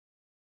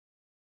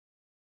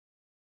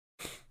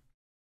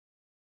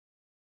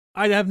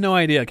 I have no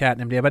idea, Cat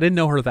Named Dave. I didn't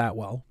know her that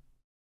well.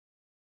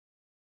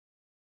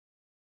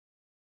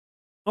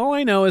 All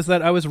I know is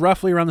that I was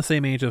roughly around the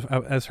same age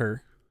as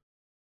her.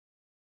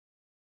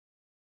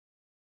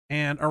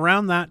 And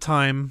around that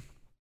time,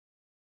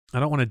 I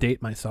don't want to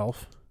date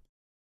myself.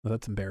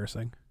 That's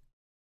embarrassing.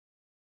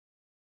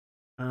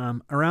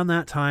 Around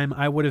that time,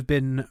 I would have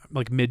been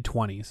like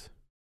mid-20s.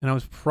 And I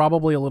was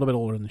probably a little bit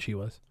older than she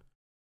was.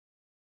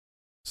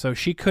 So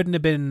she couldn't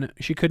have been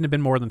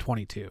more than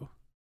 22.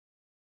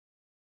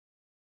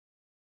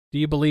 Do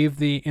you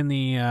believe in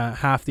the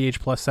half the age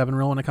plus 7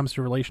 rule when it comes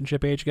to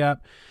relationship age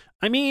gap?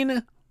 I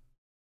mean,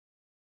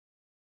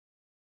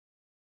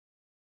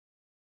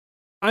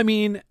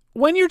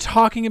 when you're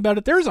talking about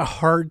it, there's a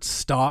hard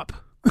stop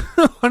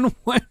on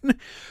when,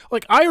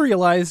 like, I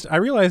realized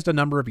a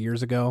number of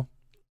years ago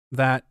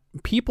that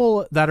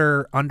people that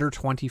are under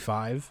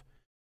 25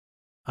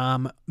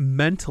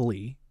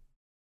 mentally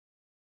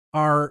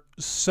are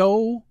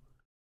so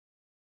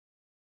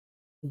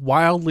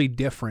wildly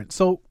different.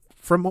 So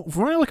from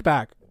when I look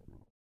back,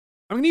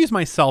 I'm going to use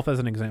myself as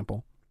an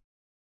example.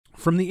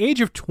 From the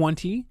age of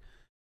 20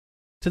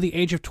 to the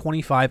age of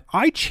 25,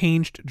 I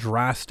changed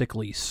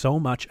drastically so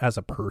much as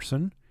a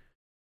person.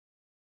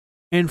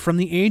 And from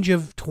the age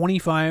of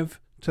 25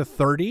 to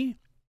 30,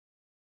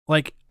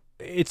 like,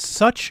 it's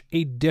such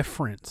a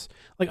difference.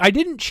 Like, I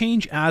didn't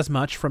change as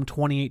much from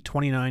 28,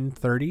 29,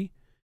 30,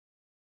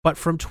 but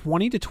from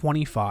 20 to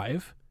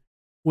 25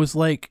 was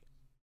like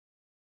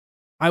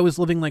I was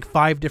living like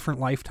 5 different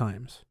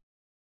lifetimes.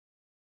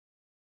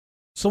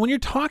 So when you're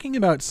talking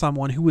about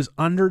someone who is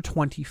under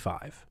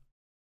 25,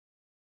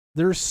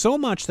 there's so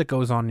much that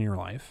goes on in your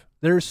life.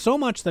 There's so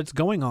much that's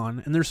going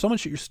on, and there's so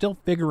much that you're still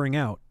figuring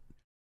out.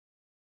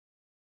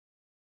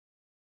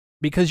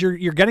 Because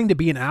you're getting to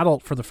be an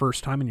adult for the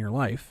first time in your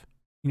life,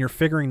 and you're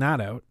figuring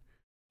that out.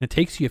 And it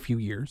takes you a few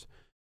years.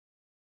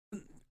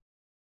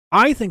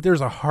 I think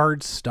there's a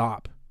hard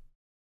stop.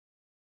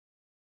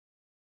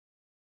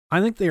 I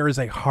think there is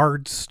a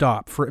hard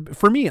stop,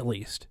 for me at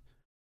least,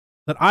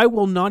 that I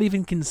will not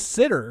even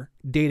consider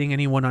dating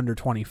anyone under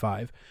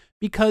 25,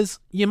 because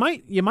you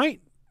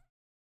might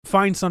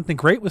find something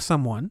great with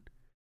someone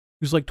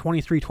who's like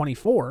 23,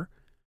 24,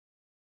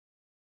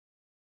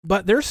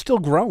 but they're still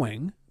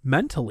growing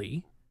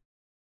mentally,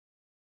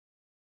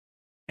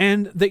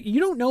 and that you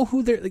don't know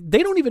they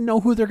don't even know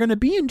who they're going to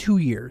be in 2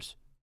 years,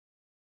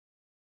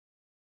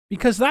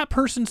 because that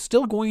person's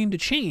still going to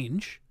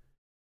change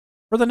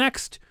for the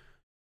next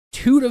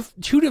 2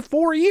 to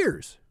 4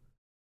 years.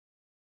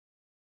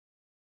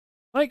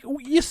 Like,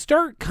 you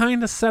start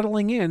kind of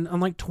settling in on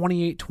like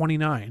 28,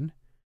 29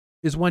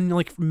 is when,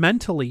 like,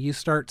 mentally you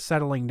start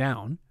settling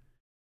down.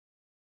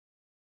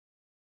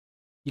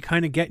 You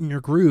kind of get in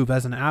your groove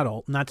as an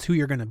adult, and that's who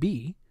you're going to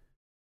be.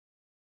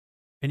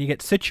 And you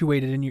get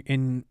situated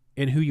in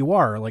who you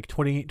are, like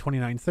 28,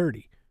 29,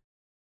 30.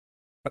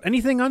 But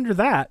anything under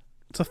that,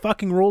 it's a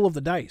fucking roll of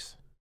the dice.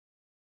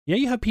 Yeah,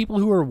 you have people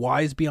who are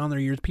wise beyond their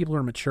years, people who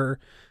are mature.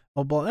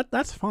 Oh, well,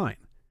 that's fine.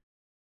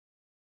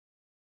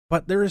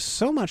 But there is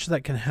so much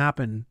that can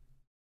happen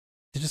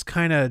to just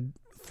kind of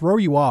throw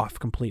you off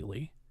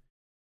completely.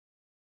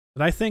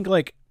 But I think,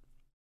 like,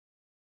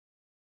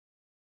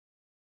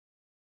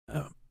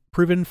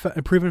 proven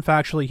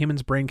factually,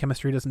 humans' brain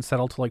chemistry doesn't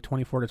settle till like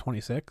 24 to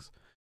 26.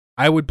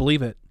 I would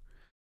believe it.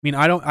 I mean,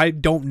 I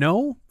don't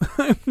know.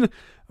 I'm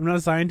not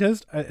a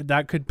scientist.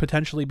 That could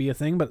potentially be a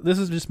thing, but this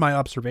is just my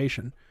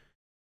observation.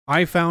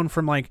 I found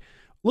from, like,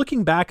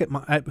 looking back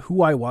at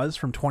who I was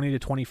from 20 to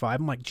 25,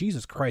 I'm like,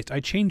 Jesus Christ, I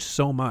changed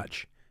so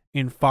much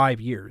in 5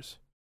 years.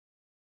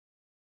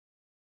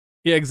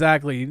 Yeah,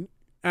 exactly.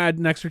 Add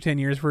an extra 10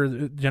 years for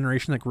the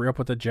generation that grew up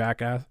with a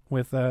Jackass,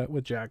 with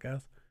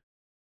Jackass.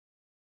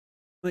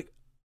 Like,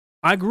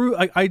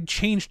 I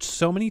changed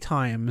so many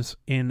times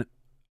in,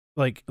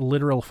 like,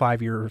 literal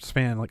 5-year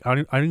span. Like, I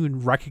don't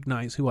even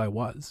recognize who I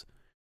was.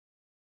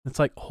 It's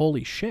like,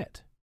 holy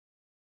shit.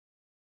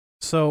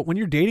 So when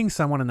you're dating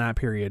someone in that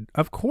period,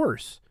 of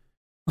course,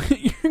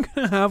 you're going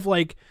to have,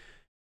 like,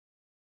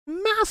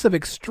 massive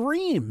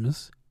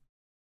extremes.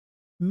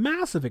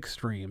 Massive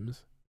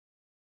extremes.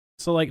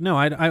 So, like, no,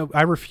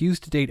 I refuse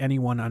to date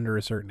anyone under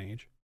a certain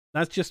age.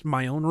 That's just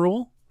my own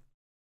rule.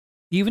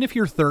 Even if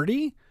you're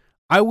 30,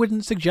 I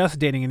wouldn't suggest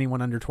dating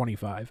anyone under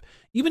 25.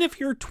 Even if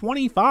you're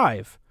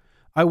 25,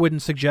 I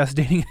wouldn't suggest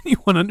dating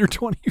anyone under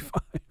 25.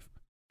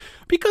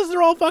 Because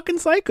they're all fucking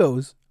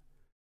psychos.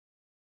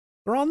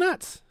 They're all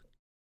nuts.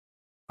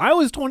 I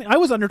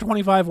was under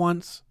 25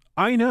 once.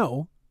 I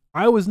know.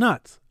 I was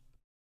nuts.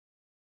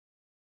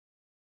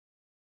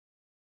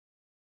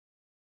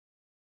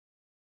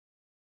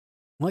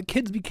 Let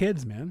kids be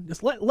kids, man.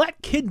 Just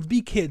let kids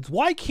be kids.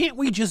 Why can't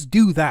we just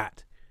do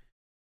that?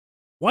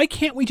 Why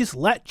can't we just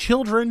let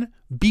children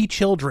be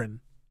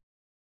children?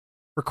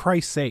 For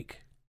Christ's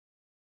sake.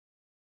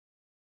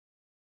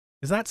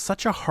 Is that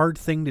such a hard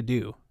thing to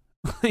do?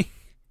 Like,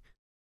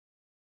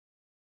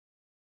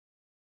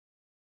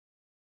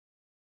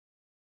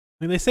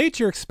 I mean, they say it's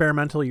your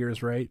experimental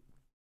years, right?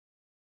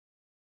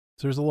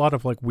 So there's a lot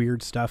of, like,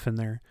 weird stuff in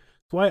there.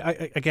 So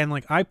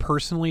I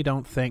personally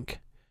don't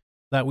think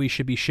that we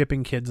should be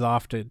shipping kids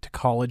off to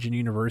college and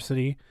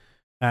university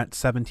at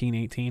 17,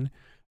 18.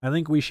 I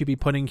think we should be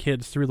putting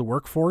kids through the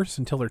workforce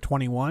until they're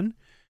 21,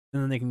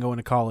 and then they can go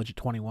into college at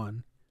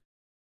 21.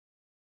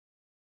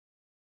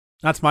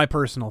 That's my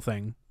personal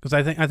thing, because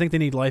I think they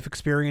need life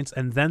experience,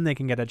 and then they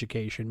can get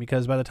education,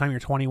 because by the time you're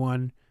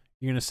 21,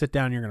 you're going to sit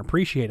down and you're going to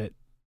appreciate it.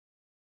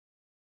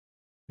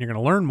 You're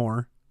going to learn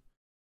more.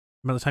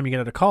 By the time you get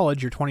out of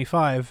college, you're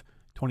 25,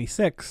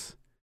 26.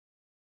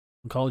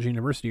 In college or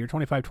university, you're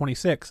 25,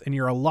 26, and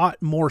you're a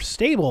lot more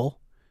stable,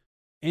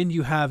 and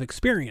you have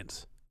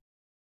experience.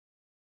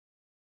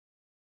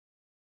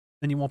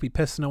 Then you won't be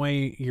pissing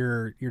away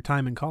your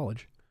time in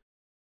college.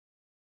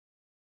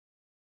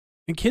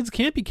 And kids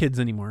can't be kids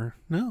anymore.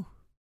 No.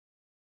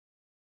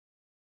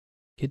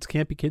 Kids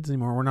can't be kids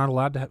anymore. We're not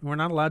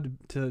allowed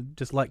to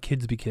just let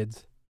kids be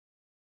kids.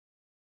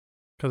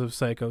 Because of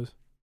psychos.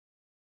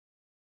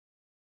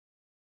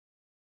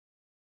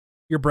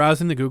 You're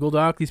browsing the Google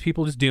Doc. These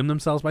people just doom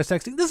themselves by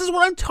sexting. This is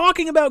what I'm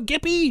talking about,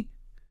 Gippy.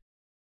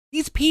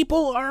 These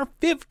people are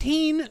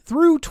 15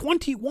 through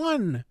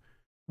 21.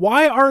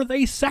 Why are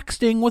they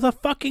sexting with a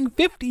fucking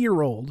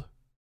 50-year-old?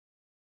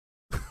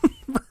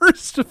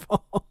 First of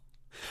all,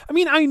 I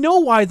mean, I know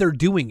why they're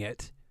doing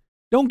it.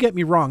 Don't get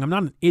me wrong. I'm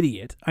not an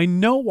idiot. I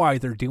know why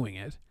they're doing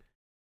it.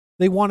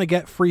 They want to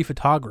get free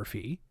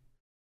photography.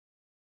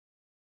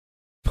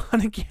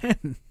 But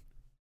again,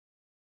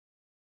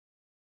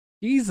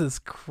 Jesus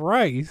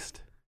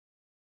Christ.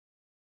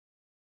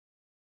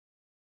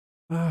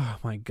 Oh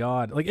my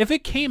God. Like, if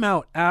it came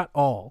out at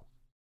all,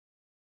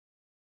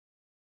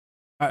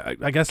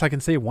 I guess I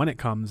can say when it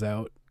comes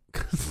out,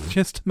 because it's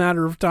just a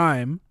matter of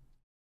time.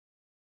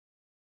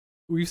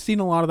 We've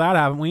seen a lot of that,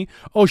 haven't we?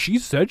 Oh, she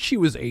said she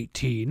was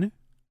 18.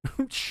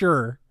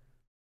 Sure.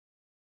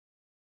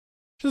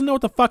 She doesn't know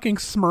what the fucking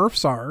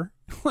Smurfs are.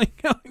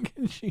 Like, how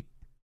can she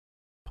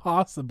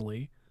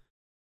possibly?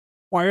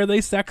 Why are they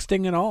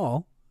sexting at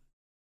all?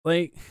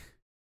 Like,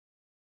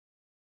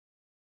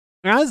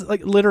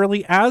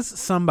 literally as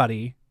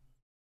somebody,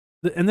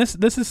 and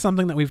this is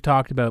something that we've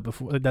talked about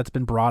before, that's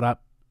been brought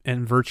up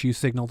and virtue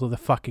signaled to the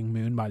fucking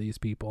moon by these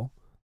people.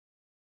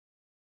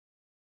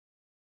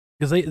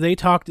 Because they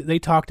talked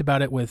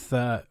about it with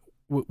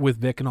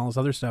Vic and all this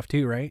other stuff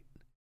too, right?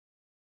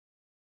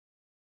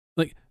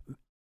 Like,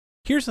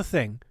 here's the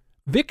thing.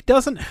 Vic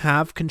doesn't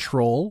have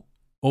control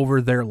over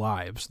their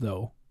lives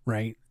though,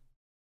 right?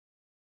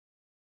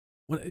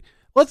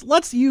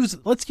 Let's use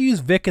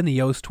Vic and the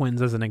Yost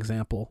twins as an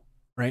example,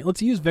 right?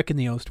 Let's use Vic and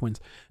the Yost twins.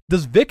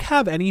 Does Vic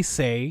have any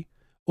say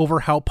over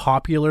how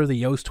popular the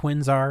Yost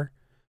twins are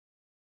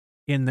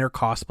in their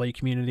cosplay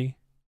community?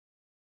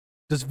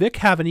 Does Vic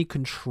have any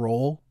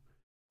control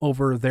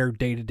over their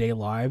day-to-day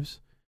lives?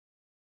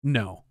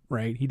 No,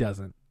 right? He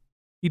doesn't.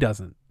 He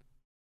doesn't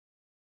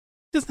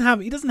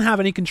have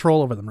any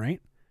control over them, right?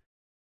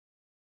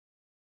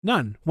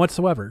 None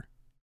whatsoever.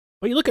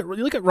 But you look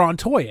at Ron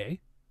Toye.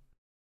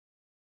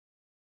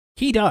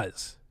 He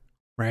does,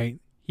 right?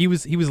 He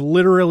was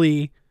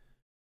literally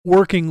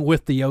working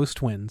with the Yost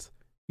twins.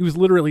 He was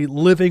literally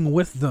living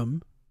with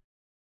them,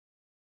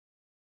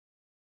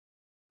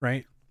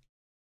 right?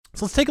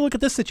 So let's take a look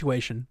at this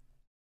situation.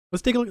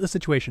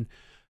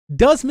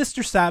 Does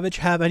Mr. Savage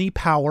have any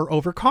power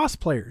over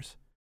cosplayers?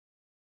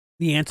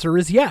 The answer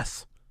is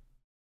yes.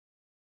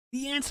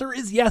 The answer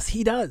is yes,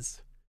 he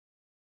does.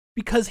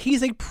 Because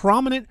he's a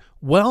prominent,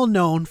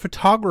 well-known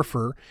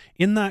photographer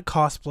in that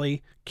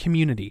cosplay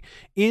community.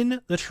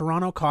 In the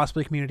Toronto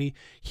cosplay community,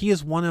 he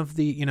is one of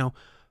the,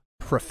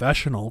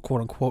 professional,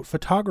 quote-unquote,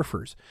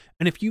 photographers.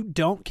 And if you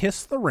don't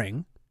kiss the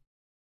ring,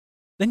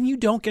 then you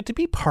don't get to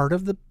be part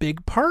of the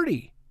big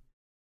party.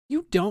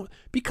 You don't,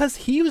 because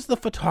he was the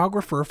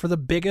photographer for the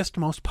biggest,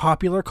 most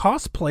popular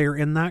cosplayer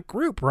in that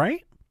group,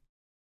 right?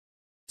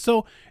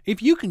 So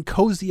if you can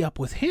cozy up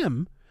with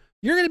him,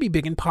 you're going to be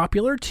big and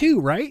popular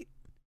too, right?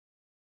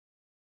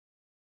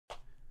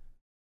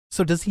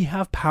 So does he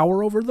have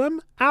power over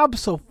them?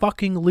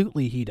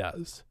 Abso-fucking-lutely he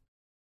does.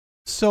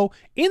 So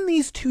in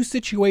these two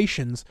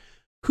situations,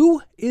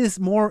 who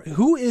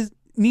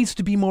needs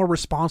to be more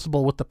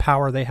responsible with the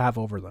power they have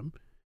over them?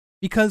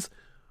 Because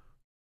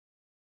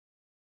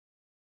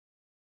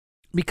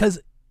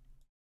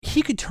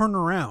he could turn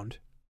around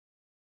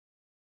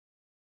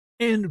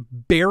and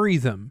bury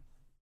them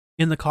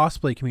in the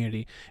cosplay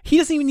community. He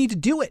doesn't even need to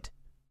do it.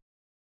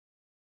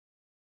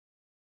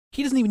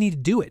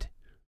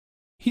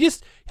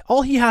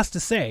 All he has to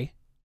say,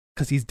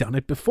 because he's done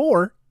it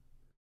before,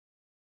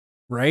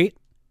 right?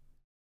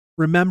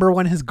 Remember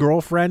when his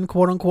girlfriend,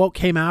 quote unquote,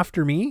 came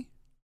after me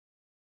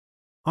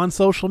on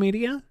social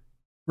media?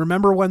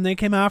 Remember when they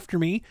came after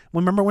me?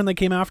 Remember when they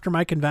came after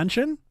my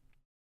convention?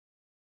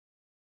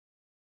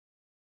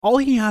 All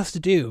he has to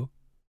do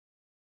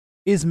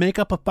is make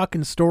up a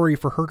fucking story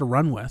for her to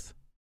run with.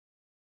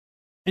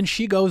 And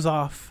she goes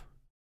off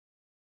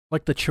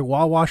like the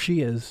chihuahua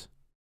she is.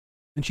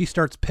 And she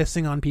starts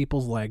pissing on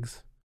people's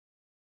legs.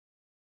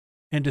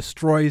 And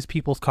destroys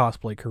people's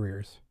cosplay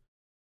careers.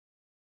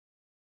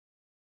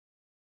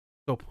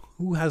 So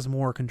who has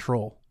more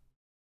control?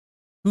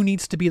 Who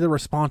needs to be the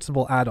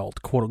responsible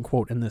adult, quote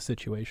unquote, in this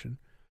situation?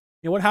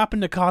 Yeah, what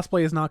happened to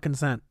cosplay is not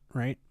consent,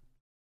 right?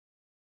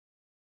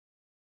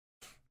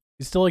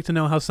 You still like to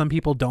know how some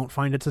people don't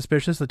find it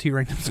suspicious that two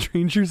random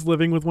strangers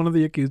living with one of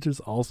the accusers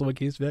also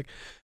accused Vic?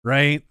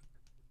 Right?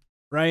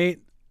 Right?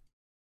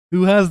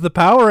 Who has the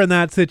power in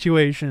that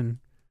situation?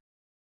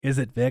 Is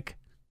it Vic?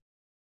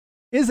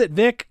 Is it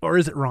Vic or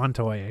is it Ron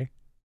Toye?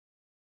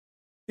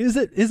 Is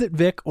it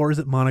Vic or is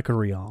it Monica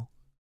Rial?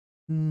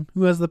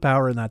 Who has the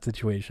power in that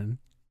situation?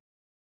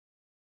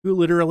 Who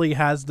literally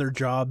has their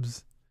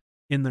jobs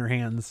in their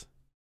hands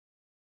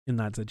in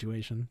that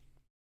situation?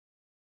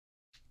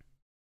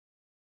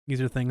 These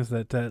are things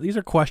that these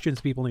are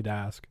questions people need to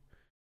ask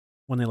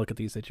when they look at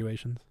these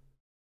situations.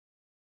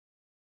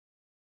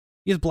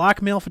 He has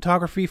blackmail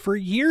photography for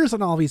years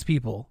on all these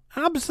people.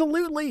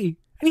 Absolutely.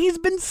 And he's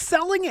been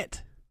selling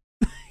it.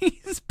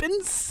 He's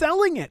been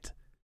selling it.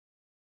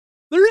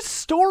 There's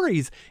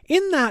stories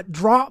in that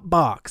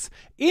Dropbox,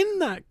 in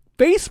that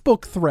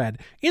Facebook thread,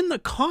 in the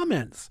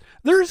comments.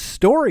 There's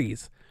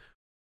stories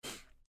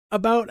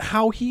about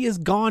how he has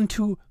gone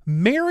to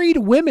married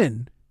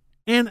women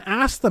and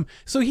asked them.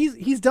 So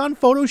he's done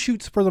photo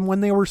shoots for them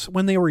when they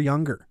were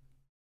younger.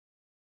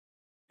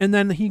 And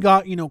then he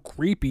got,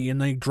 creepy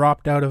and they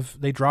dropped out of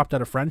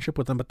friendship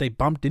with him, but they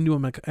bumped into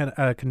him at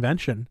a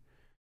convention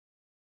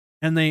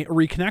and they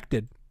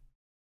reconnected.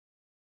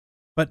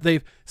 But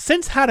they've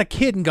since had a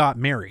kid and got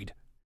married.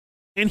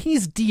 And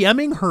he's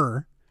DMing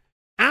her,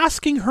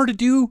 asking her to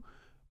do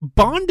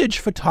bondage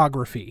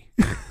photography.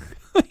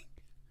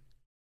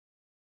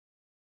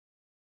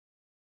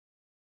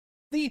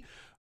 The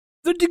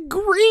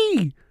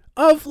degree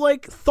of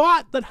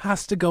thought that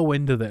has to go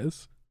into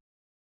this.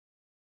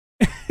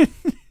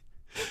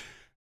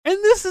 And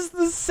this is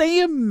the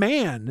same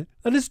man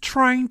that is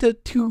trying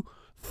to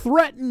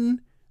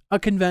threaten a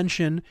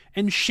convention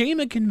and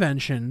shame a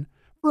convention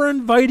for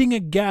inviting a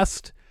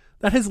guest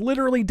that has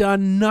literally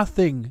done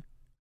nothing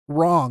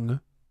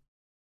wrong,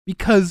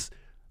 because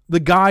the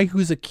guy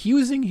who's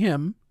accusing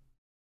him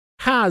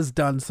has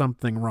done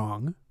something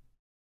wrong.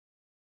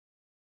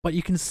 But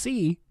you can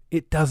see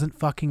it doesn't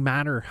fucking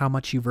matter how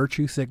much you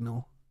virtue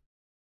signal.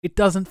 It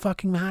doesn't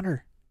fucking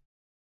matter.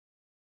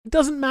 It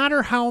doesn't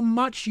matter how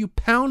much you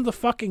pound the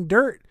fucking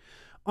dirt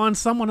on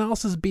someone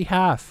else's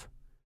behalf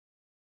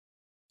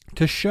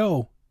to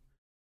show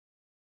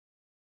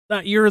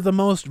that you're the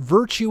most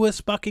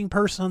virtuous fucking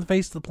person on the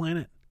face of the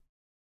planet.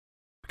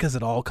 Because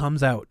it all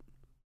comes out.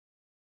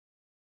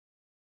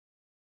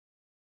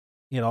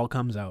 It all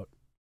comes out.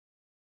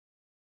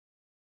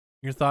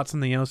 Your thoughts on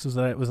the Yost is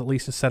that it was at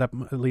least a setup,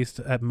 at least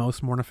at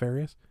most more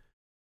nefarious?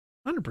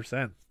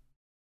 100%.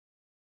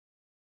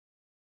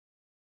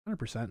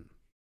 100%.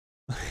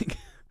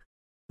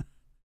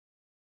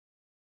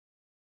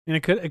 And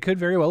it could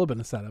very well have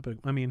been a setup.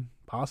 I mean,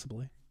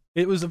 possibly.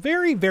 It was a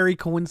very, very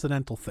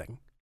coincidental thing.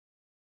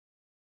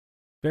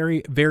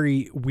 Very,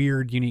 very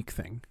weird, unique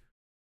thing.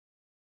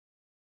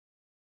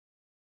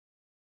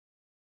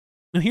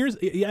 And here's,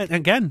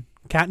 again,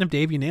 Catnip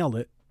Dave, you nailed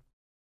it.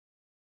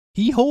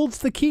 He holds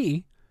the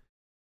key.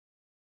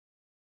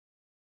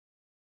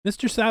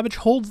 Mr. Savage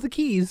holds the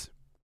keys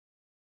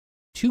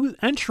to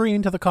entry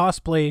into the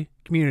cosplay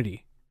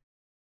community.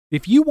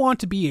 If you want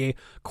to be a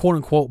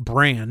quote-unquote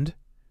brand,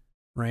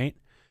 right,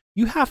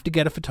 you have to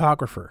get a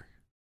photographer.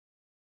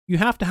 You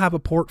have to have a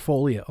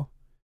portfolio.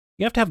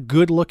 You have to have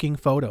good-looking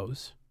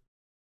photos.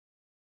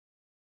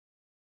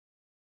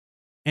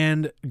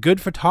 And good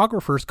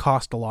photographers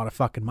cost a lot of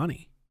fucking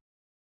money.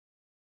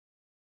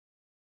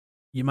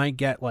 You might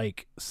get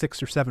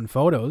 6 or 7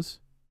 photos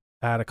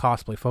at a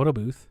cosplay photo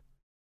booth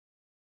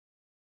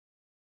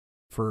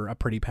for a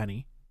pretty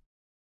penny.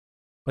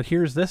 But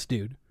here's this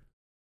dude.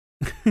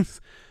 He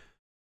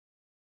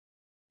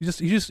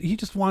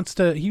just wants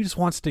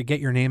to get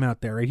your name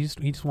out there, right? He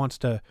just wants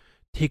to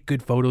take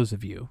good photos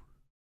of you.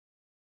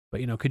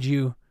 But could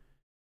you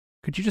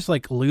just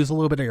lose a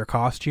little bit of your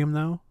costume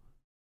though?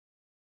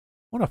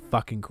 What a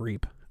fucking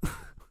creep.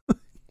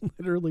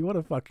 Literally, what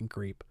a fucking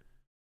creep.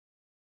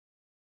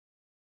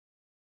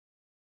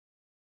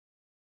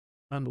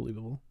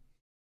 Unbelievable.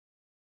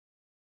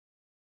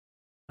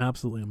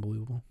 Absolutely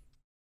unbelievable.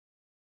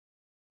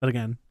 But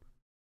again,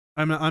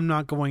 I'm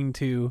not going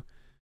to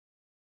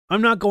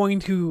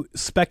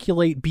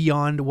speculate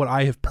beyond what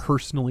I have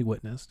personally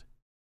witnessed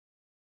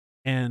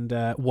and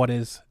what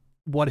is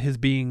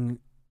being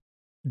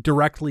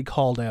directly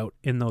called out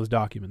in those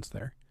documents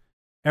there.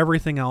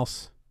 Everything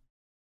else,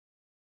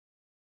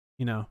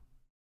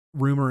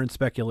 rumor and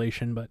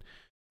speculation, but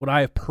what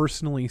I have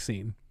personally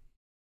seen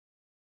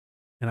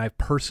and I've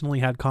personally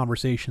had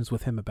conversations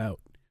with him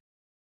about.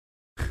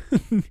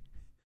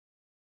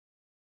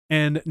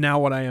 And now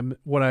what I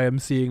am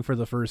seeing for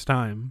the first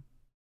time,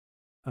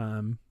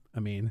 I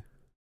mean,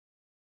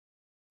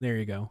 there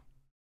you go.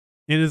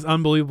 It is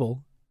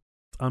unbelievable.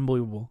 It's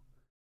unbelievable.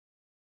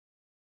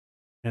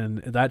 And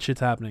that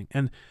shit's happening.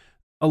 And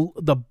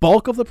the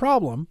bulk of the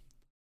problem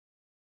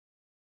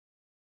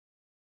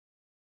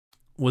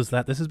was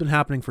that this has been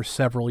happening for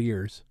several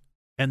years.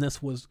 And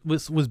this was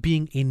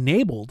being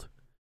enabled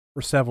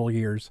for several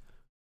years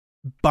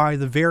by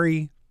the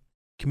very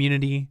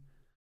community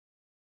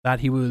that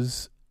he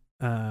was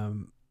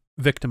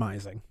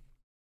victimizing.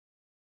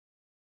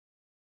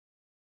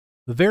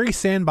 The very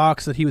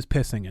sandbox that he was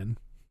pissing in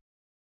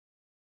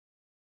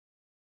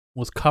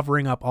was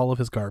covering up all of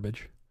his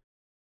garbage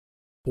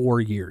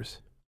for years.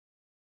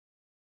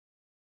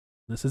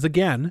 This is,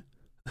 again,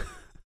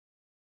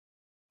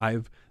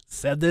 I've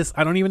said this,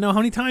 I don't even know how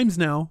many times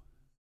now,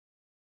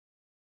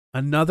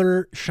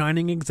 another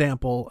shining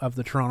example of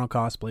the Toronto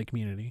cosplay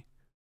community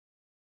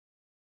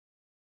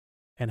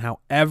and how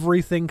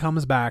everything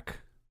comes back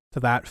to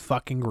that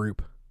fucking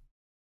group.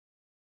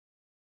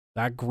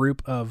 That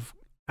group of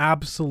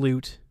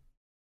absolute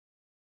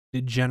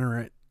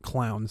degenerate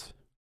clowns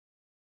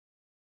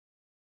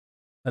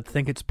that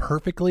think it's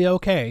perfectly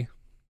okay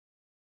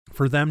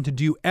for them to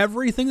do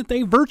everything that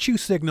they virtue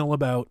signal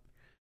about,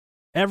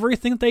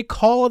 everything that they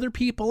call other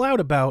people out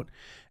about,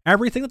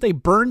 everything that they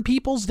burn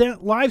people's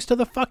lives to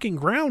the fucking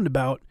ground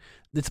about.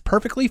 It's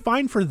perfectly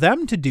fine for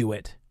them to do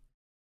it,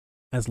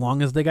 as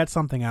long as they get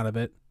something out of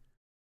it.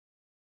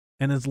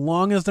 And as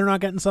long as they're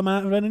not getting some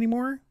out of it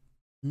anymore,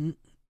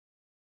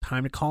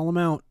 time to call them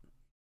out.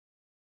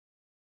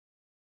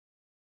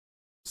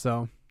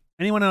 So,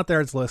 anyone out there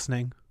that's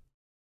listening,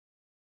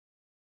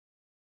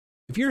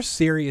 if you're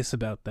serious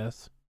about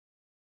this,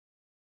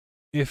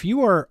 if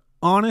you are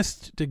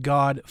honest to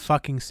God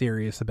fucking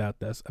serious about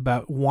this,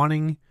 about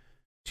wanting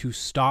to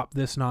stop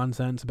this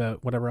nonsense,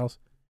 about whatever else,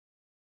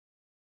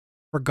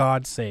 for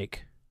God's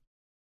sake,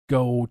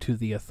 go to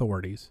the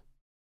authorities.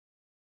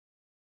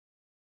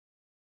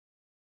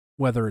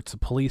 Whether it's a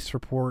police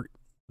report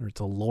or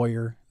it's a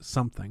lawyer,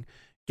 something.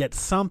 Get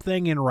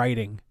something in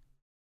writing.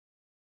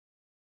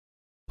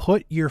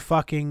 Put your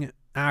fucking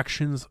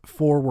actions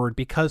forward,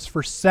 because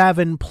for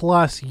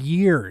 7+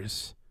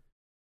 years,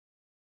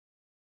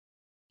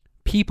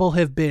 people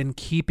have been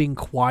keeping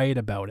quiet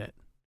about it.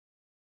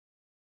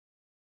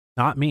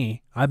 Not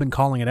me. I've been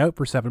calling it out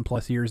for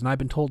 7+ years, and I've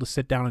been told to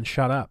sit down and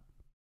shut up.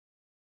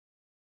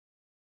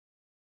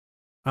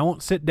 I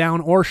won't sit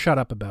down or shut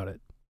up about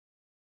it.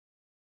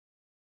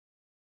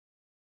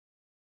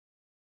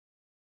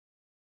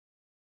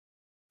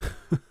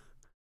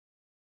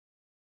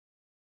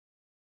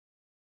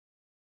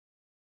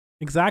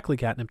 Exactly,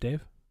 Catnip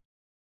Dave.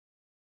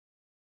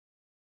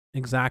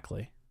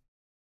 Exactly.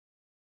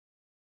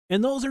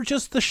 And those are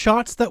just the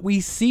shots that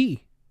we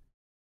see.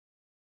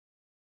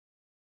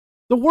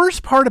 The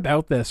worst part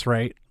about this,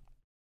 right?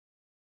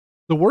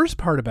 The worst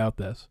part about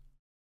this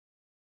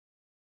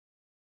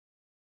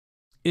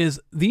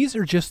is these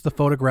are just the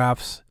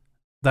photographs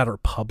that are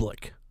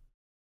public.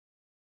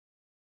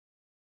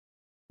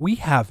 We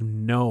have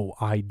no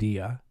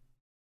idea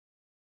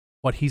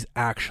what he's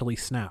actually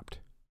snapped.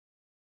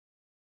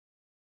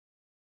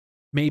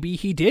 Maybe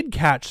he did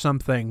catch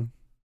something,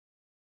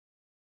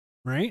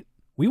 right?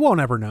 We won't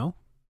ever know.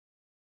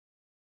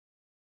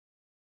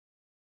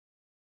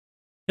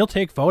 He'll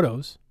take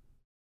photos.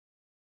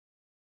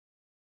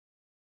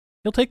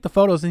 He'll take the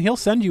photos and he'll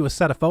send you a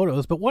set of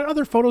photos, but what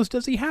other photos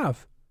does he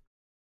have?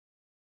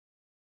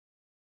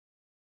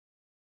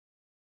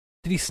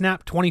 Did he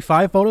snap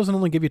 25 photos and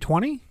only give you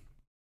 20?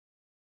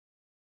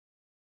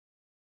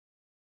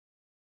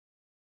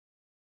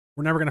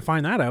 We're never going to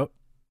find that out.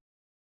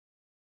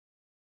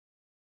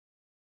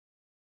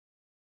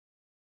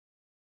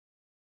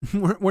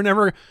 We're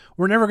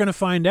never going to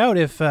find out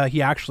if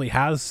he actually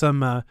has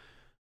some,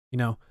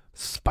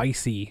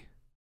 spicy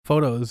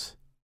photos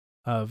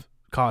of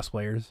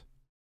cosplayers.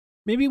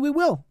 Maybe we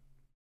will.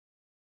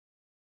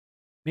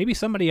 Maybe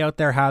somebody out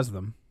there has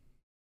them.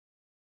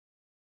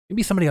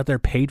 Maybe somebody out there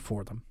paid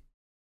for them.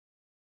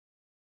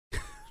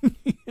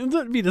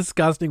 That'd be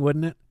disgusting,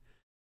 wouldn't it?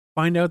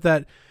 Find out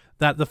that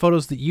the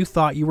photos that you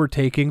thought you were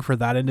taking for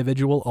that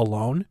individual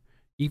alone,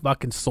 you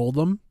fucking sold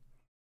them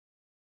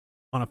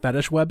on a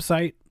fetish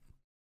website.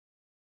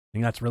 I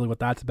think that's really what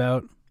that's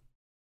about.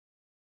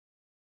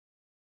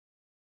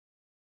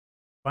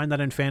 Find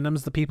that in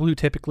fandoms, the people who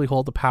typically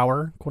hold the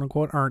power, quote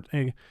unquote,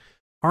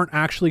 aren't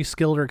actually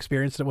skilled or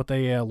experienced at what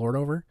they lord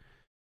over.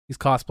 These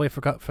cosplay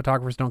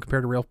photographers don't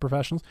compare to real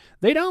professionals.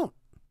 They don't.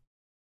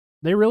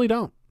 They really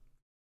don't.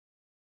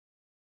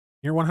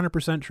 You're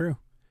 100% true.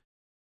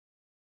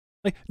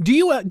 Like, do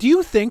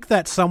you think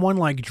that someone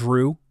like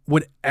Drew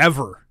would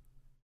ever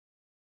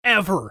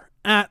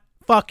at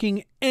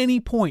fucking any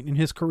point in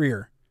his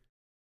career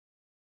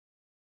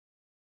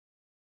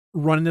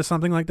run into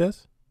something like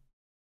this?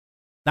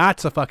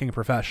 That's a fucking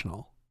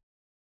professional.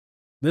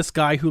 This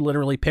guy who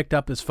literally picked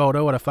up his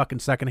photo at a fucking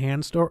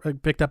secondhand store,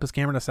 picked up his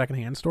camera at a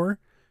secondhand store,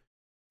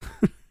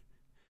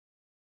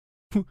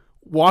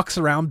 walks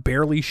around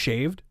barely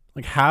shaved,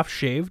 like half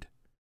shaved.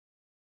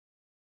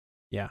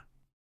 Yeah.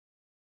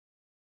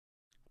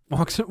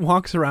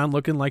 Walks around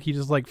looking like he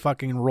just like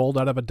fucking rolled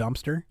out of a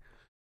dumpster.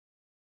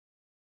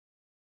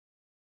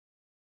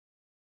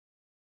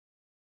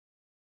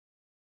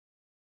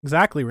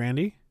 Exactly,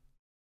 Randy.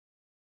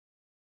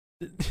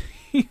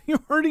 You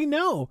already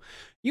know.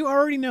 You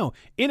already know.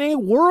 In a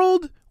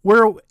world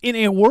where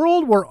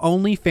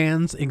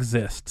OnlyFans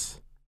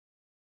exists,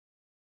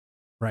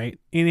 right?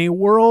 In a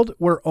world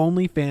where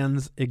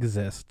OnlyFans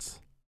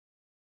exists,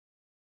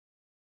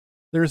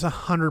 there's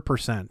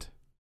 100%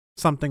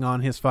 something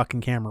on his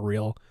fucking camera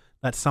reel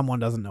that someone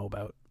doesn't know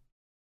about.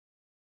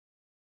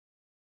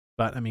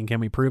 But, I mean, can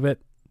we prove it?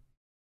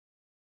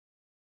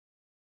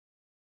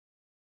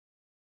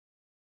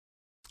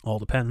 All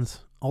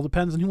depends. All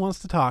depends on who wants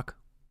to talk.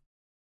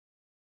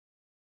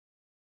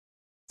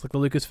 It's like the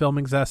Lucasfilm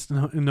exist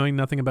knowing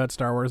nothing about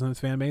Star Wars and its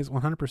fan base.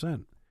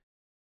 100%.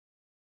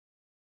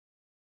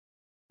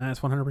 That's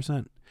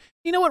 100%.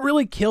 You know what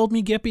really killed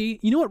me, Gippy?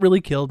 You know what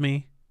really killed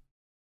me?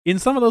 In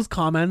some of those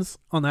comments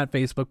on that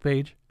Facebook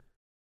page.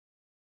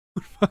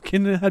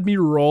 Fucking had me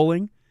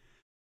rolling.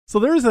 So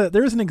there's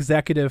an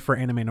executive for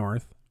Anime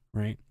North,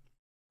 right?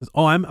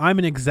 Oh, I'm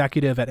an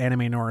executive at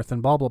Anime North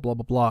and blah blah blah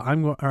blah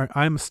blah.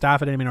 I'm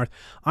staff at Anime North.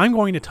 I'm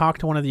going to talk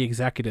to one of the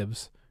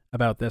executives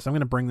about this. I'm going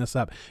to bring this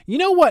up. You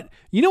know what?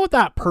 You know what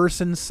that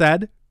person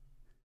said? A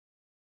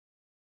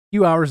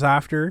few hours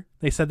after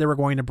they said they were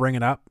going to bring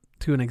it up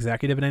to an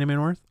executive at Anime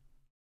North.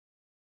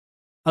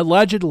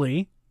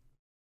 Allegedly,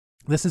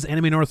 this is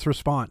Anime North's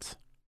response.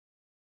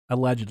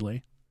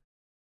 Allegedly.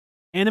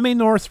 Anime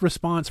North's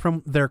response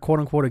from their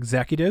quote-unquote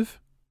executive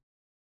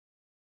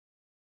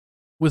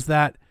was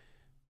that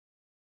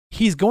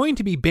he's going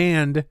to be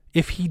banned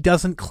if he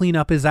doesn't clean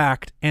up his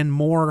act and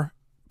more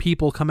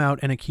people come out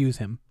and accuse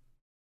him.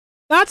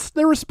 That's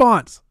their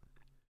response.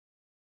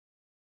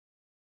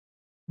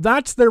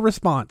 That's their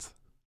response.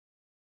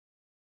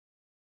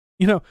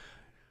 You know,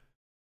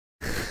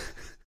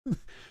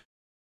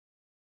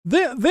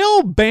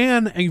 they'll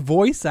ban a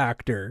voice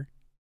actor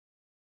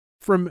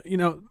from, you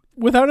know,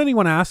 without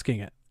anyone asking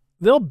it.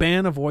 They'll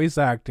ban a voice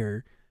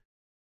actor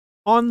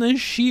on the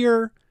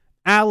sheer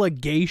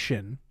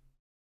allegation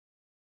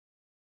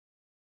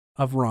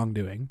of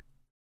wrongdoing.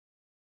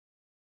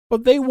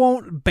 But they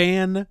won't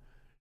ban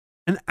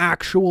an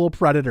actual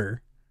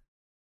predator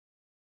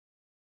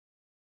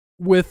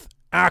with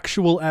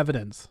actual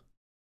evidence.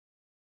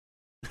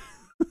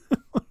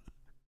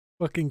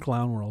 Fucking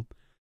clown world.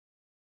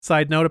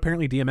 Side note,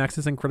 apparently DMX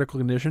is in critical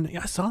condition.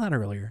 Yeah, I saw that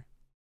earlier.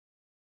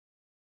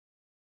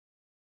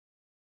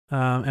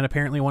 And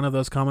apparently one of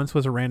those comments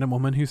was a random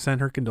woman who sent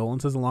her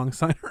condolences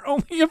alongside her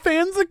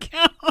OnlyFans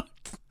account.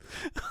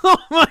 Oh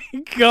my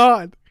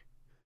god.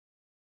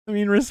 I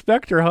mean,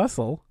 respect her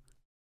hustle.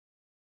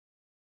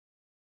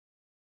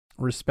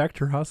 Respect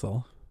her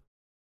hustle.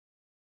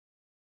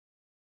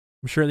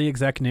 I'm sure the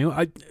exec knew.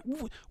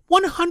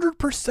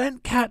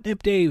 100%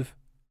 Catnip Dave.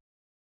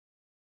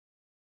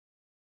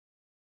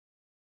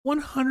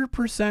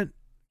 100%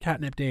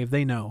 Catnip Dave.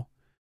 They know.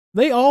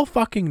 They all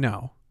fucking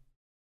know.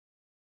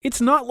 It's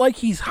not like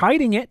he's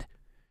hiding it.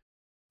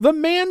 The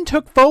man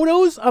took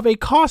photos of a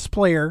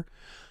cosplayer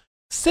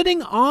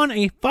sitting on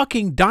a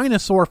fucking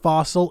dinosaur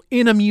fossil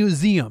in a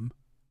museum.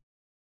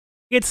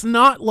 It's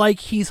not like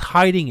he's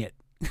hiding it.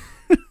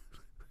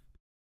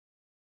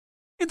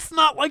 It's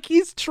not like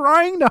he's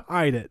trying to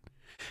hide it.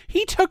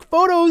 He took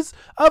photos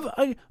of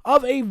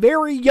a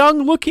very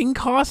young looking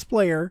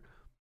cosplayer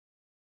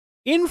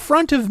in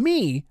front of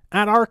me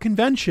at our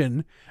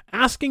convention,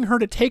 asking her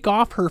to take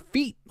off her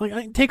feet,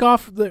 like take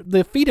off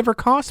the feet of her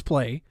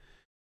cosplay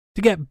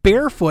to get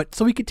barefoot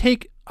so we could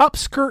take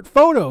upskirt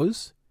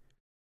photos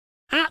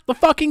at the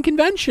fucking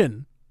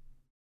convention.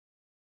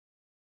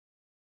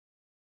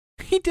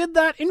 He did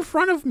that in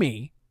front of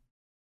me.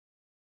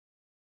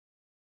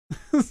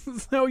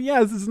 So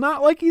yes, it's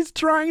not like he's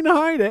trying to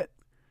hide it.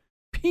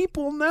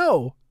 People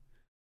know.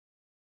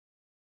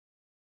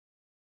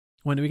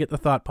 When do we get the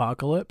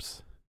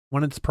Thoughtpocalypse?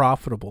 When it's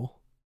profitable.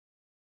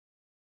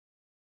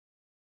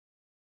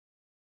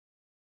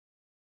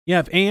 Yeah,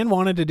 if Anne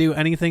wanted to do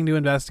anything to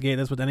investigate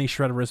this with any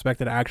shred of respect,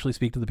 that actually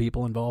speak to the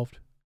people involved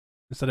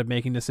instead of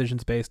making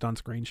decisions based on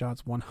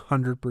screenshots.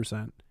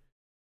 100%.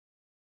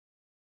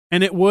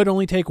 And it would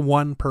only take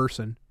one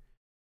person.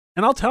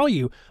 And I'll tell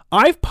you,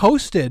 I've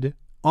posted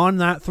on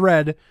that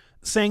thread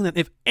saying that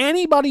if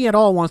anybody at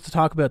all wants to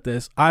talk about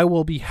this, I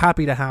will be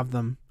happy to have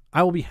them.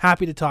 I will be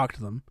happy to talk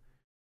to them.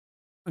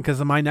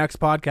 Because in my next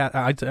podcast,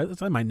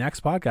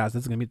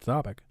 this is going to be the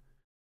topic.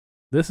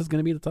 This is going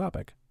to be the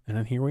topic. And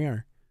then here we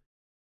are.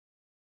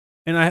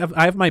 And I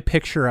have my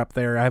picture up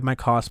there. I have my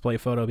cosplay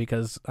photo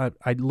because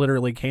I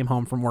literally came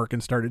home from work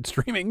and started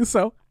streaming.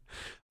 So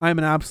I'm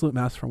an absolute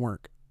mess from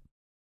work.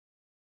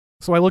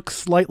 So I look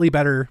slightly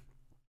better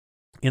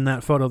in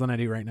that photo than I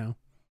do right now.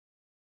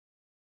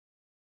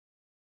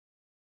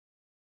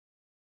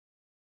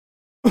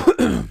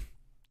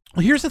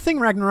 Here's the thing,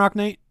 Ragnarok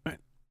Knight.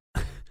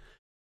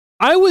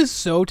 I was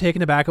so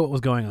taken aback at what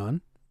was going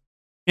on.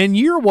 And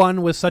year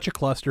one was such a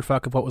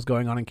clusterfuck of what was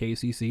going on in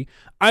KCC.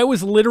 I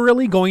was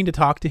literally going to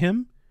talk to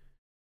him.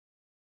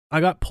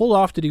 I got pulled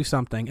off to do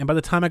something. And by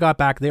the time I got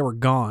back, they were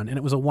gone. And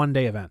it was a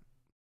one-day event.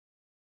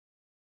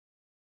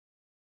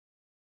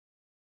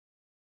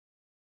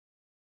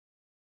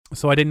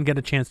 So I didn't get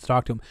a chance to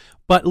talk to him.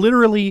 But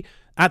literally,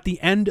 at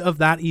the end of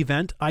that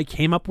event, I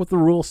came up with the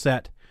rule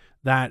set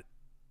that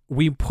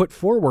we put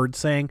forward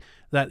saying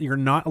that you're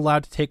not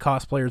allowed to take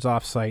cosplayers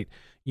off site.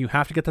 You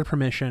have to get their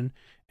permission,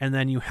 and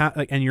then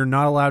and you're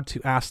not allowed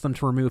to ask them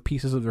to remove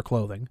pieces of their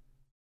clothing.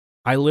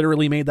 I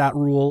literally made that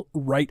rule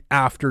right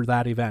after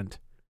that event.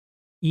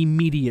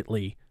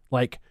 Immediately.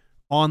 Like,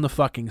 on the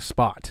fucking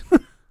spot.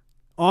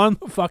 On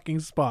the fucking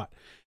spot.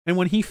 And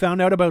when he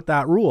found out about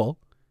that rule,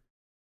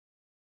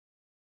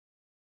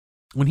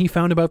 he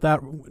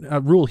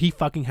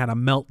fucking had a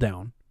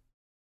meltdown.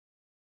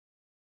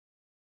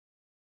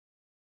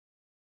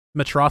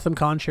 Metrotham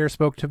Conchair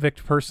spoke to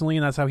Vic personally,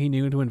 and that's how he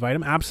knew to invite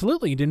him.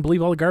 Absolutely. He didn't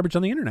believe all the garbage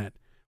on the internet.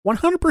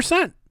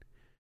 100%.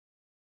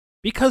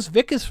 Because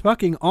Vic is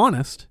fucking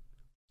honest,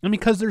 and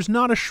because there's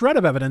not a shred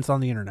of evidence on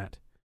the internet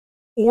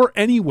or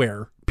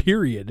anywhere,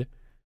 period,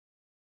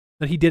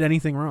 that he did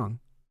anything wrong.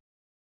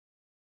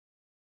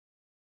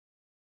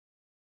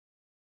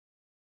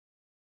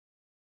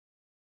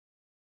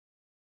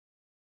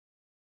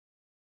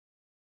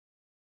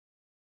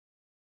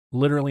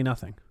 Literally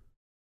nothing.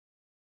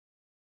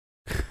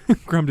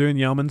 Grum doing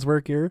yeoman's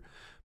work here,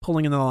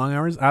 pulling in the long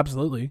hours.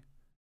 Absolutely.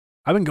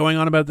 I've been going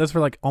on about this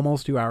for like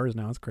almost 2 hours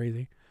now. It's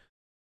crazy.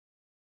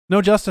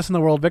 No justice in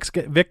the world.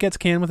 Vic gets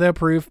canned without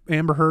proof.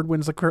 Amber Heard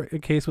wins a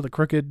case with a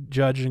crooked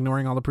judge,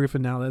 ignoring all the proof,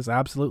 and now this.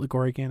 Absolutely,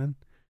 Corey Cannon.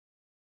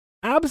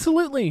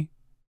 Absolutely.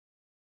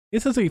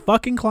 This is a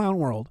fucking clown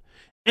world.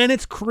 And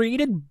it's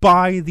created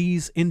by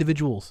these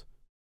individuals.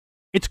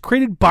 It's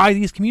created by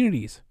these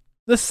communities.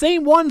 The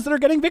same ones that are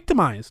getting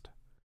victimized.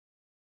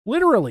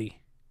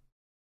 Literally.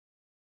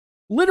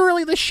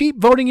 Literally the sheep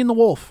voting in the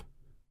wolf.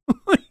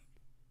 The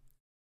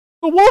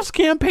wolf's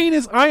campaign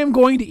is, I am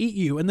going to eat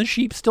you, and the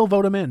sheep still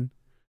vote him in.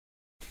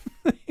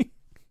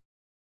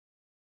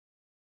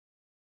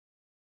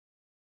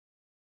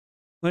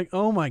 Like,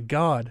 oh my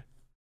God.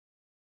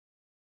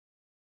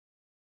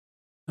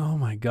 Oh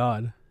my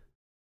God.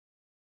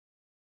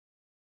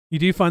 You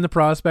do find the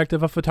prospect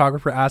of a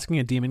photographer asking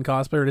a demon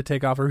cosplayer to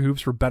take off her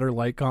hoops for better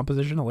light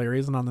composition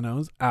hilarious and on the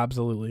nose?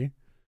 Absolutely.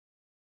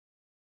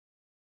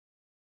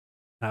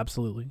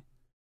 Absolutely.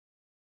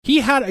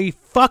 He had a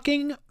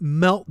fucking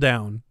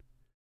meltdown.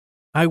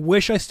 I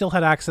wish I still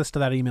had access to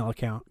that email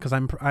account, because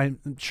I'm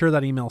sure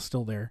that email's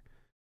still there.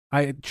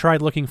 I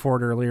tried looking for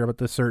it earlier, but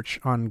the search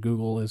on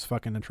Google is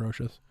fucking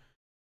atrocious.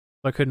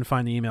 I couldn't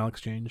find the email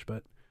exchange,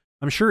 but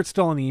I'm sure it's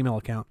still on the email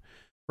account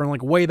from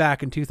like way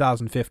back in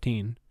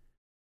 2015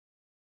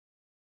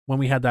 when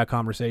we had that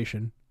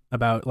conversation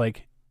about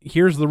like,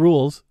 here's the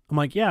rules. I'm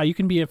like, yeah, you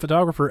can be a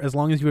photographer as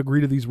long as you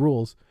agree to these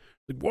rules.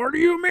 Like, what do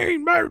you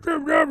mean? I've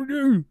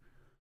never,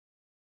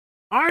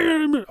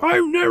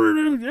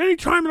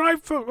 anytime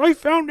that I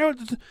found out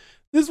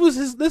this was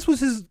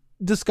his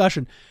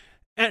discussion.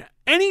 And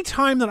any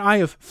time that I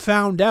have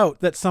found out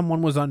that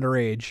someone was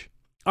underage,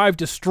 I've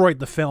destroyed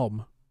the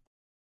film.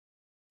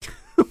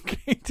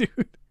 Okay,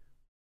 dude.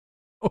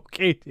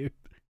 Okay, dude.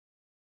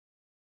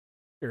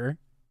 Sure.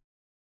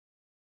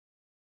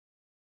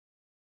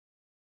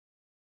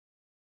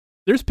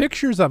 There's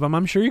pictures of him.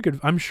 I'm sure you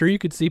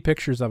could see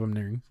pictures of him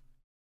there.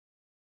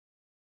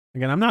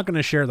 Again, I'm not going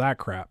to share that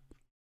crap.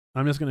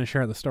 I'm just going to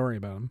share the story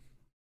about him.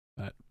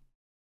 But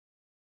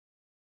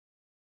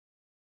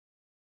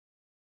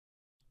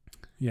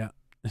yeah,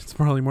 it's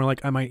probably more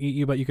like I might eat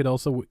you, but you could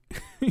also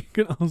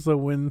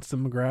win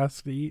some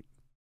grass to eat.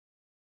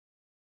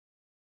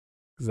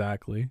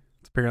 Exactly.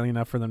 It's apparently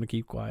enough for them to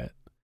keep quiet.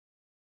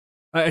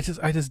 I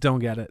just don't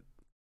get it.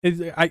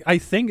 I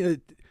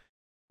think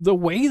the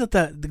way that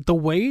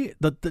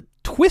the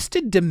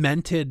twisted,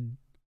 demented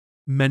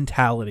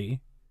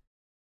mentality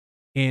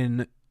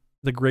in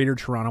the Greater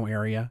Toronto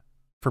Area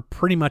for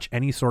pretty much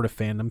any sort of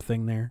fandom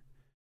thing there,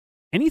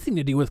 anything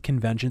to do with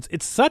conventions,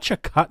 it's such a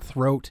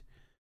cutthroat,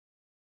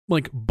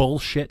 like,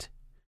 bullshit.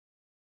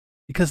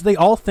 Because they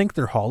all think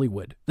they're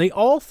Hollywood. They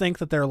all think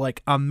that they're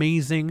like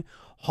amazing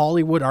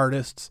Hollywood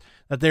artists,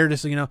 that they're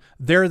just,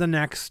 they're the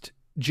next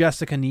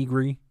Jessica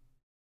Negri.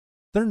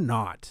 They're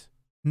not.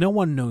 No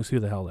one knows who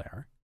the hell they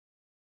are.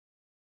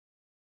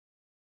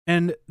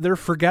 And they're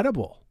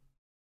forgettable.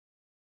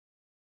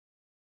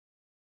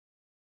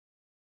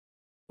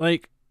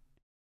 Like,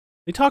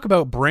 they talk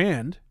about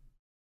brand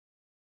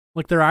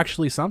like they're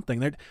actually something.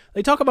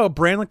 They talk about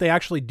brand like they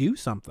actually do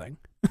something.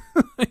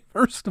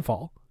 First of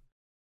all.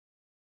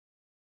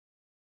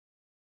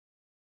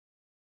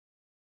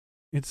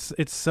 It's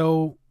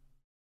so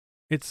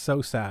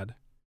sad.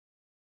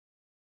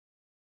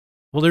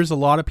 Well, there's a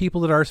lot of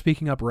people that are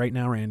speaking up right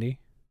now, Randy.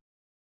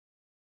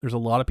 There's a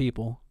lot of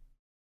people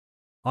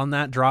on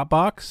that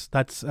Dropbox.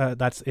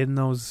 That's in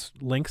those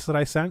links that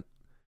I sent.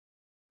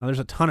 Now, there's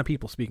a ton of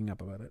people speaking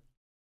up about it,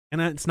 and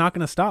it's not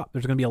going to stop.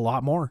 There's going to be a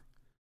lot more.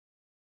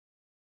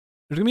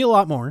 There's going to be a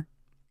lot more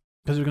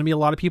because there's going to be a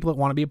lot of people that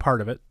want to be a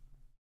part of it.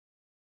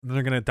 And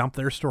they're going to dump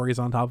their stories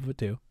on top of it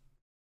too.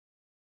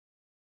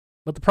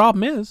 But the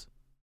problem is,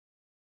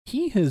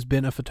 he has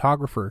been a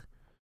photographer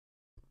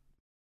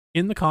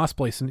in the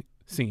cosplay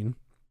scene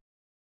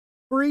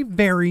for a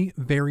very,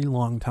 very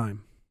long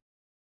time.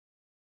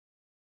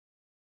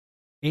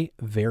 A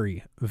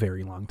very,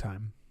 very long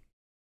time.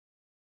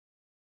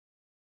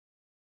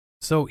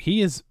 So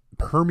he is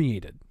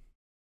permeated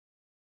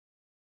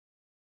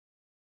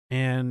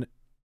And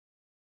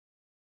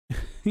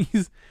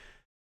there's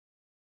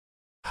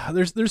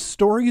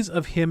stories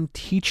of him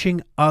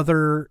teaching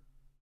other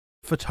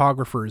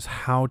photographers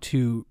how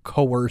to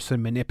coerce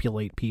and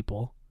manipulate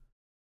people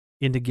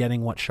into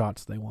getting what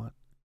shots they want.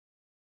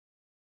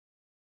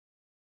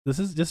 This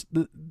is just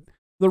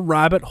the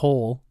rabbit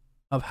hole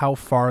of how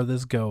far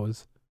this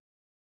goes.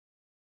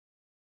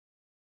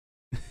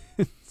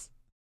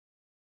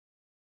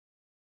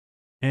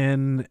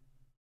 And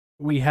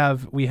we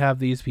have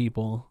these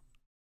people.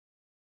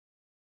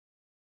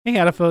 Hey,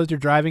 Adipose, you're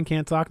driving,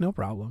 can't talk, no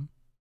problem.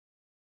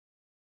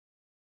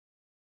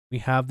 We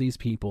have these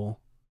people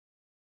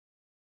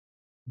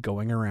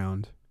going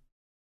around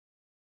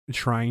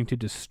trying to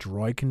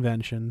destroy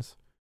conventions,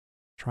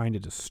 trying to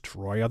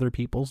destroy other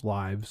people's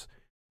lives,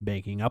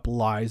 making up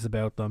lies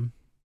about them.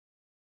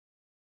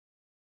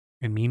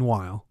 And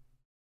meanwhile,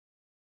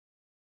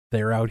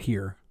 they're out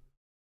here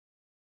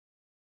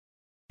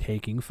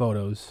taking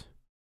photos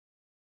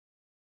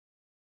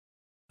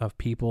of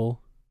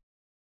people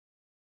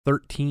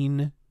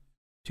 13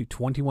 to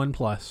 21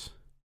 plus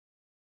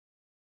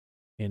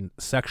in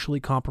sexually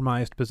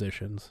compromised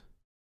positions,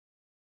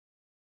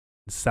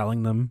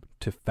 selling them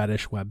to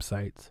fetish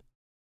websites,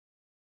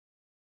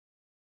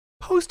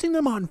 posting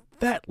them on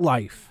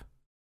FetLife.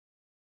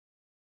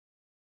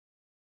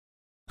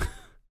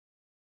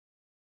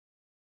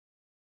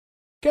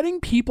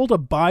 Getting people to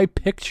buy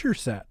picture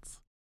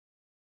sets.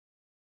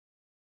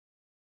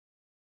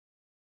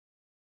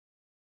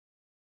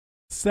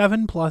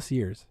 Seven plus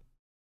years,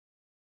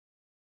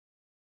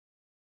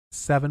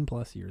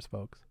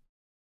 folks.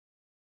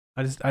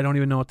 I don't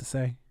even know what to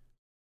say.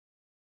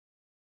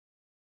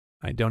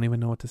 I don't even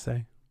know what to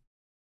say.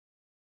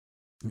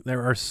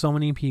 There are so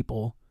many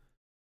people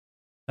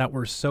that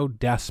were so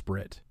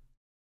desperate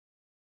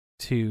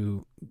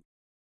to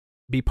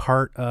be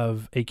part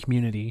of a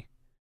community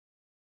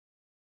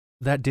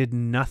that did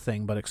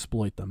nothing but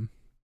exploit them.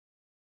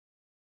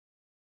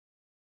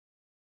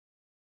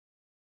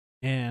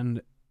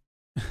 And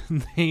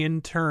they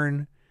in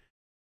turn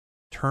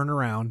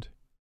around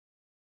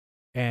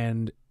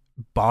and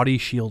body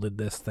shielded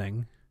this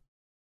thing.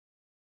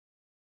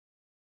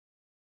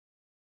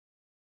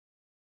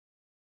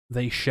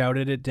 They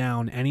shouted it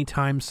down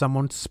anytime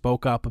someone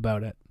spoke up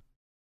about it.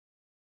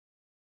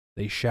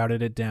 They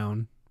shouted it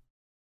down.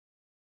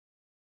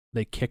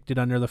 They kicked it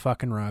under the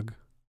fucking rug.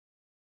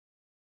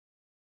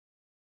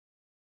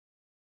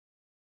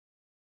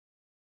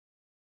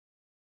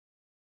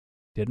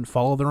 Didn't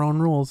follow their own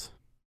rules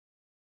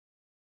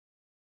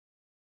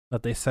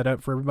that they set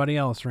out for everybody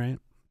else, right?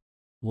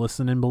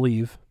 Listen and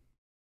believe.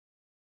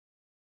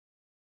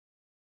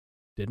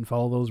 Didn't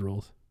follow those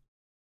rules.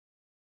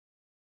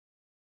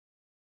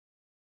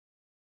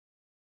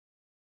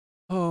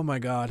 Oh my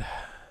God.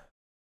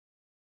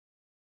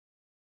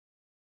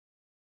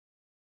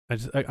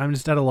 I'm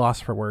just at a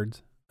loss for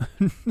words.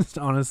 Just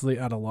honestly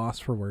at a loss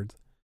for words.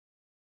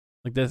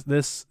 Like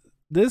this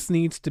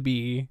needs to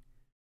be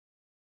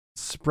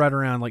spread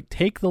around. Like,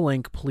 take the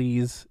link,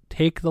 please.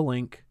 Take the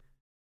link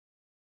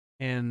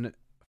and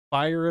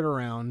fire it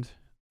around.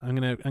 I'm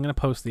gonna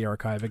post the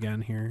archive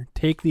again here.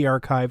 Take the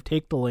archive,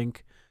 take the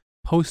link,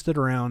 post it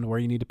around where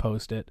you need to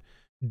post it.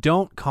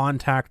 Don't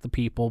contact the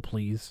people,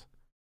 please.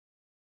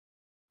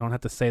 I don't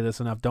have to say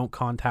this enough. Don't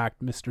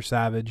contact Mr.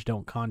 Savage.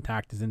 Don't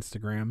contact his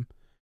Instagram.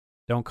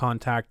 Don't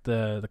contact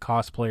the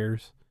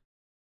cosplayers.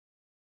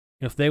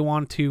 If they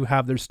want to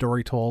have their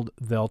story told,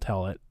 they'll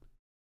tell it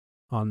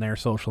on their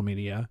social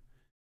media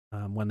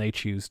when they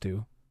choose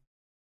to.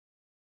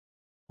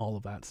 All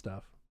of that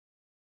stuff.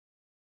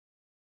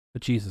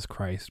 But Jesus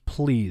Christ,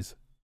 please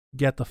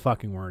get the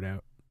fucking word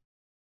out.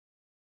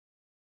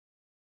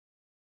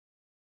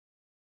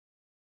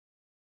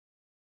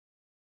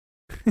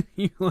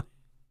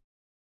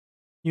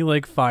 You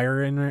like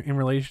fire in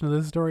relation to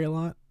this story a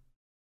lot?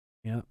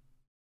 Yeah.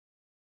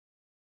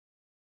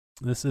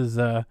 This is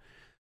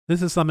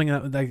something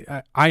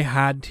that I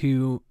had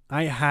to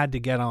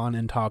get on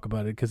and talk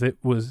about it because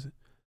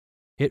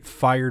it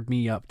fired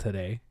me up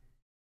today.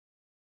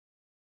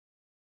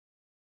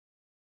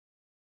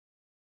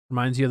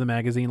 Reminds you of the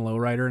magazine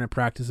Lowrider, and it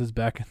practices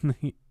back in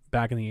the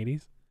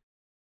 80s.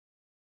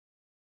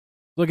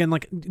 So again,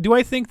 like, do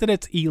I think that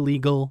it's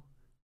illegal?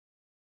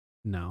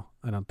 No,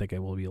 I don't think it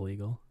will be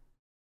illegal.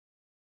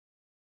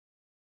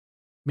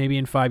 Maybe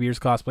in 5 years,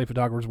 cosplay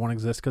photographers won't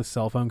exist because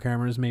cell phone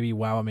cameras may be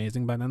wow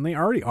amazing by then. They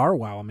already are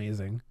wow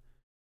amazing.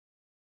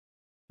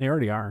 They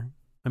already are.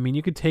 I mean,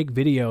 you could take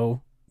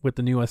video with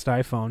the newest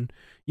iPhone.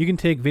 You can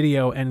take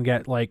video and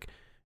get like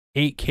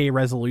 8K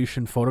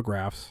resolution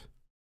photographs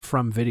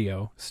from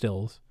video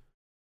stills.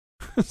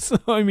 So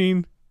I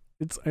mean,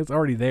 it's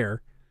already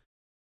there.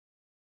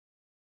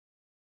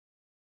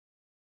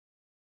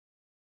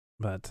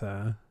 But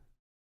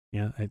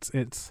yeah,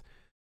 it's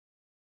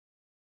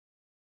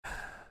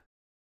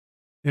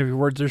if your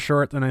words are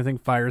short, then I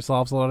think fire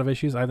solves a lot of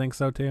issues. I think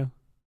so too.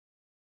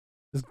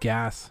 Just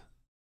gas.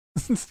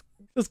 Just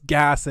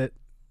gas it.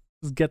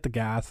 Just get the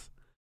gas,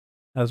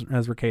 as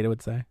Ricada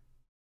would say.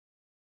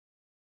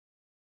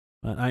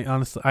 But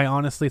I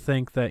honestly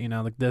think that, you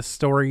know, like, this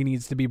story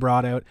needs to be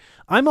brought out.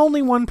 I'm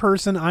only one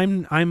person.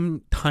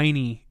 I'm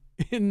tiny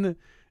in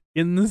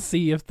the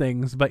sea of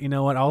things, but you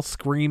know what? I'll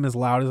scream as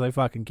loud as I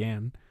fucking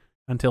can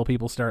until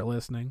people start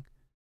listening.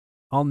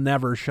 I'll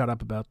never shut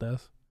up about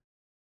this.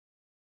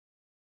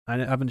 I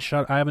haven't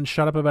shut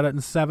up about it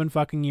in 7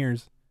 fucking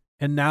years.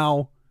 And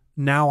now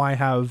I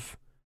have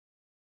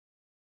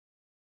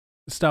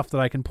stuff that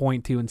I can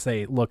point to and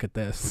say, look at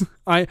this.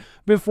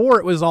 Before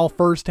it was all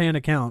first-hand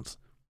accounts.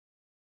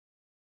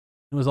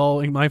 It was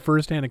all my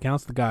first-hand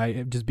accounts, the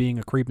guy just being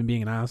a creep and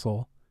being an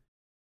asshole.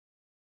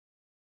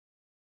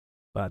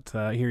 But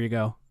here you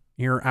go.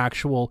 Here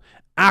are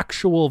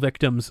actual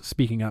victims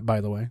speaking up,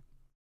 by the way.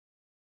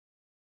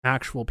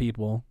 Actual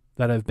people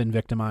that have been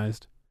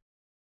victimized.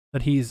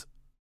 That he's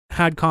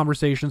had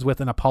conversations with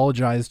and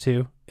apologized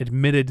to.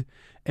 Admitted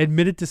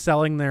to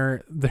selling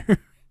their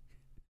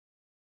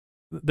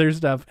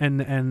stuff.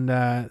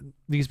 And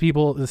these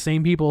people, the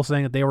same people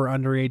saying that they were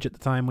underage at the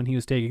time when he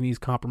was taking these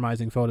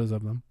compromising photos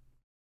of them.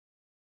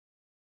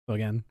 So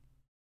again,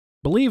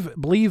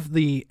 believe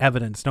the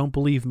evidence. Don't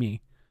believe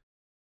me.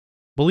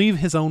 Believe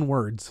his own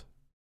words.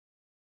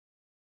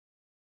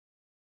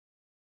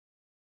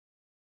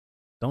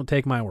 Don't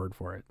take my word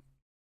for it.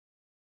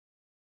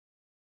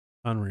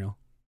 Unreal.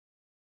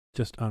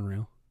 Just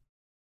unreal.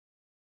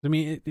 I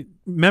mean,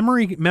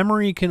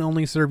 memory can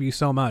only serve you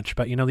so much,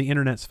 but you know, the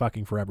internet's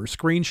fucking forever.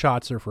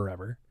 Screenshots are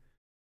forever.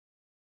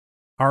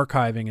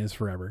 Archiving is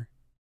forever.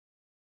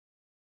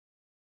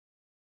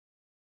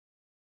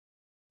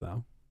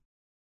 So,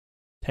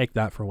 take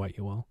that for what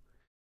you will.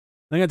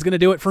 I think that's going to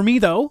do it for me,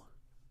 though.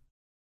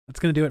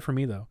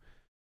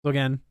 So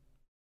again,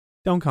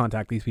 don't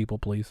contact these people,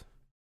 please.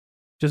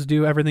 Just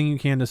do everything you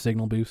can to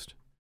signal boost.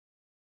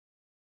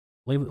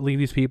 Leave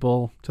these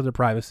people to their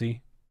privacy.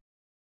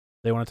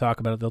 If they want to talk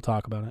about it, they'll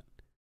talk about it.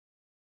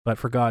 But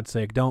for God's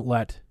sake, don't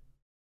let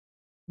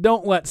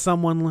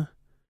someone,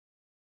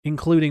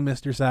 including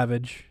Mr.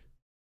 Savage,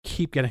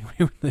 keep getting away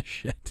with this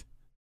shit.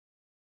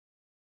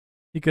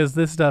 Because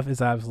this stuff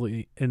is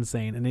absolutely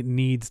insane, and it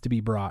needs to be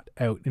brought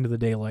out into the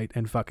daylight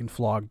and fucking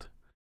flogged.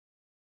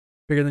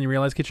 Bigger than you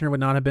realize, Kitchener would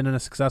not have been a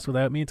success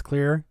without me. It's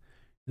clear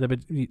that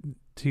the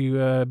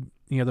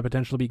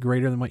potential to be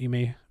greater than what you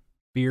may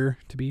fear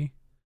to be.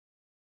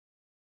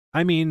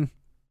 I mean,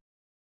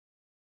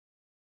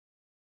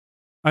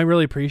 I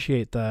really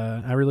appreciate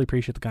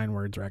the kind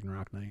words,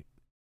 Ragnarok Knight.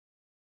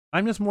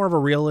 I'm just more of a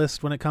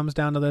realist when it comes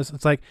down to this.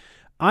 It's like,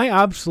 I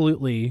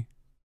absolutely,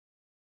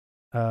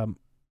 I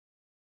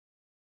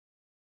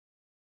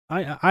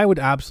would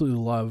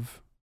absolutely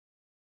love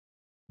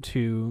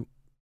to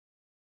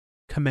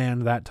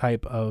command that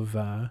type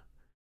of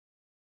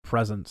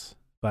presence,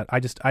 but I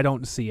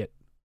don't see it.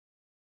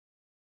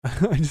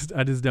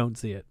 I just don't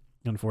see it,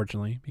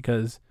 unfortunately,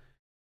 because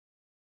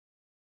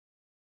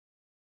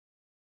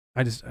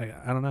I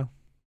don't know.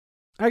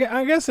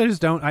 I guess I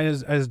just don't. I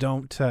just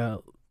don't. I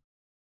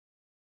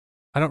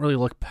don't really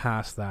look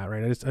past that,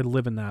 right? I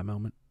live in that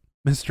moment,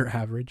 Mr.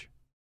 Average.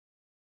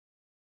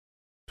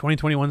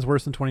 2021's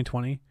worse than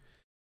 2020.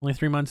 Only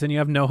 3 months in, you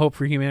have no hope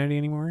for humanity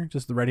anymore.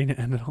 Just ready to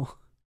end it all.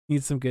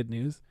 Need some good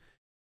news.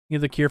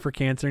 The cure for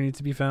cancer needs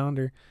to be found,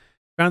 or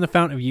found the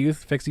fountain of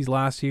youth. Fix these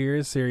last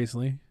years.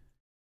 Seriously,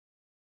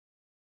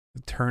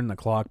 turn the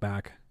clock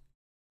back.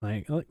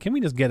 Like, can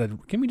we just get a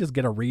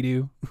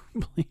redo,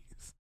 please?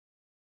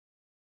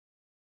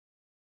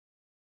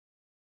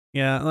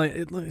 Yeah,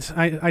 like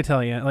I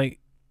tell you, like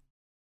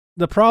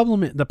the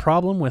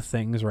problem with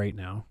things right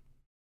now.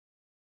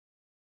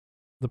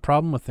 The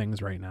problem with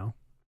things right now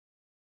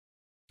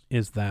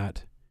is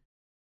that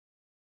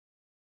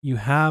you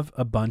have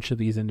a bunch of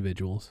these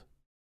individuals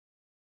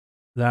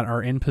that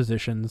are in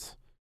positions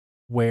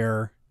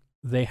where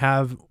they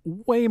have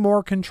way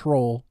more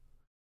control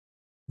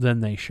than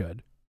they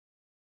should.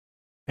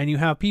 And you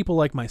have people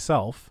like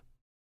myself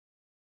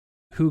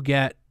who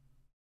get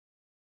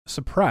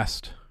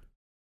suppressed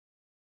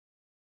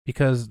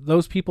because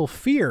those people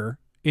fear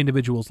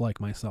individuals like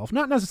myself.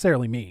 Not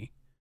necessarily me.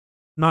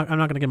 I'm not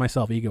going to give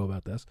myself ego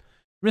about this.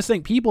 I'm just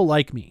saying people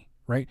like me,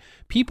 right?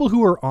 People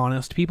who are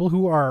honest, people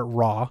who are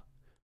raw,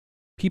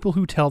 people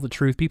who tell the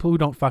truth, people who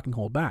don't fucking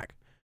hold back.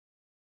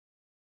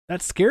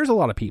 That scares a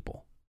lot of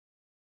people.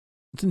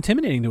 It's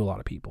intimidating to a lot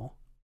of people.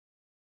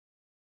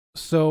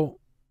 So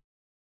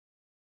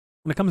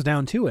when it comes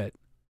down to it,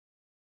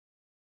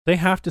 they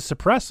have to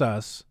suppress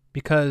us,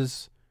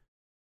 because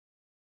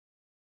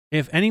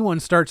if anyone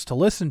starts to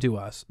listen to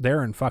us,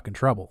 they're in fucking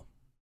trouble.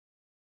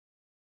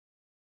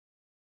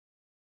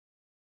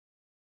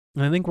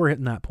 And I think we're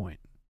hitting that point.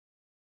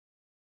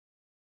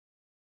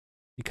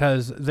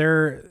 Because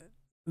the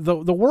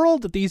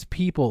world that these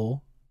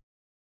people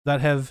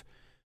that have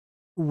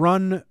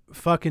run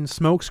fucking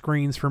smoke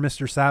screens for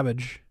Mr.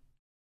 Savage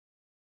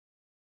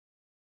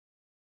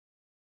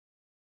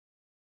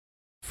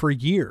for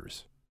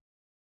years,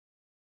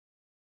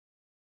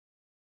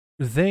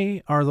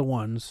 they are the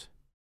ones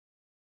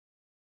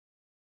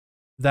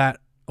that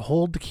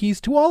hold the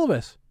keys to all of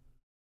us.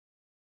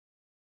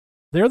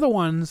 They're the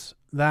ones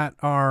that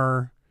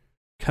are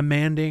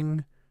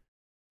commanding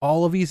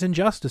all of these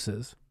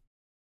injustices.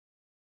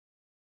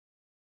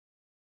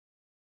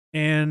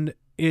 And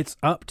it's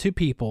up to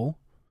people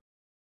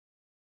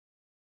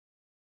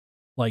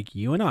like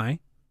you and I.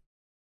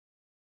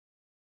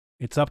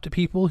 It's up to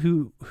people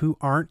who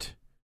aren't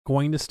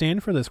going to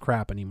stand for this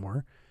crap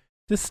anymore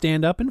to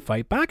stand up and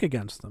fight back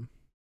against them.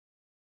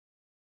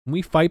 And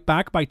we fight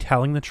back by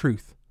telling the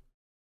truth.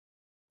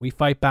 We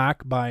fight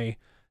back by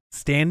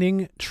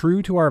standing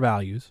true to our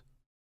values,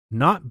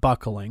 not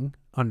buckling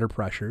under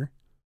pressure,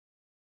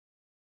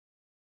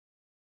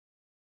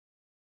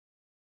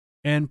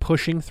 and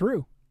pushing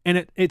through.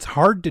 And it's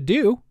hard to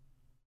do,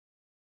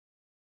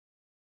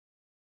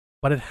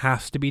 but it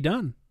has to be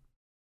done.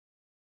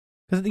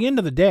 Because at the end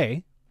of the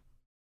day,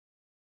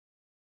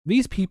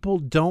 these people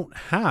don't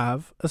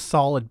have a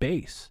solid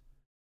base.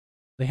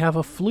 They have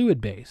a fluid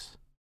base.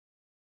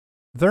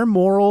 Their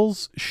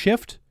morals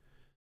shift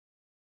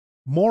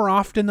more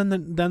often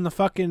than the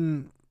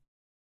fucking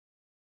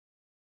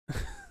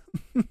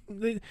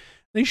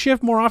they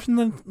shift more often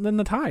than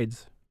the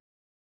tides.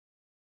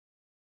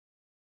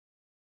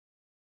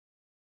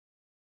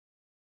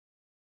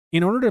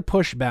 In order to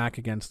push back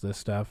against this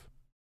stuff,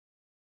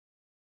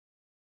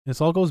 this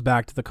all goes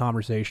back to the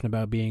conversation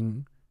about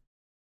being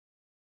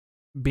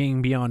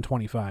beyond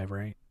 25,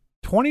 right?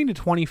 20 to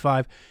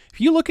 25.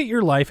 If you look at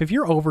your life, if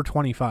you're over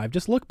 25,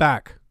 just look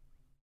back.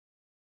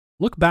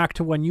 Look back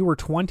to when you were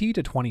 20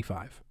 to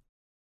 25.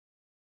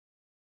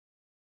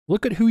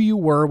 Look at who you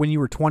were when you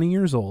were 20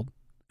 years old,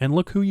 and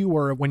look who you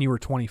were when you were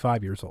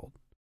 25 years old.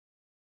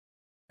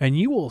 And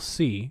you will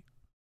see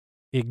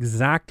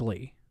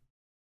exactly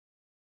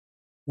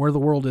where the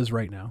world is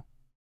right now.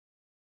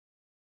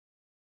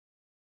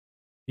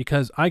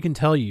 Because I can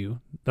tell you,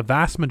 the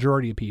vast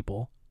majority of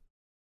people,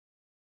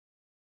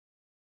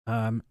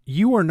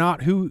 you are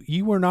not who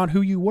you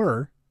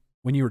were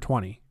when you were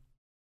 20.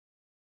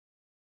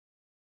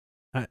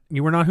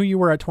 You were not who you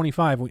were at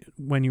 25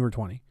 when you were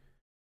 20.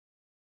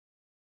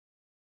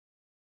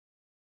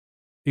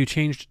 You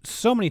changed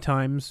so many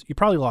times, you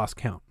probably lost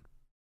count.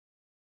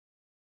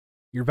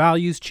 Your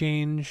values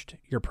changed,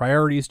 your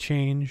priorities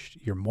changed,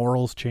 your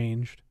morals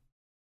changed.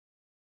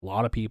 A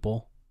lot of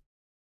people.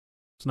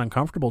 It's an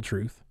uncomfortable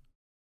truth.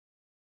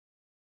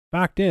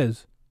 Fact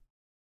is,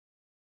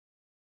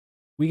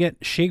 we get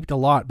shaped a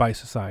lot by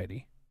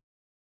society.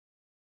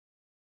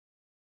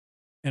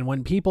 And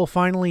when people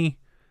finally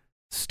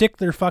stick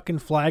their fucking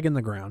flag in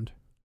the ground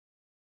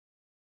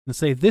and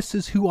say, this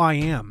is who I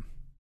am,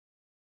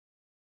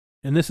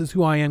 and this is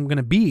who I am going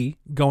to be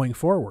going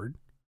forward,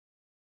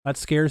 that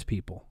scares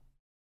people.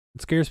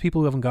 It scares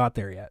people who haven't got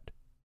there yet.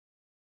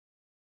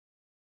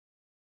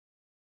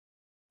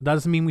 That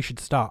doesn't mean we should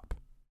stop.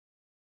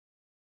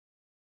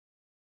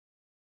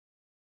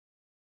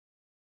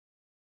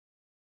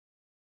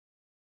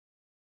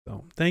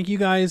 So, thank you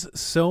guys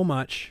so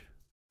much.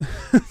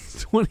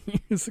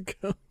 20 years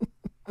ago.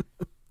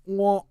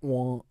 Wah,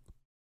 wah.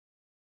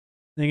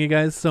 Thank you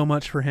guys so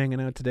much for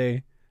hanging out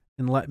today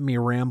and letting me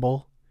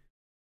ramble.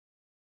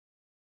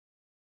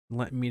 And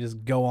letting me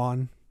just go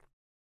on.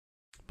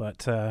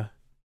 But I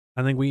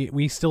think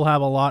we still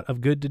have a lot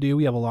of good to do.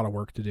 We have a lot of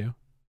work to do.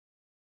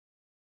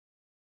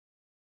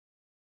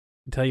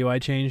 I tell you, I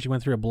changed. You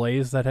went through a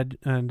blaze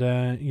and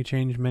you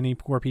changed many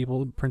poor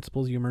people,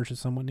 principles. You emerged as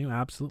someone new.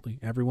 Absolutely.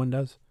 Everyone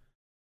does.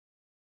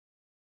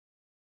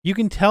 You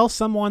can tell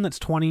someone that's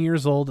 20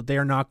 years old that they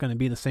are not going to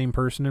be the same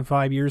person in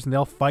 5 years, and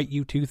they'll fight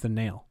you tooth and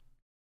nail.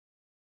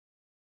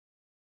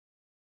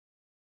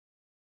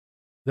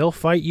 They'll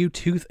fight you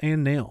tooth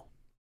and nail.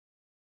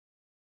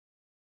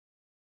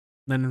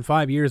 Then in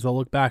 5 years, they'll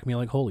look back and be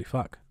like, holy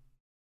fuck.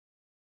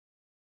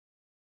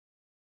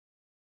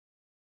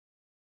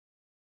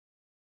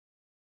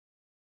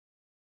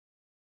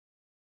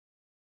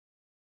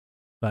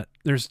 But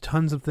there's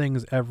tons of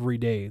things every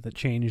day that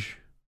change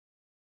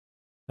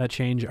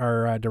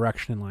our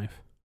direction in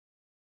life.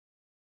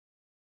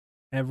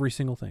 Every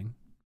single thing.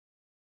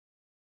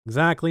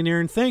 Exactly,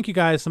 Naren. Thank you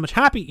guys so much.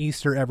 Happy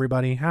Easter,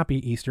 everybody. Happy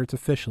Easter. It's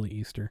officially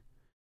Easter.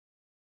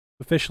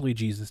 Officially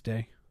Jesus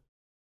Day.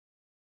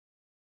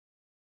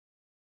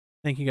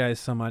 Thank you guys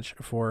so much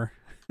for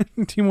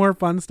do more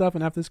fun stuff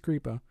and F this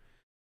creepo.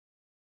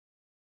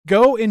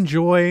 Go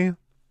enjoy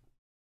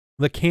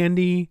the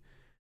candy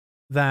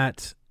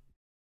that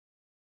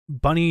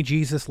Bunny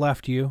Jesus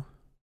left you.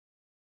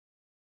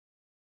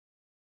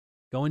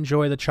 Go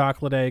enjoy the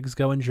chocolate eggs.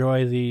 Go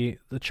enjoy the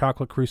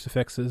chocolate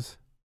crucifixes.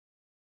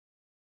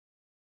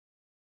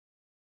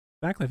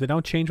 Exactly. If they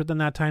don't change within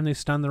that time, they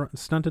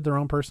stunted their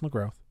own personal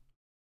growth.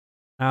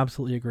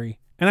 Absolutely agree.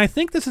 And I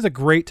think this is a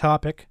great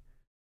topic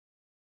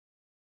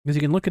because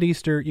you can look at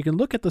Easter, you can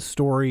look at the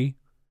story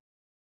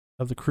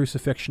of the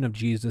crucifixion of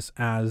Jesus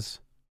as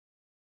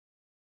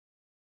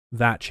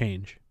that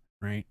change,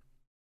 right?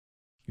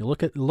 You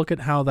look at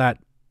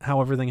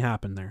how everything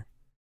happened there.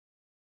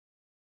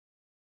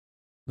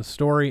 The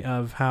story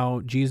of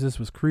how Jesus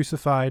was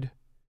crucified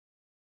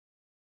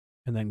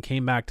and then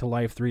came back to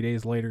life 3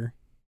 days later.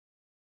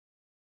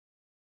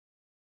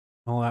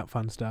 All that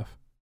fun stuff.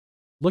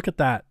 Look at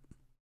that.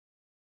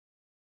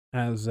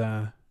 as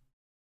that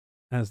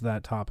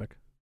topic.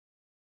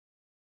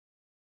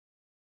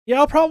 Yeah,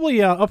 I'll probably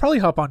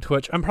hop on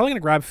Twitch. I'm probably gonna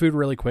grab food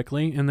really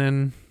quickly and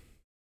then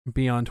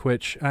be on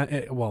Twitch.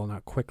 Well,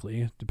 not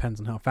quickly. It depends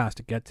on how fast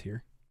it gets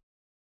here.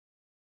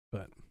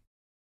 But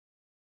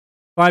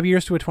 5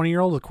 years to a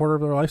 20-year-old is a quarter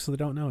of their life, so they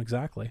don't know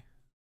exactly.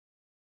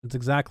 That's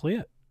exactly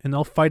it, and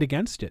they'll fight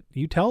against it.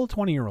 You tell a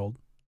 20-year-old.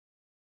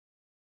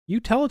 You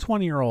tell a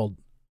 20-year-old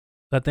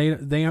that they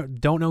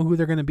don't know who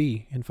they're going to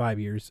be in 5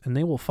 years, and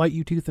they will fight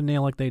you tooth and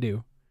nail like they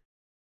do.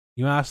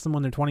 You ask them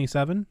when they're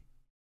 27,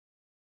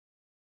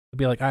 they'll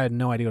be like, I had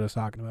no idea what I was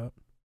talking about.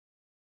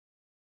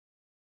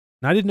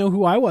 And I didn't know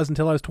who I was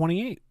until I was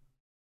 28.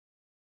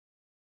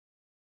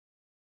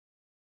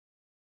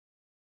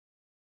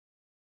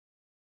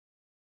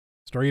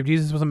 Story of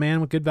Jesus was a man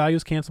with good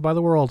values canceled by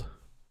the world.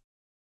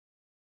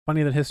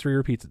 Funny that history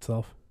repeats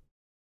itself.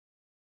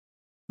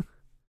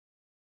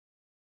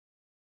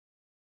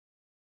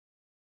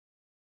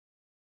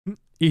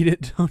 Eat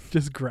it, don't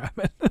just grab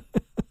it.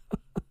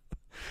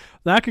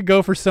 That could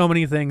go for so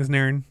many things,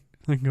 Naren.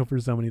 That could go for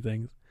so many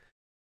things.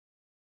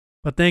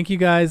 But thank you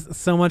guys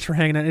so much for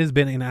hanging out. It has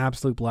been an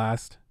absolute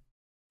blast.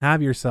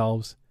 Have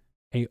yourselves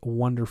a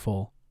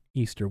wonderful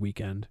Easter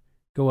weekend.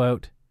 Go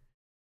out,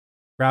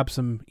 grab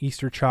some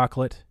Easter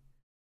chocolate,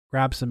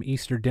 grab some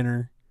Easter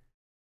dinner,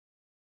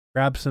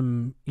 grab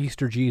some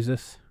Easter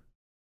Jesus,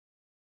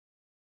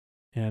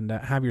 and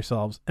have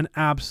yourselves an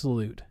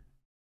absolute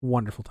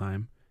wonderful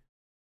time.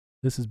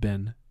 This has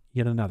been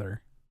yet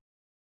another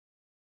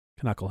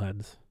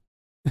Knuckleheads.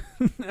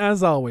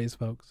 As always,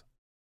 folks,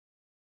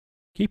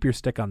 keep your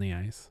stick on the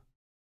ice.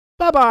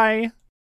 Bye-bye!